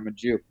life. I mean, I'm a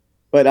Jew,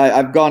 but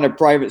I've gone to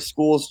private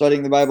school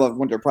studying the Bible. I've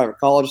went to a private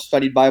college,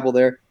 studied Bible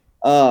there.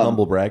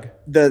 Humble brag.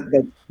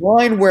 The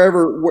line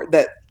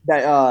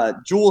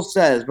that Jules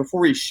says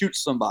before he shoots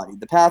somebody,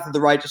 the path of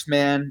the righteous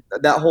man.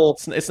 That whole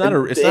it's not a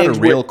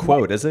real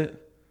quote, is it?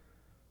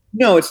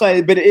 No, it's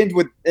not. But it ends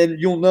with, "And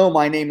you'll know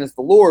my name is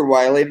the Lord,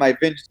 where I lay my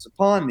vengeance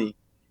upon thee."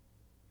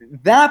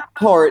 That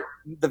part,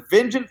 the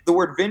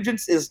word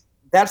vengeance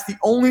that's the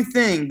only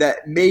thing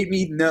that made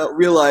me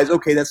realize,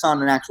 okay, that's not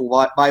an actual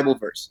Bible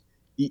verse.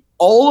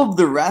 All of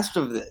the rest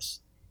of this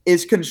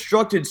is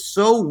constructed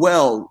so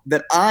well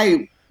that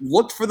I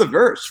looked for the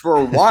verse for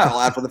a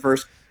while after the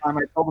first time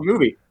I saw the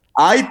movie.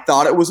 I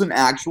thought it was an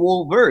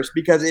actual verse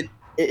because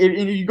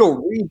you go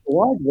read the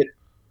line of it.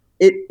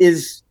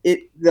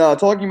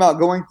 Talking about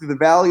going through the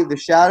valley of the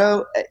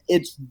shadow,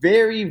 it's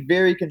very,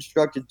 very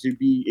constructed to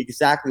be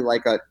exactly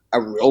like a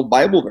real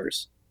Bible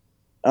verse.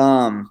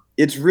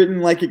 It's written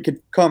like it could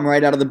come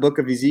right out of the book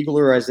of Ezekiel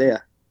or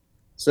Isaiah.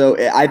 So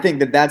I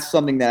think that's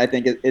something that I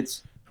think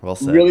it's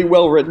really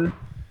well written.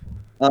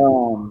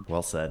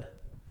 Well said.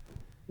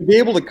 To be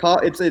able to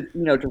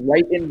to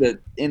write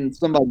in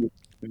somebody's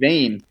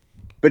vein,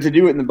 but to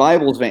do it in the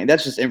Bible's vein,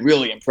 that's just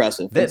really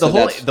impressive.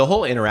 The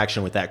whole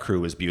interaction with that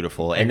crew was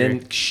beautiful. And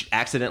then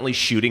accidentally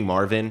shooting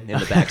Marvin in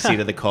the backseat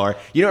of the car.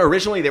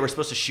 Originally they were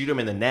supposed to shoot him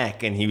in the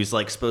neck, and he was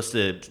like supposed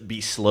to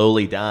be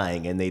slowly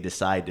dying, and they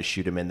decide to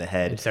shoot him in the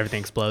head. Everything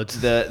explodes.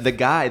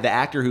 The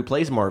actor who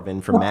plays Marvin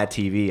from Mad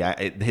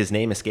TV, his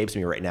name escapes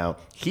me right now.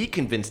 He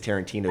convinced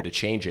Tarantino to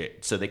change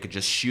it so they could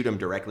just shoot him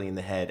directly in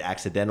the head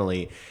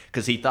accidentally,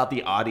 because he thought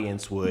the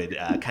audience would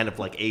kind of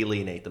like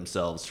alienate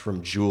themselves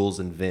from Jules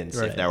and Vince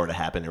if that were to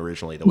happen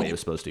originally the way it was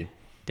supposed to.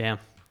 Damn.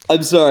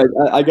 I'm sorry.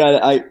 I got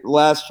it.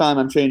 Last time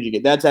I'm changing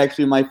it. That's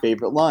actually my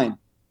favorite line.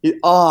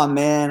 Oh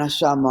man, I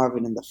shot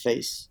Marvin in the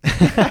face.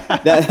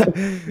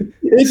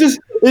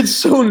 It's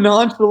so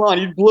nonchalant.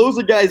 He blows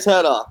a guy's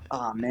head off.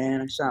 Oh man,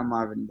 I shot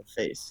Marvin in the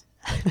face.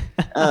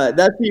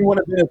 That scene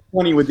wouldn't have been as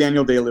funny with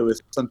Daniel Day-Lewis.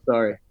 I'm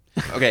sorry.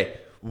 Okay,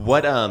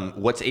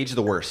 what's age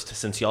the worst?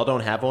 Since y'all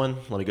don't have one,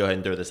 let me go ahead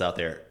and throw this out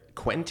there.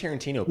 Quentin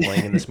Tarantino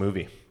playing in this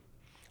movie.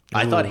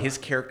 I thought his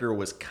character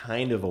was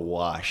kind of a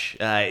wash,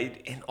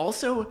 and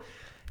also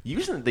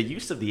using the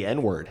use of the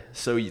N-word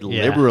so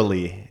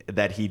liberally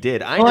that he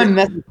did.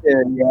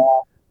 Unnecessary, yeah.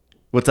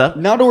 What's up?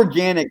 Not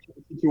organic to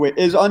the situation.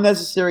 Is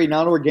unnecessary,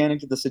 not organic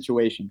to the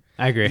situation.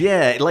 I agree.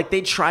 Yeah, like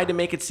they tried to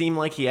make it seem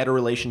like he had a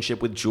relationship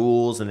with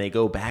Jules and they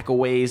go back a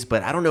ways,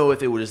 but I don't know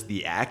if it was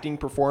the acting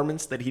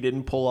performance that he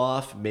didn't pull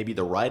off. Maybe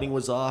the writing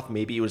was off.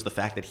 Maybe it was the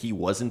fact that he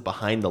wasn't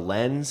behind the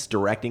lens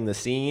directing the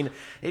scene.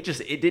 It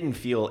didn't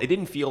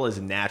feel as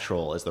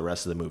natural as the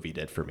rest of the movie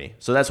did for me.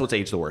 So that's what's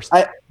aged the worst.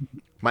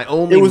 My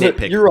only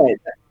nitpick. You're right.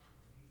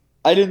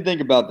 I didn't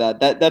think about that.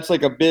 That's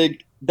like a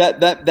big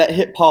that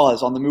hit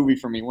pause on the movie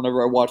for me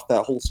whenever I watched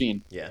that whole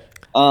scene. Yeah.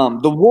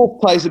 The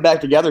wolf ties it back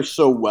together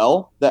so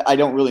well that I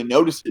don't really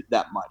notice it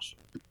that much.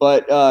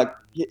 But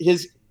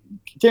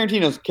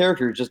Tarantino's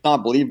character is just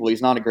not believable.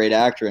 He's not a great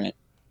actor in it.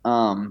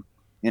 And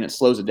it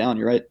slows it down.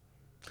 You're right.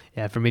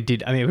 Yeah, for me,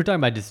 dude. I mean, we're talking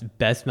about just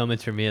best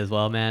moments for me as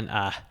well, man.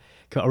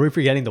 Are we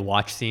forgetting the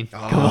watch scene?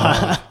 Oh, come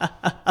on.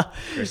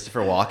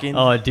 Christopher Walken.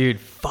 Oh, dude,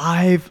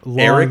 5 long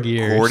Eric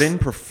years. Gordon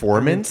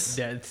performance.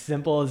 I mean, it's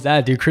simple as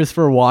that, dude.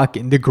 Christopher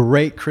Walken, the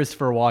great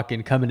Christopher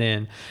Walken, coming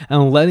in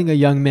and letting a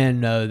young man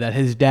know that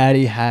his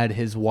daddy had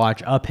his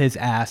watch up his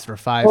ass for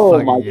 5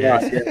 fucking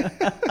years.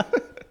 God,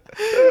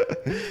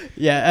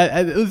 yeah,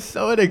 it was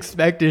so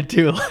unexpected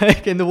too.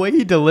 Like, and the way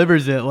he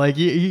delivers it, like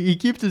he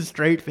keeps a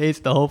straight face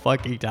the whole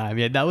fucking time.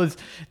 Yeah,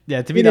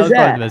 to me, that was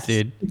part of the best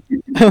scene.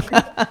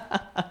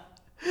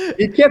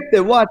 He kept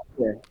the watch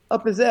there,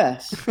 up his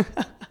ass.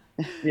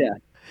 Yeah.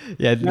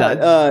 Yeah.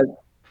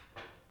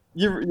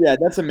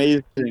 That's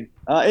amazing.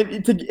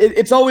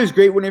 It's always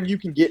great whenever you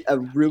can get a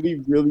really,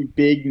 really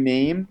big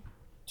name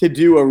to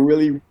do a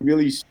really,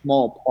 really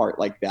small part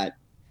like that.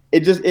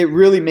 It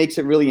really makes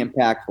it really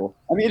impactful.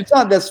 I mean, it's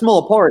not that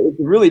small part; it's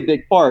a really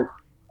big part.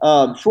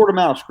 Short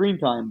amount of screen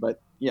time,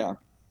 but yeah.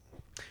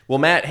 Well,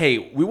 Matt,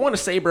 hey, we want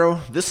to say, bro,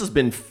 this has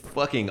been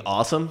fucking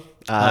awesome.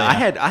 I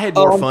had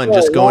more fun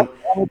just going.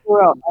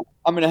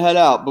 I'm gonna head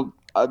out, but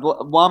I'm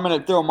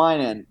gonna throw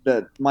mine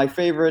in. My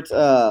favorite,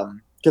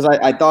 because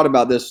I thought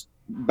about this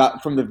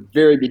from the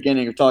very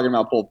beginning of talking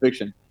about Pulp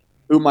Fiction.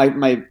 Who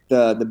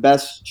the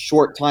best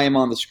short time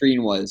on the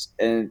screen was,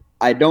 and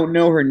I don't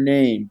know her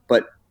name,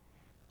 but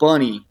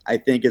Bunny, I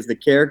think, is the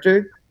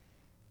character.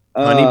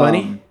 Honey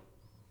Bunny?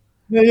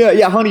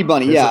 Yeah, Honey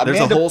Bunny. There's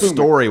a whole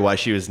story why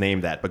she was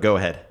named that, but go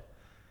ahead.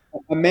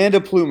 Amanda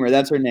Plumer,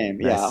 that's her name.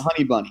 Nice. Yeah,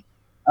 Honey Bunny.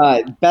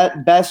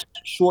 Best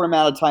short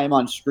amount of time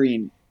on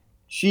screen.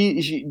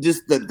 She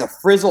just the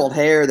frizzled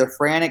hair, the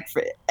frantic,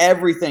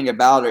 everything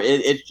about her.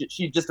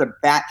 She's just a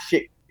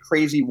batshit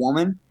crazy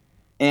woman.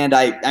 And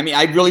I mean,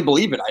 I really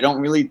believe it. I don't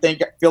really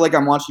feel like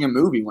I'm watching a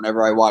movie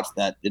whenever I watch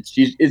that.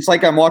 It's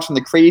like I'm watching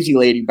The Crazy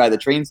Lady by the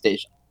train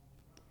station.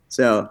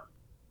 So,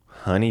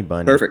 Honey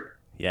Bunny. Perfect.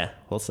 Yeah,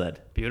 well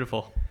said.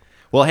 Beautiful.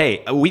 Well,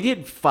 hey, we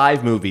did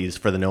 5 movies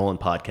for the Nolan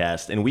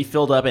podcast, and we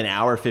filled up an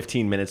hour,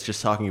 15 minutes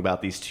just talking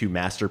about these 2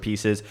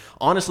 masterpieces.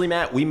 Honestly,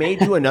 Matt, we may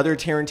do another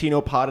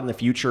Tarantino pod in the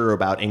future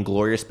about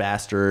Inglourious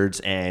Bastards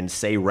and,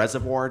 say,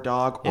 Reservoir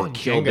Dog or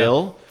Kill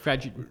Bill.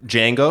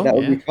 Django. That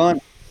would be fun.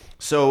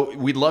 So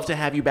we'd love to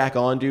have you back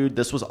on, dude.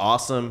 This was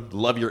awesome.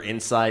 Love your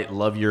insight.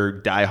 Love your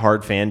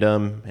diehard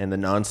fandom and the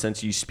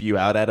nonsense you spew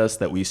out at us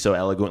that we so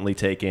eloquently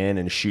take in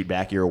and shoot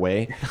back your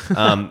way.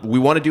 We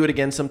want to do it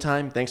again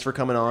sometime. Thanks for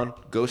coming on.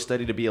 Go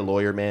study to be a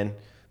lawyer, man.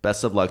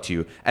 Best of luck to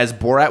you. As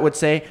Borat would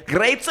say,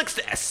 great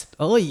success.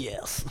 Oh,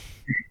 yes.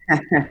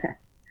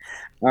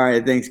 All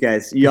right. Thanks,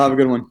 guys. You have a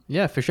good one.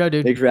 Yeah, for sure,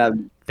 dude. Thanks for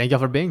having me. Thank y'all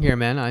for being here,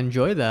 man. I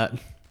enjoyed that.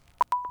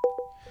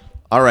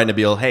 All right,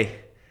 Nabil. Hey.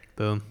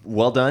 Boom.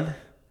 Well done.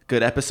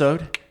 Good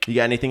episode. You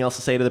got anything else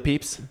to say to the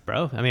peeps?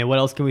 Bro, I mean, what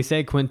else can we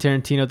say?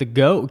 Quentin Tarantino, the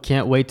GOAT.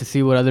 Can't wait to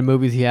see what other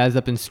movies he has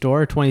up in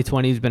store.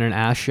 2020 has been an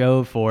ass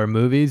show for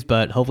movies,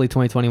 but hopefully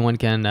 2021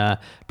 can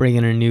bring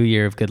in a new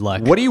year of good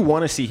luck. What do you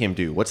want to see him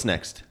do? What's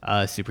next?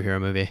 A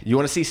superhero movie. You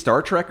want to see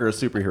Star Trek or a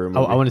superhero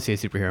movie? I want to see a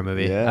superhero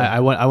movie. Yeah. I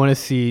want to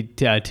see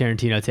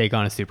Tarantino take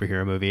on a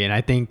superhero movie, and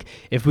I think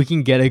if we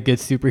can get a good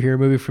superhero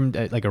movie from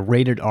like a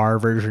rated R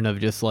version of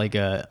just like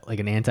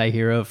an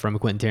anti-hero from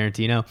Quentin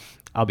Tarantino,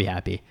 I'll be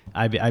happy.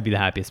 I'd be the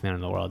happiest man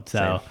in the world.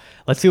 So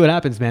let's see what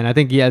happens, man. I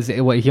think he has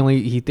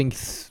he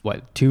thinks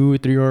 2 or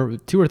 3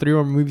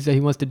 more movies that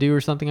he wants to do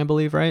or something. I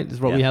believe, right? Is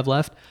what we have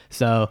left.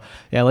 So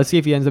yeah, let's see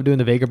if he ends up doing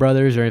the Vega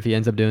Brothers or if he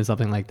ends up doing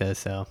something like this.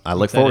 So I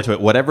look forward to it.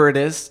 Whatever it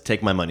is,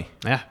 take my money.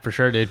 Yeah, for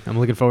sure, dude. I'm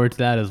looking forward to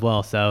that as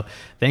well. So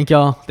thank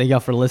y'all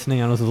for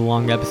listening. I know this was a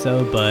long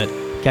episode, but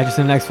catch us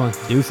in the next one.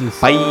 Deuces.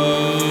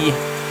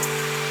 Bye.